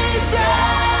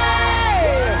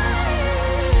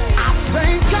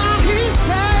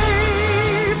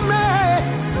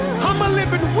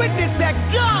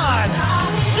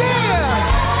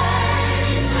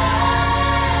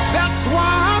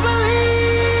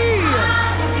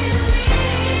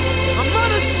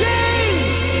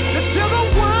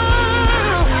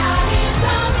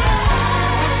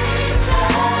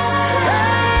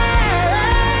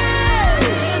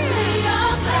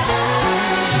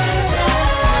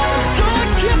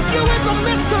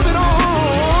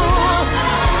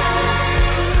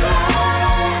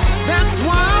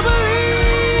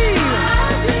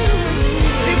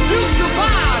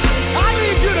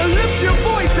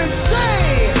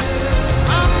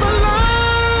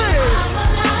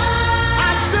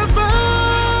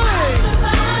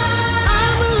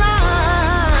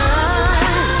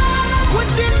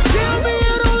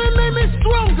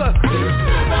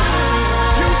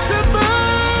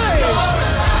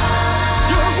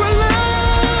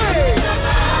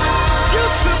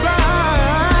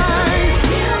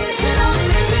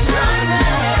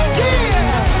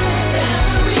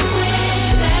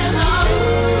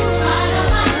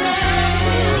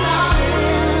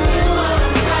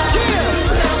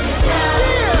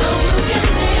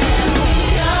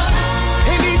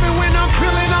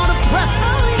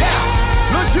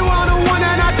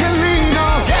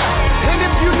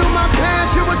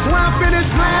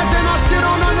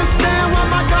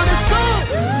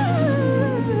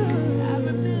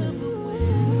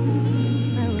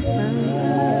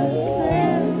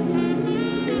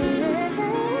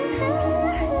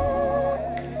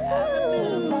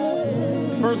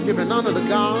 first giving honor to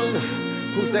God,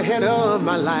 who's the head of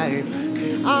my life.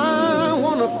 I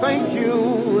want to thank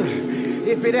you.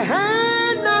 If it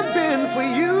had not been for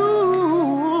you,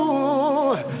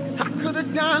 I could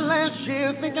have died last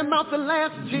year thinking about the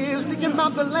last tears, thinking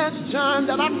about the last time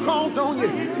that I called on you,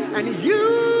 and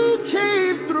you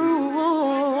came through.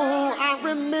 I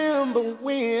remember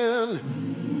when.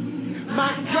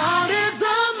 My God is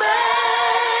amazing.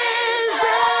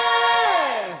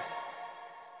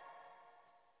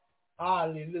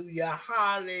 Hallelujah,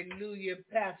 hallelujah,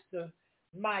 Pastor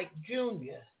Mike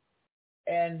Jr.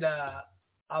 And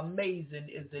Amazing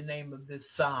is the name of this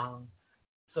song.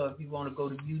 So if you want to go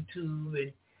to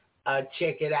YouTube and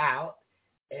check it out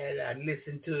and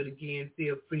listen to it again,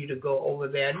 feel free to go over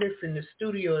there. Listen, the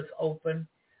studio is open.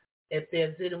 If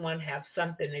there's anyone have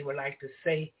something they would like to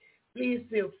say, please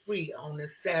feel free on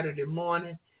this Saturday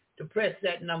morning to press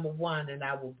that number 1 and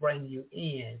I will bring you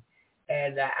in.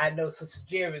 And I know Sister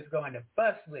Jerry is going to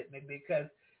fuss with me because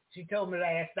she told me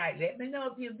last night, let me know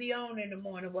if you'll be on in the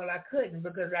morning. Well, I couldn't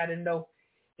because I didn't know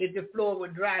if the floor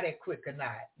would dry that quick or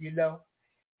not, you know.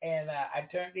 And I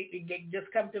turned it,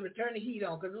 just come to turn the heat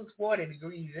on because it was 40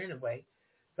 degrees anyway.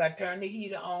 So I turned the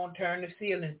heater on, turned the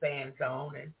ceiling fans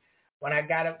on, and when I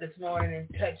got up this morning and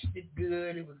touched it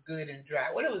good, it was good and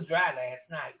dry. Well, it was dry last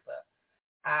night, but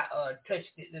I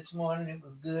touched it this morning. It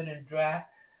was good and dry.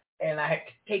 And I had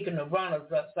taken the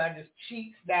runners up, so I just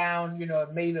cheeks down, you know,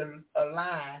 made a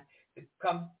line to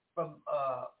come from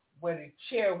where the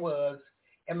chair was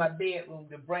in my bedroom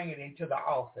to bring it into the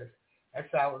office. And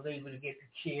so I was able to get the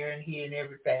chair in here and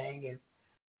everything. And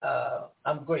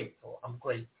I'm grateful. I'm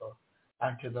grateful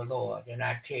unto the Lord. And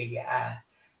I tell you, I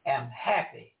am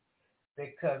happy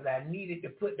because I needed to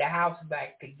put the house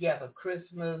back together.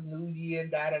 Christmas, New Year,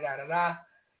 da-da-da-da-da.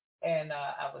 And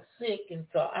I was sick, and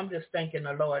so I'm just thanking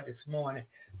the Lord this morning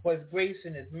for his grace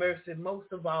and his mercy,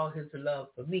 most of all his love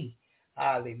for me.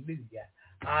 Hallelujah.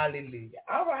 Hallelujah.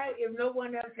 All right, if no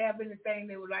one else have anything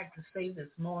they would like to say this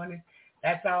morning,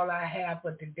 that's all I have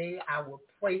for today. I will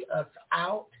pray us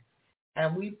out,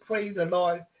 and we pray the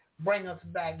Lord bring us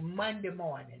back Monday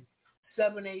morning,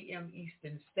 7 a.m.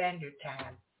 Eastern Standard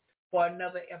Time, for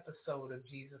another episode of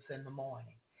Jesus in the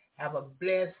Morning. Have a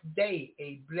blessed day,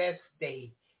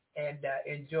 and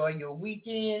enjoy your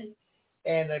weekend.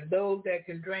 And those that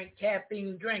can drink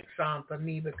caffeine, drink some for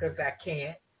me because I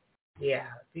can't. Yeah,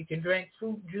 if you can drink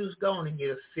fruit juice, go on and get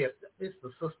a sip. This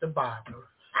is Sister Barbara.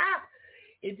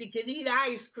 If you can eat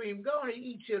ice cream, go on and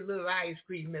eat your little ice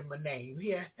cream in my name.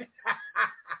 Yeah,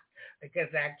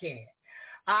 because I can't.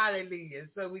 Hallelujah.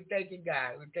 So we're thanking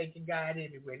God. We're thanking God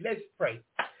anyway. Let's pray.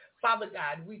 Father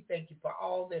God, we thank you for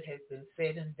all that has been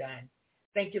said and done.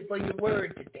 Thank you for your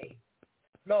word today.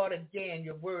 Lord, again,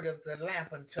 your word is a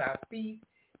lamp unto our feet.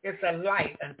 It's a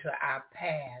light unto our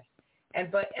path.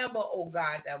 And forever, oh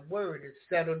God, that word is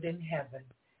settled in heaven.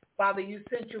 Father, you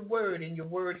sent your word and your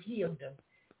word healed them.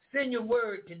 Send your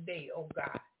word today, oh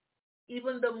God,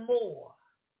 even the more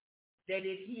that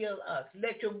it heal us.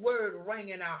 Let your word ring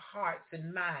in our hearts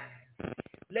and minds.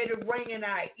 Let it ring in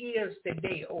our ears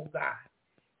today, oh God,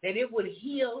 that it would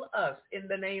heal us in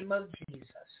the name of Jesus.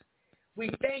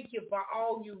 We thank you for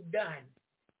all you've done.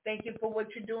 Thank you for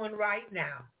what you're doing right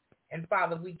now. And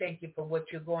Father, we thank you for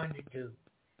what you're going to do.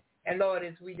 And Lord,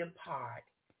 as we depart,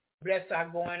 bless our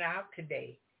going out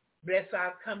today. Bless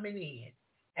our coming in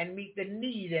and meet the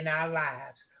need in our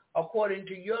lives according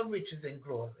to your riches and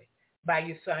glory by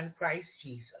your Son, Christ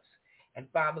Jesus. And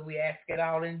Father, we ask it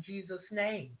all in Jesus'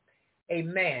 name.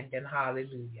 Amen and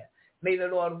hallelujah. May the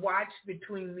Lord watch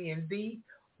between me and thee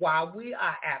while we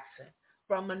are absent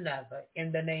from another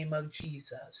in the name of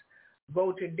Jesus.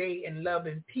 Go today in love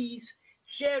and peace.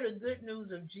 Share the good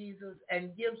news of Jesus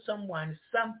and give someone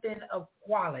something of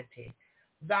quality.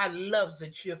 God loves a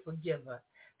cheerful giver.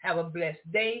 Have a blessed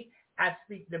day. I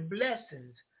speak the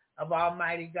blessings of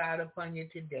Almighty God upon you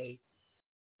today,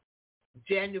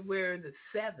 January the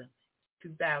 7th,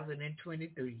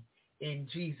 2023, in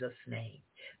Jesus' name.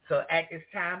 So at this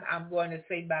time, I'm going to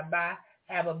say bye-bye.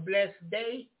 Have a blessed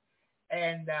day.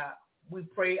 And we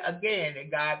pray again that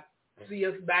God see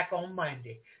us back on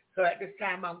Monday. So at this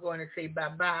time, I'm going to say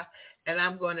bye-bye, and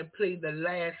I'm going to play the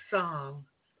last song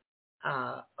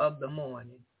of the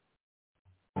morning.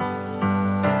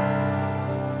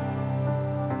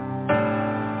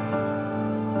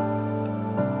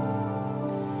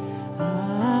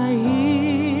 I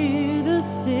hear the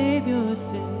Savior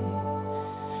say,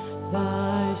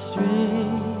 thy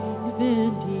strength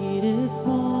indeed is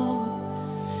small.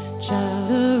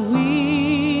 Child of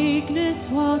weakness,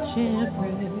 watch and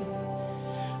pray.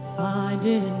 Find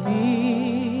in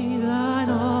me thine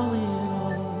all in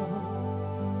all.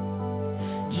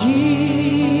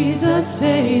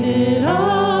 it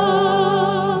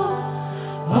all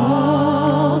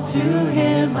to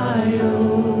him I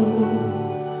owe.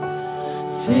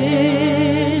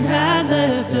 Sin had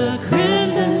left a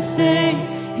crimson stain,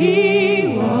 he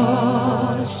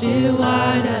washed it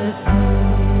white as snow.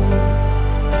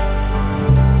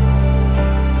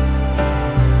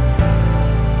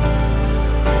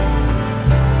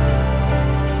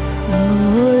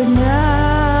 Lord,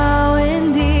 now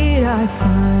indeed I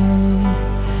find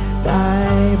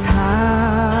thy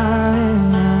power and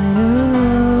thine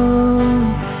alone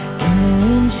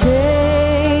can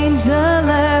change the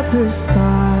leper's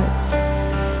spots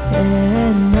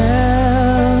and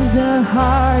melt the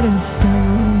heart of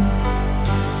stone.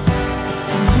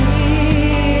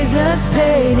 Jesus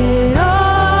paid it all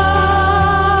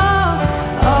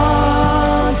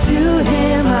to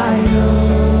him I owe.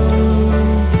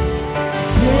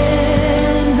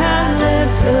 Sin had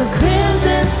left a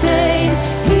crimson stain,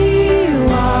 he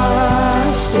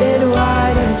washed it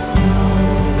white as snow.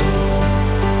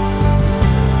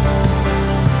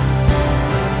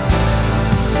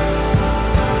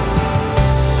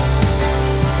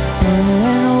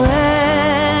 And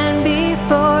when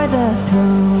before the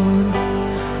throne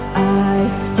I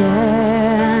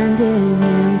stand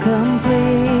incomplete,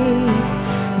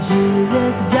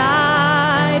 Jesus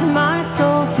died my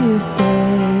soul to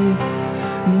save.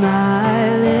 My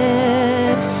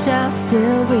lips shall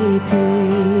still repeat.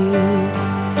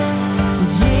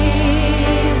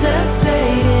 Jesus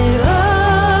paid it all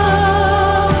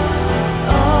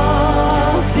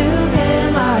to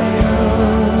him I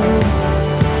owe.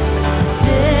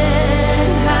 Sin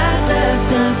had left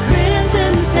a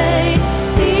crimson stain,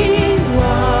 he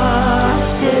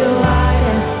washed it white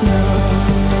as snow.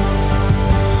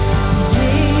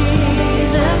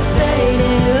 Jesus paid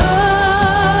it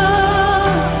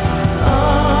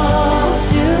all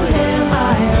to him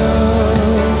I owe.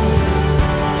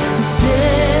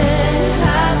 Sin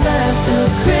had left a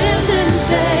crimson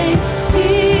stain,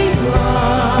 he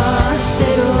washed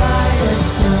it white as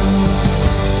snow.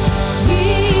 He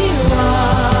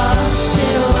washed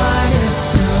it white as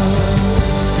snow.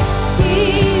 He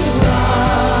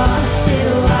washed it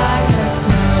white as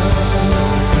snow.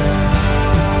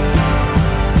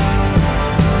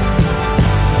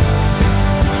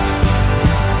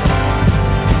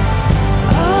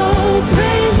 Oh,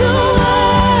 praise the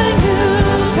one who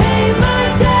paid my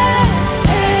debt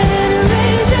and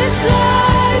raised its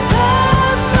life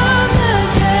up from the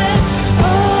dead.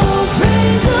 Oh,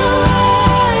 praise the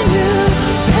one who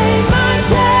paid my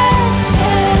debt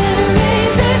and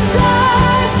raised its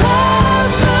life up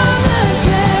from the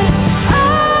dead.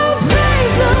 Oh,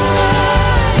 praise the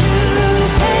one who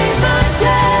paid my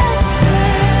debt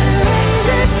and raised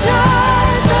its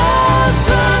life up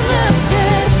from the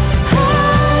dead.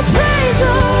 Oh, praise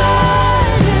the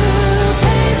one who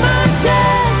paid my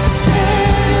debt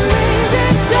and raised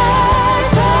its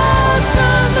life up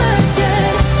from the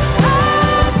dead.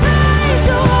 Oh, praise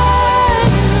the one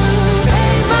who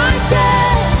paid my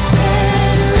debt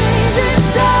and raised its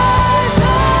life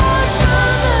up from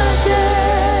the dead.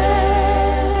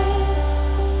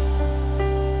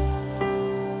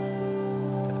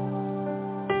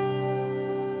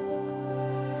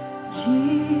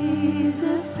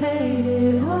 Jesus paid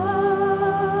it all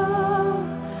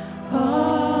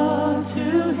to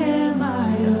him I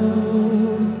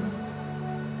owe.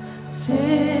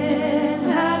 Sin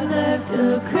had left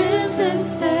a crimson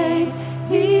stain,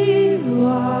 he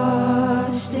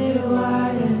washed it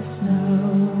white as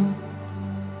snow.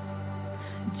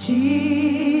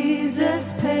 Jesus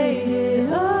paid it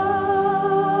all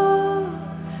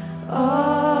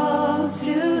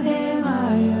to him I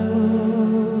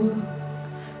owe.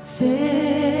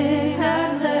 Sin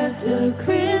had left a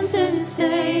crimson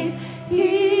stain, he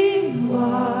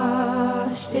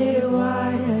washed it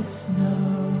white as snow.